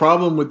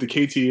problem with the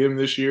KTM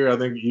this year, I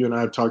think you and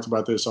I have talked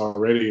about this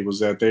already, was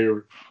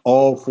that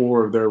all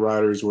four of their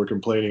riders were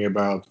complaining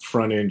about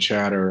front end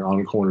chatter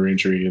on corner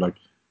entry. Like,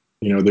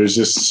 there's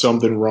just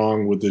something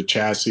wrong with the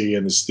chassis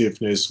and the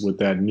stiffness with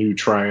that new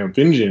Triumph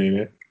engine in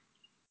it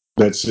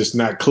that's just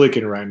not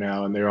clicking right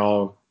now, and they're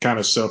all kind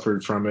of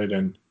suffered from it.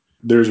 And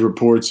there's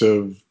reports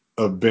of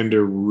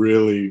Bender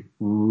really,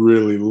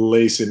 really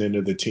lacing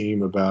into the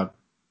team about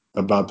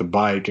the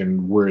bike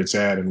and where it's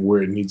at and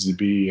where it needs to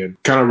be,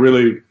 and kind of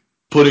really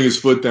putting his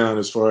foot down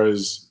as far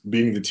as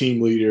being the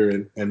team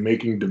leader and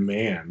making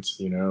demands.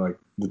 Like,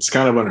 it's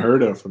kind of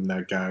unheard of from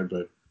that guy,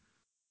 but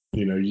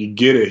you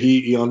get it.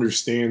 He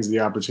understands the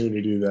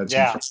opportunity that's in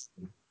Yeah, front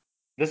of him.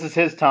 this is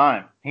his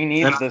time. He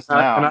needs this And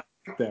now. I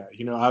like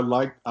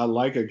that. I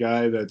like a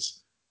guy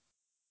that's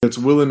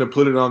willing to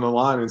put it on the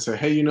line and say,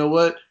 hey, you know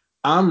what?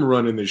 I'm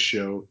running this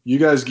show. You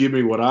guys give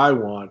me what I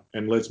want,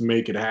 and let's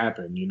make it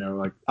happen.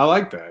 Like, I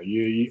like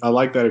that. I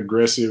like that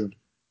aggressive,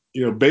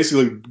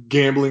 basically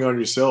gambling on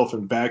yourself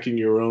and backing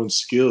your own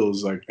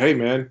skills. Like, hey,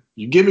 man,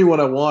 you give me what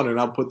I want, and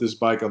I'll put this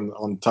bike on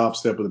the top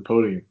step of the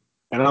podium.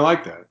 And I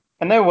like that.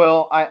 And they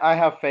will. I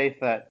have faith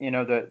that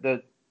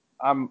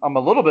I'm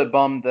a little bit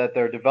bummed that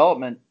their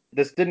development,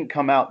 this didn't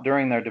come out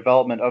during their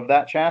development of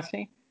that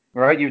chassis,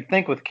 right? You'd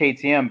think with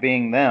KTM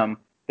being them,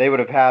 they would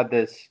have had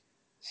this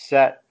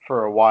set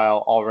for a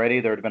while already.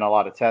 There would have been a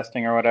lot of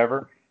testing or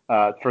whatever.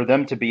 For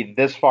them to be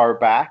this far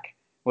back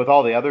with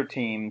all the other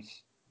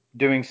teams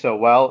doing so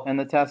well in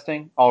the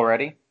testing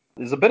already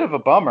is a bit of a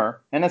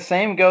bummer. And the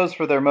same goes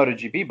for their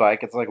MotoGP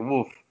bike. It's like,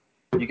 woof,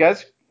 you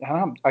guys,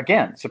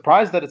 again,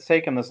 surprised that it's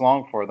taken this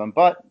long for them,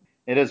 but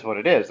it is what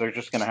it is. They're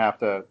just going to have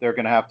to. They're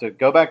going to have to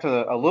go back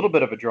to a little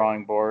bit of a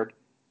drawing board,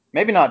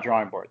 maybe not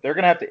drawing board. They're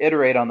going to have to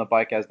iterate on the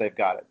bike as they've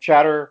got it.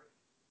 Chatter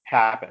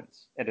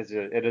happens.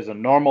 It is a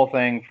normal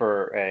thing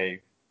for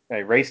a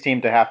race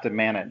team to have to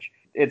manage.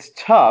 It's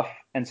tough,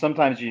 and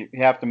sometimes you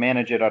have to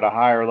manage it at a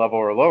higher level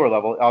or a lower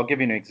level. I'll give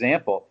you an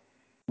example.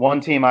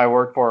 One team I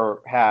worked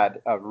for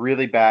had a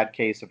really bad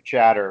case of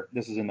chatter.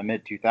 This is in the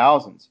mid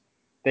 2000s.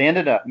 They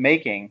ended up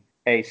making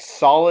a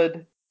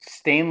solid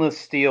stainless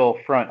steel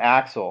front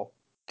axle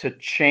to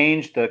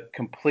change the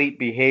complete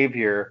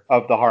behavior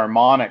of the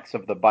harmonics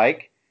of the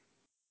bike.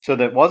 So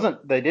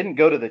they didn't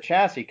go to the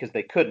chassis because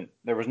they couldn't.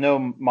 There was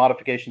no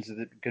modifications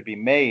that could be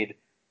made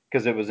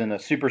because it was in a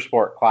super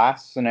sport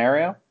class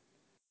scenario.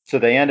 So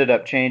they ended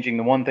up changing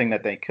the one thing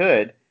that they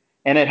could,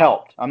 and it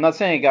helped. I'm not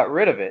saying it got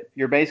rid of it.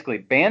 You're basically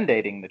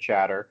band-aiding the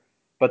chatter,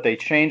 but they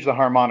changed the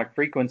harmonic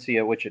frequency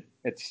at which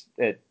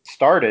it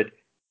started,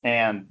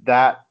 and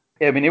that,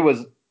 I mean, it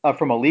was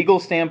from a legal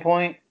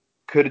standpoint,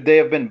 could they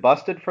have been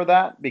busted for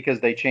that because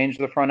they changed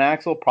the front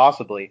axle?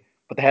 Possibly,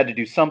 but they had to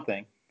do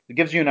something. It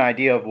gives you an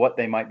idea of what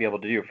they might be able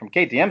to do. From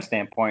KTM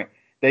standpoint,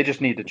 they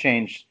just need to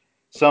change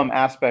some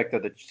aspect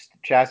of the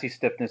chassis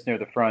stiffness near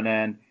the front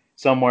end,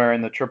 somewhere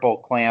in the triple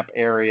clamp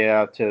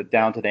area to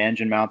down to the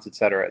engine mounts, et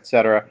cetera, et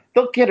cetera.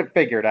 They'll get it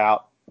figured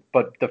out.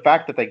 But the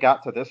fact that they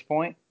got to this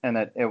point and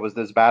that it was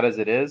as bad as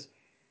it is,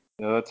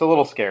 it's a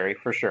little scary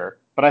for sure.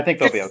 But I think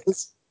they'll be okay.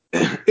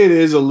 It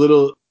is a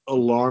little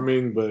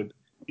alarming, but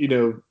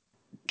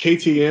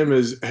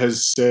KTM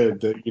has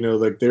said that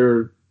like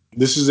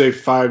this is a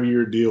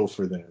 5-year deal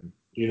for them.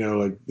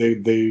 Like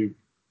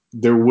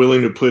they're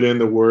willing to put in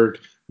the work.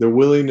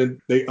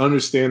 They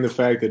understand the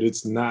fact that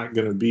it's not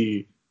going to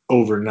be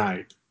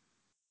overnight,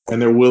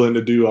 and they're willing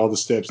to do all the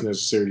steps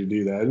necessary to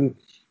do that. And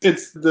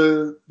it's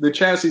the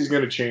chassis is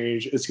going to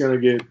change. It's going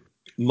to get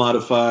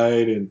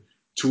modified and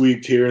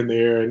tweaked here and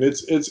there, and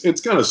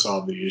it's going to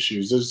solve the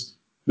issues.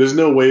 There's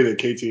no way that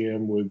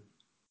KTM would,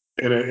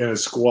 in a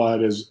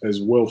squad as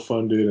well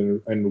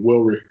funded and well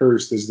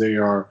rehearsed as they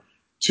are,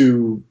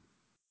 to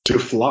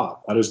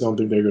flop. I just don't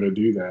think they're going to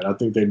do that. I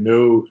think they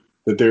know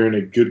that they're in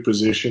a good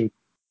position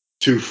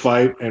to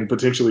fight and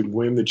potentially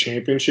win the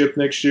championship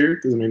next year.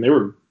 Because I mean, they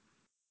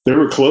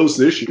were close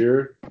this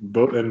year.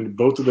 Both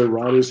of their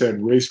riders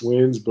had race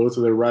wins. Both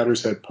of their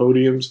riders had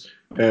podiums,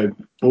 had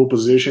pole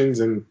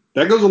positions, and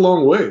that goes a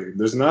long way.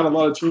 There's not a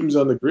lot of teams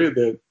on the grid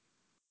that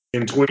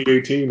in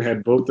 2018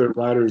 had both their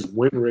riders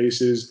win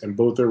races and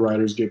both their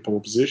riders get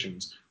pole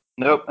positions.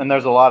 Nope, and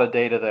there's a lot of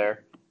data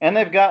there. And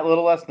they've got a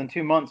little less than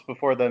 2 months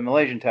before the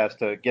Malaysian test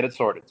to get it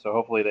sorted, so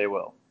hopefully they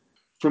will.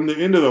 From the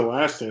end of the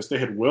last test, they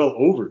had well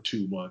over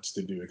 2 months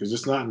to do it because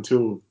it's not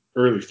until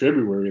early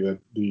February that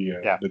the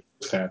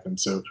test happened.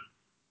 So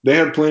they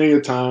have plenty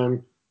of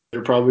time.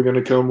 They're probably going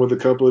to come with a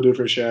couple of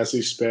different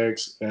chassis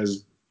specs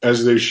as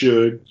they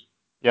should.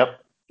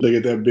 Yep. They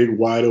get that big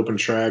wide open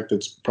track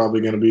that's probably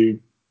going to be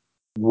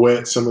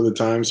wet some of the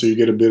time, so you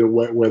get a bit of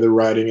wet weather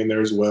riding in there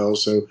as well.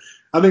 So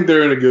I think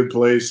they're in a good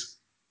place.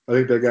 I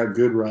think they got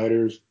good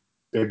riders.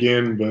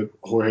 again, but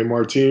Jorge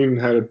Martin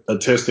had a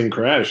testing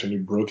crash and he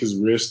broke his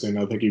wrist and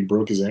I think he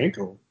broke his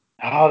ankle.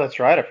 Oh, that's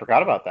right. I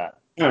forgot about that.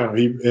 Yeah,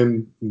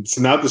 and it's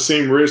not the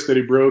same wrist that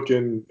he broke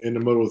in the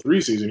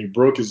Moto3 season. He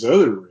broke his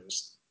other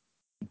wrist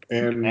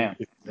and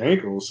his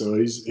ankle. So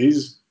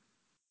he's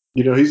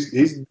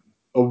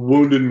a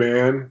wounded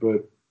man,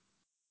 but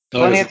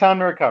plenty of time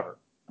to recover.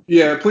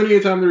 Yeah, plenty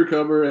of time to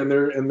recover, and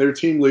their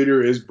team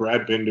leader is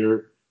Brad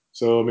Binder.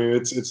 So I mean,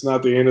 it's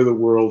not the end of the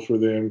world for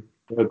them.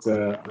 But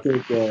I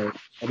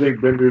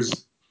think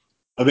Binder's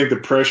I think the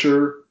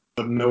pressure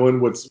of knowing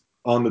what's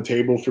on the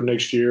table for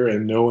next year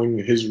and knowing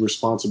his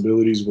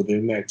responsibilities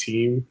within that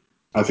team,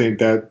 I think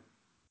that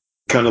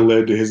kind of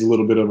led to his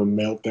little bit of a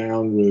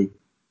meltdown with,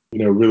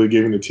 really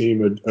giving the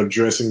team a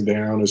dressing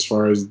down as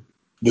far as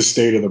the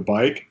state of the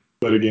bike.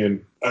 But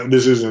again,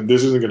 this isn't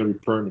going to be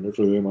permanent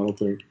for them, I don't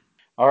think.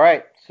 All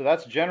right, so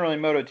that's generally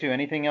Moto2.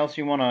 Anything else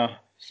you want to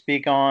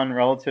speak on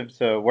relative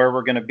to where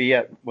we're going to be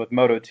at with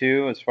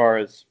Moto2 as far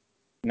as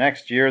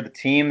next year, the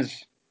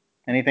teams,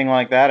 anything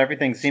like that?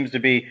 Everything seems to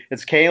be,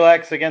 it's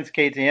Kalex against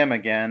KTM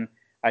again.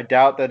 I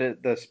doubt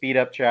that the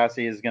speed-up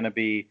chassis is going to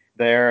be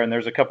there, and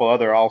there's a couple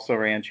other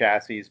also-ran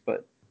chassis.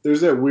 But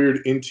there's that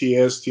weird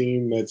NTS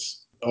team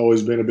that's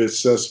always been a bit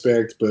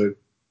suspect, but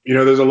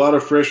there's a lot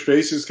of fresh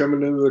faces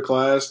coming into the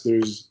class.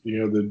 There's,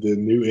 the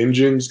new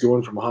engines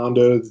going from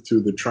Honda to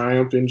the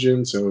Triumph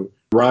engine. So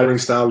riding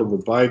style of the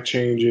bike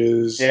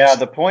changes. Yeah,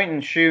 the point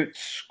and shoot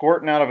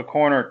squirting out of a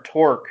corner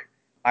torque.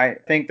 I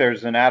think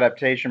there's an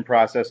adaptation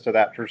process to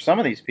that for some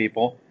of these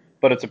people,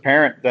 but it's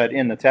apparent that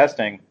in the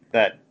testing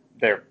that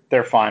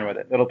they're fine with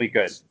it. It'll be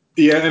good.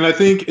 Yeah, and I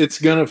think it's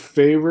going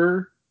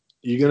to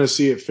you're going to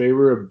see it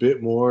favor a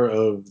bit more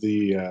of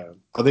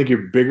I think your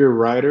bigger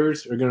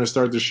riders are going to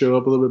start to show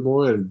up a little bit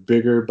more, and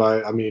bigger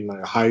like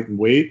height and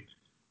weight.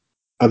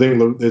 I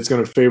think it's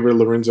going to favor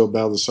Lorenzo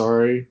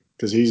Baldassarri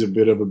because he's a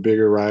bit of a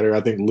bigger rider.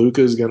 I think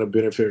Luca's going to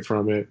benefit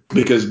from it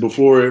because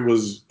before it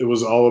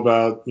was all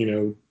about,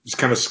 just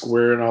kind of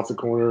squaring off the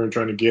corner and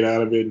trying to get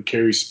out of it and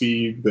carry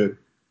speed. But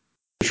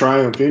the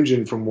Triumph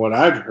engine, from what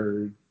I've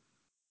heard,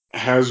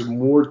 has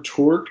more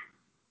torque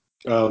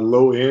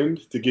low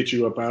end to get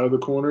you up out of the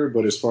corner.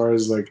 But as far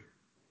as like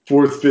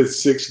fourth, fifth,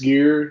 sixth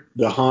gear,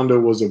 the Honda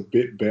was a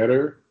bit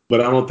better,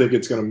 but I don't think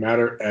it's going to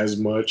matter as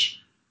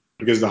much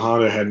because the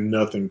Honda had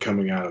nothing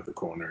coming out of the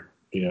corner,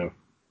 Yeah.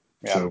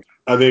 So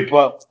I think,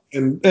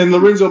 and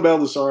Lorenzo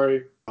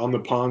Baldassarri on the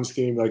Pons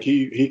team, like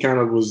he kind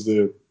of was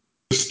the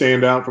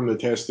standout from the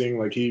testing.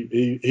 Like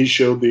he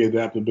showed the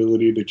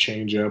adaptability to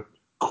change up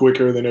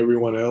quicker than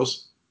everyone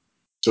else.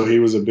 So he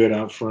was a bit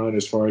out front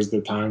as far as the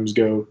times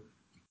go.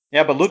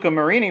 Yeah, but Luca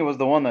Marini was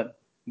the one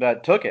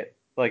that took it.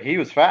 Like, he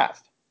was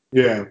fast.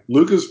 Yeah,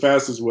 Luca's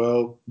fast as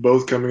well,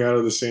 both coming out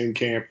of the same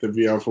camp, the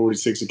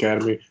VR46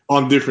 Academy,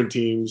 on different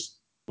teams,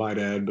 might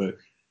add. But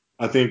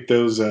I think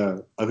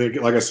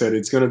like I said,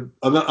 it's gonna.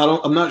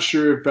 I'm not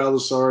sure if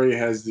Baldassarri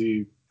has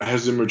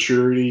the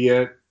maturity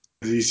yet.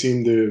 He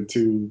seemed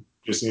to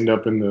just end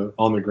up on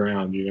the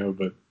ground,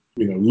 But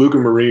Luca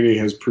Marini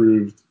has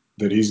proved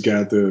that he's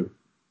got the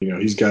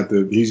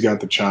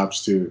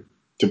chops to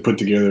put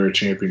together a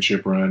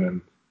championship run. And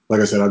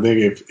like I said, I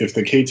think if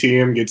the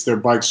KTM gets their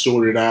bike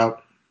sorted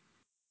out,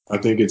 I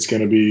think it's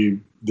going to be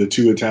the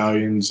two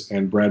Italians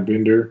and Brad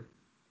Binder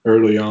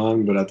early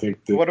on. But I think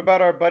what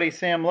about our buddy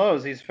Sam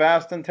Lowes? He's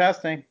fast in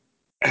testing.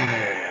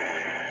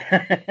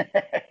 I'm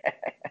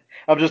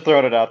just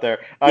throwing it out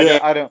there.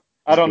 I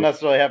don't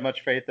necessarily have much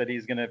faith that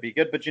he's going to be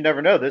good, but you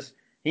never know.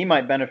 He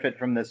might benefit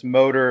from this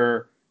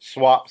motor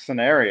swap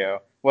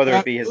scenario, whether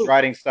it be his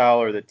riding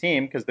style or the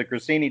team, because the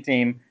Grassini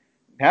team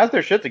has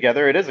their shit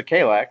together. It is a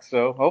Kalex,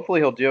 so hopefully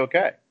he'll do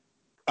okay.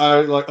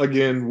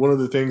 Again, one of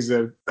the things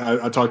that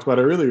I talked about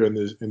earlier in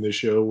this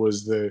show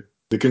was the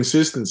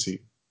consistency.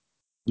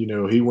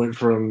 He went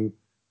from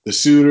the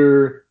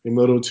Suter in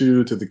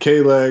Moto2 to the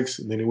Kalex,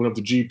 and then he went up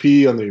to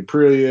GP on the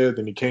Aprilia,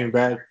 then he came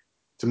back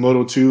to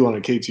Moto2 on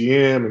a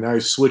KTM, and now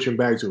he's switching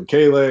back to a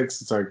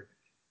Kalex. It's like,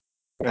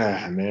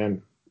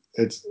 man,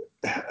 it's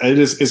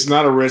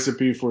not a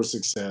recipe for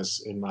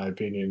success, in my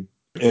opinion.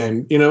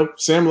 And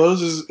Sam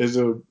Lowes is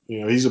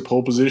he's a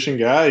pole position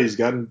guy. He's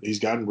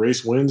gotten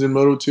race wins in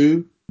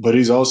Moto2, but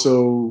he's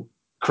also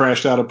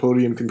crashed out of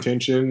podium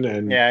contention.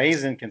 And yeah,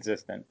 he's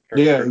inconsistent.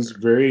 He's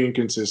very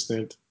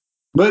inconsistent.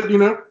 But who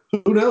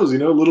knows? A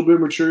little bit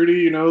of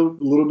maturity. A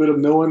little bit of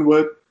knowing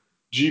what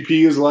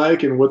GP is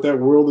like and what that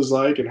world is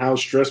like and how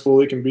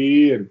stressful it can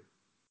be. And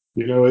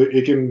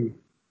it can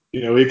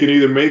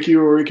either make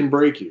you or it can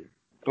break you.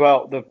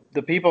 Well,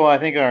 the people I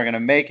think are going to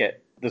make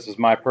it, this is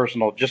my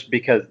personal, just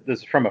because this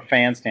is from a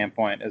fan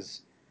standpoint,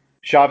 is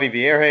Xavi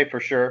Vierge for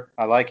sure.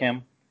 I like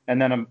him.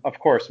 And then, of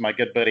course, my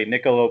good buddy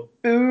Nicolo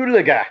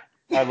Bulega.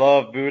 I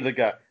love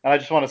Bulega. And I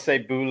just want to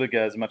say Bulega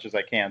as much as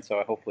I can,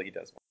 so hopefully he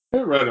does.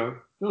 Yeah, right on.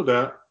 No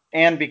doubt.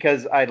 And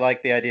because I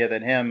like the idea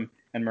that him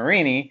and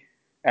Marini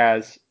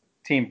as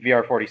Team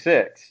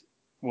VR46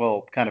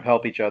 will kind of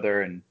help each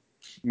other and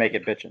make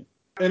it bitchin'.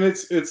 And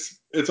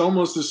it's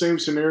almost the same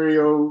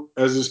scenario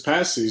as this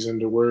past season,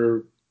 to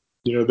where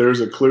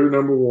there's a clear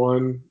number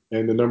one,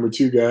 and the number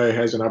two guy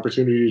has an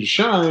opportunity to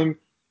shine,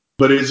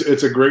 but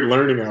it's a great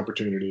learning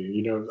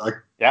opportunity.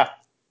 Yeah.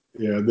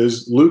 Yeah,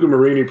 there's Luca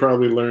Marini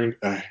probably learned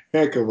a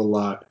heck of a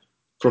lot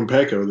from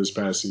Pecco this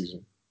past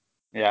season.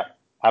 Yeah,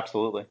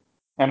 absolutely.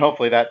 And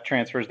hopefully that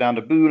transfers down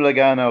to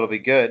Bulaga and it'll be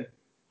good.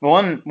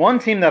 One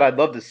team that I'd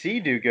love to see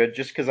do good,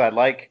 just because I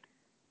like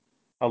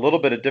a little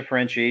bit of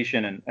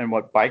differentiation and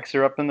what bikes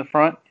are up in the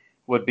front,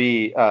 would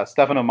be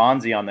Stefano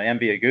Manzi on the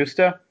MV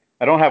Agusta.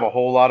 I don't have a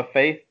whole lot of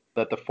faith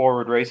that the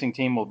Forward Racing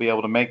team will be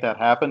able to make that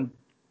happen,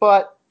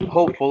 but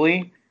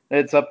hopefully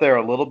it's up there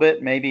a little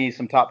bit. Maybe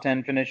some top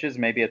 10 finishes,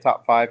 maybe a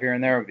top 5 here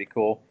and there would be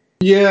cool.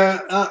 Yeah,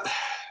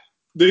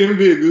 the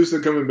MV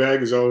Agusta coming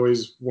back is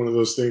always one of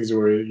those things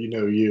where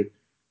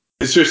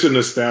it's just a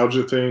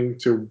nostalgia thing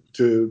to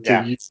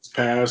Yeah. years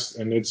past,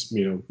 and it's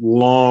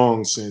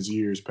long since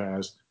years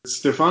past.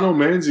 Stefano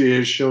Manzi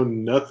has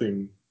shown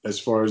nothing as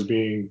far as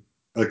being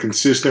a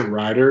consistent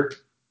rider.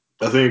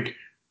 I think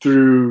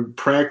through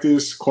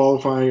practice,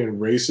 qualifying, and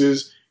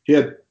races, he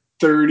had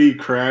 30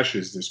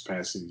 crashes this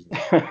past season.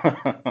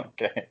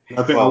 Okay.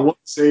 I want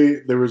to say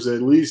there was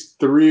at least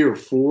 3 or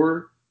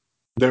 4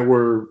 that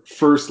were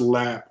first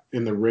lap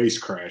in the race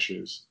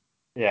crashes.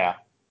 Yeah.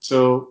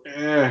 So,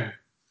 I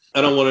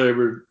don't want to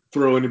ever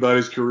throw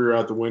anybody's career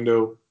out the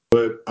window,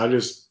 but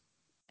it's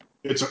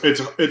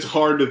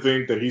hard to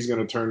think that he's going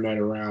to turn that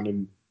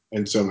around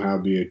and somehow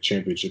be a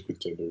championship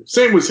contender.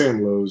 Same with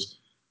Sam Lowe's.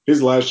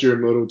 His last year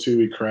in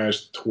Moto2, he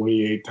crashed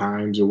 28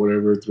 times or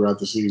whatever throughout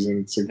the season.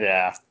 It's like,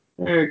 yeah.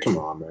 Come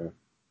on, man.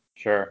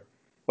 Sure.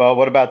 Well,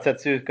 what about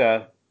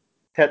Tetsuta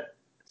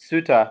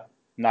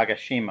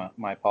Nagashima?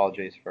 My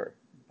apologies for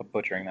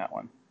butchering that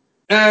one.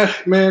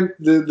 Man,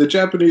 the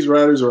Japanese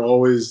riders are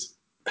always.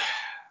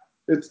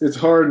 It's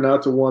hard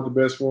not to want the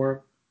best for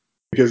them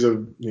because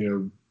of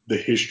the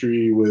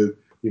history with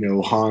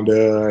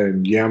Honda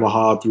and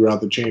Yamaha throughout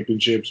the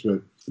championships,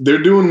 but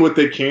they're doing what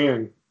they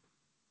can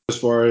as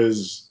far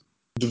as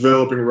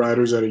developing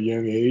riders at a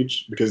young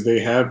age because they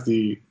have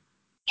the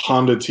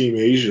Honda Team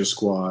Asia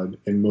squad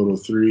in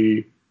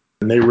Moto3,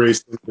 and they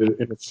raced in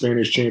the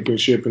Spanish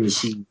Championship in the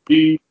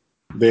CEP.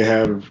 They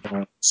have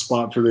a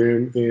spot for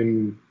them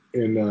in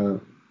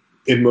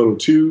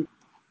Moto2,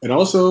 and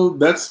also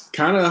that's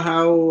kind of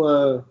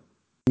how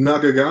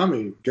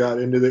Nakagami got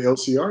into the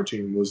LCR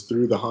team was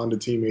through the Honda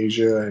Team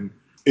Asia and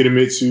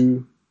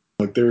Idemitsu,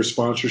 like their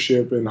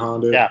sponsorship in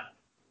Honda. Yeah.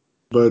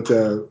 But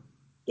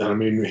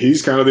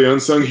he's kind of the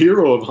unsung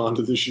hero of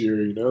Honda this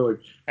year.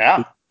 Yeah.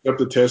 He picked up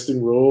the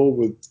testing role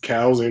with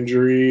Cal's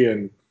injury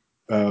and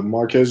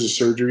Marquez's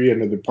surgery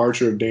and the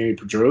departure of Danny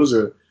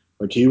Pedrosa.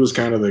 Like he was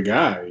kind of the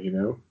guy.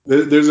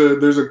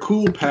 There's a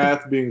cool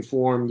path being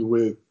formed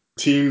with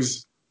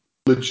teams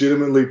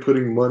legitimately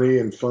putting money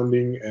and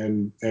funding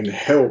and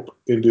help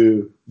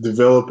into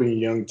developing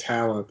young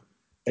talent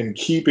and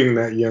keeping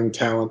that young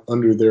talent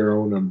under their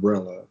own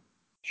umbrella.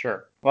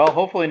 Sure. Well,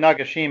 hopefully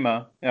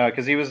Nagashima,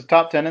 because he was a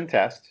top 10 in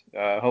test,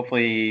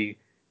 hopefully he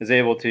is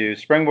able to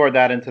springboard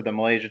that into the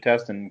Malaysia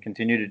test and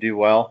continue to do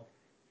well.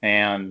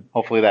 And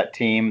hopefully that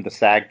team, the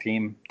SAG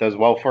team, does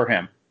well for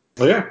him.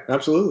 Oh, yeah,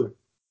 absolutely.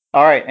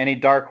 All right. Any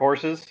dark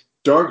horses?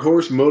 Dark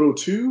horse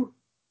Moto2?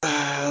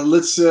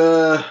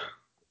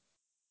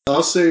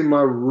 I'll say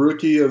my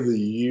rookie of the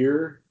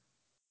year.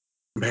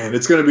 Man,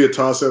 it's going to be a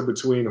toss-up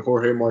between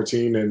Jorge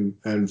Martin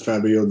and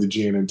Fabio Di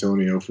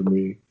Gianantonio for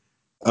me.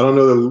 I don't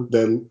know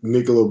that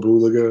Nicolo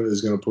Bulaga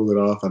is going to pull it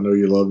off. I know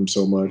you love him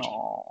so much.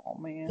 Oh,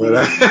 man.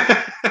 But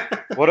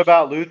what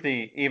about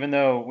Luthi? Even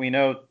though we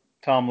know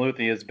Tom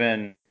Luthi has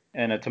been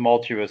in a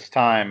tumultuous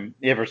time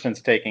ever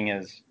since taking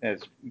his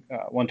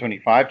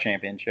 125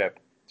 championship.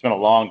 It's been a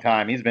long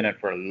time. He's been in it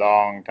for a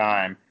long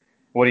time.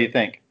 What do you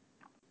think?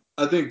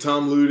 I think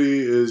Tom Luthi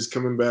is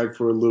coming back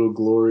for a little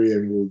glory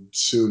and will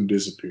soon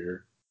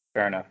disappear.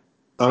 Fair enough.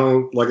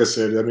 Like I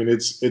said,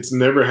 it's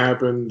never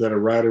happened that a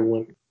rider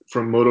went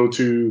from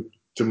Moto2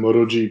 to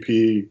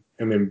MotoGP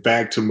and then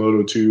back to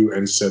Moto2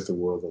 and set the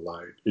world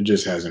alight. It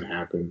just hasn't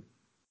happened.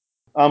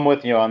 I'm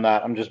with you on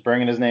that. I'm just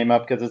bringing his name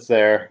up because it's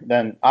there.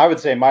 Then I would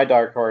say my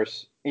dark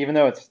horse, even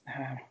though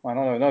I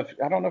don't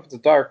know if it's a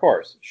dark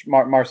horse,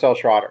 Marcel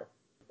Schroeder.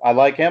 I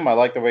like him. I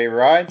like the way he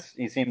rides.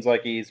 He seems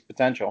like he's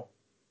potential.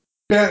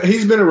 Yeah,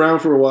 he's been around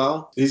for a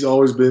while. He's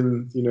always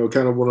been,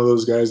 kind of one of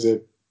those guys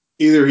that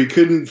either he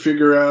couldn't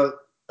figure out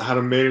how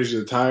to manage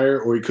the tire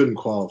or he couldn't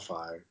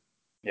qualify.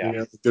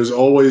 Yeah. There's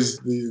always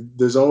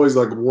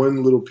like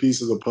one little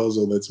piece of the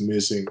puzzle that's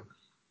missing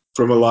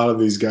from a lot of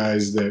these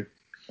guys that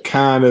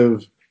kind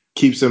of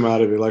keeps him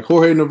out of it. Like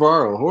Jorge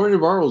Navarro. Jorge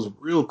Navarro's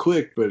real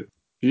quick, but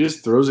he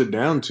just throws it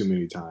down too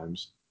many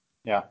times.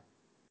 Yeah.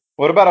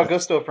 What about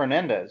Augusto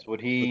Fernandez?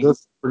 Would he?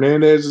 Augusto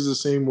Fernandez is the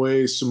same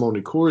way.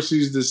 Simone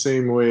Corsi's the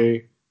same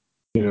way.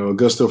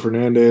 Augusto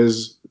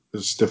Fernandez,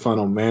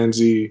 Stefano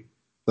Manzi.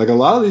 Like a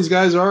lot of these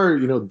guys are,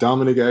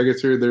 Dominic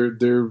Agater.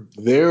 They're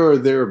there or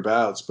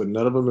thereabouts, but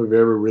none of them have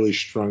ever really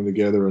strung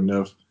together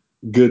enough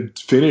good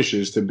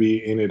finishes to be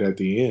in it at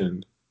the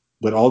end.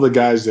 But all the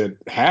guys that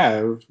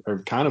have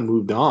kind of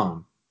moved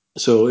on.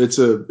 So it's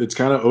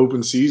kind of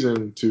open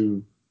season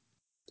to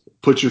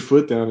put your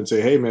foot down and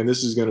say, hey man,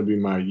 this is going to be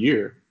my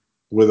year,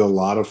 with a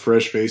lot of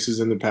fresh faces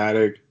in the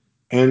paddock.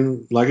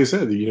 And like I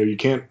said, you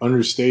can't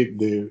understate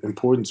the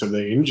importance of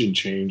the engine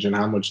change and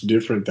how much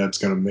different that's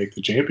going to make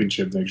the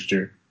championship next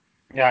year.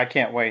 Yeah, I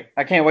can't wait.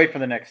 I can't wait for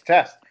the next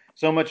test.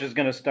 So much is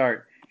going to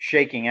start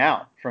shaking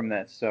out from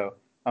this. So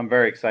I'm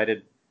very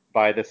excited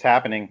by this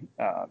happening,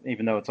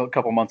 even though it's a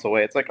couple months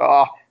away. It's like,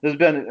 oh, I've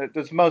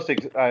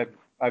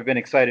been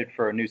excited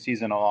for a new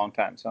season a long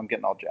time. So I'm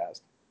getting all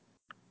jazzed.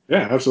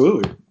 Yeah,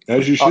 absolutely,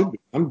 as you Uh, should be.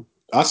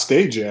 I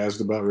stay jazzed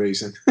about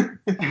racing.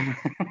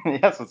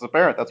 yes, it's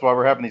apparent. That's why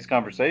we're having these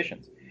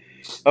conversations.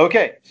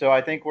 Okay, so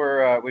I think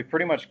we've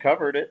pretty much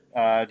covered it.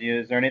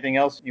 Is there anything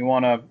else you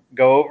want to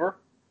go over?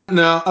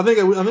 No, I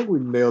think we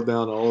nailed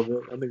down all of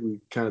it. I think we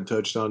kind of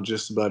touched on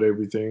just about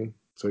everything.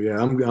 So yeah,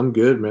 I'm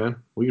good, man.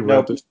 We can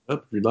wrap No, this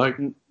up if you'd like.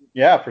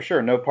 yeah, for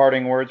sure. No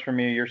parting words from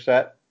you. You're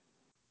set.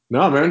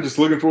 No, man, just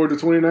looking forward to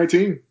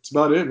 2019. That's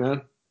about it,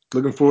 man.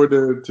 Looking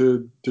forward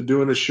to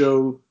doing a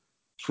show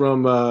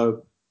from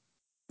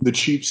the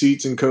cheap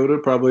seats in Coda,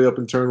 probably up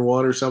in Turn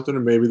 1 or something,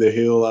 or maybe the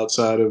hill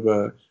outside of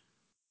the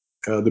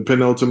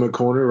penultimate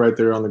corner right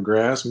there on the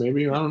grass.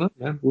 Maybe, I don't know,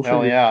 man. We'll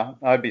Hell figure it yeah,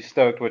 I'd be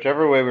stoked.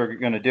 Whichever way we're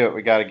going to do it,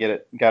 we got to get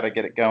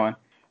it going.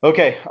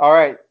 Okay, all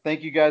right.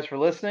 Thank you guys for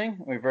listening.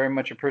 We very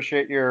much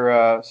appreciate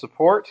your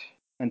support.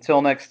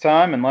 Until next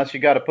time, unless you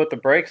got to put the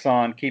brakes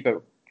on, keep it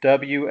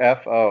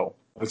WFO. out.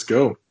 Let's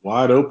go.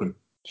 Wide open.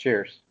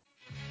 Cheers.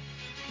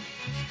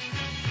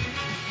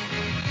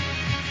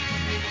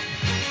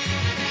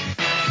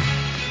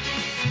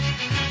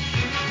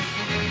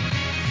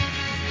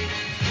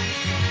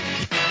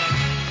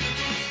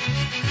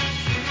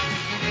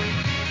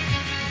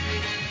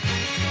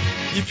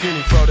 You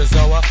puny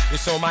protozoa, you're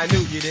so minute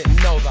you didn't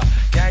know the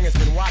gang has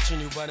been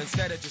watching you, but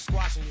instead of just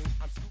squashing you,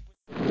 I'm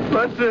scooping.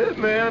 That's it,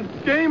 man.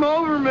 Game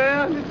over,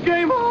 man. It's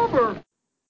game over.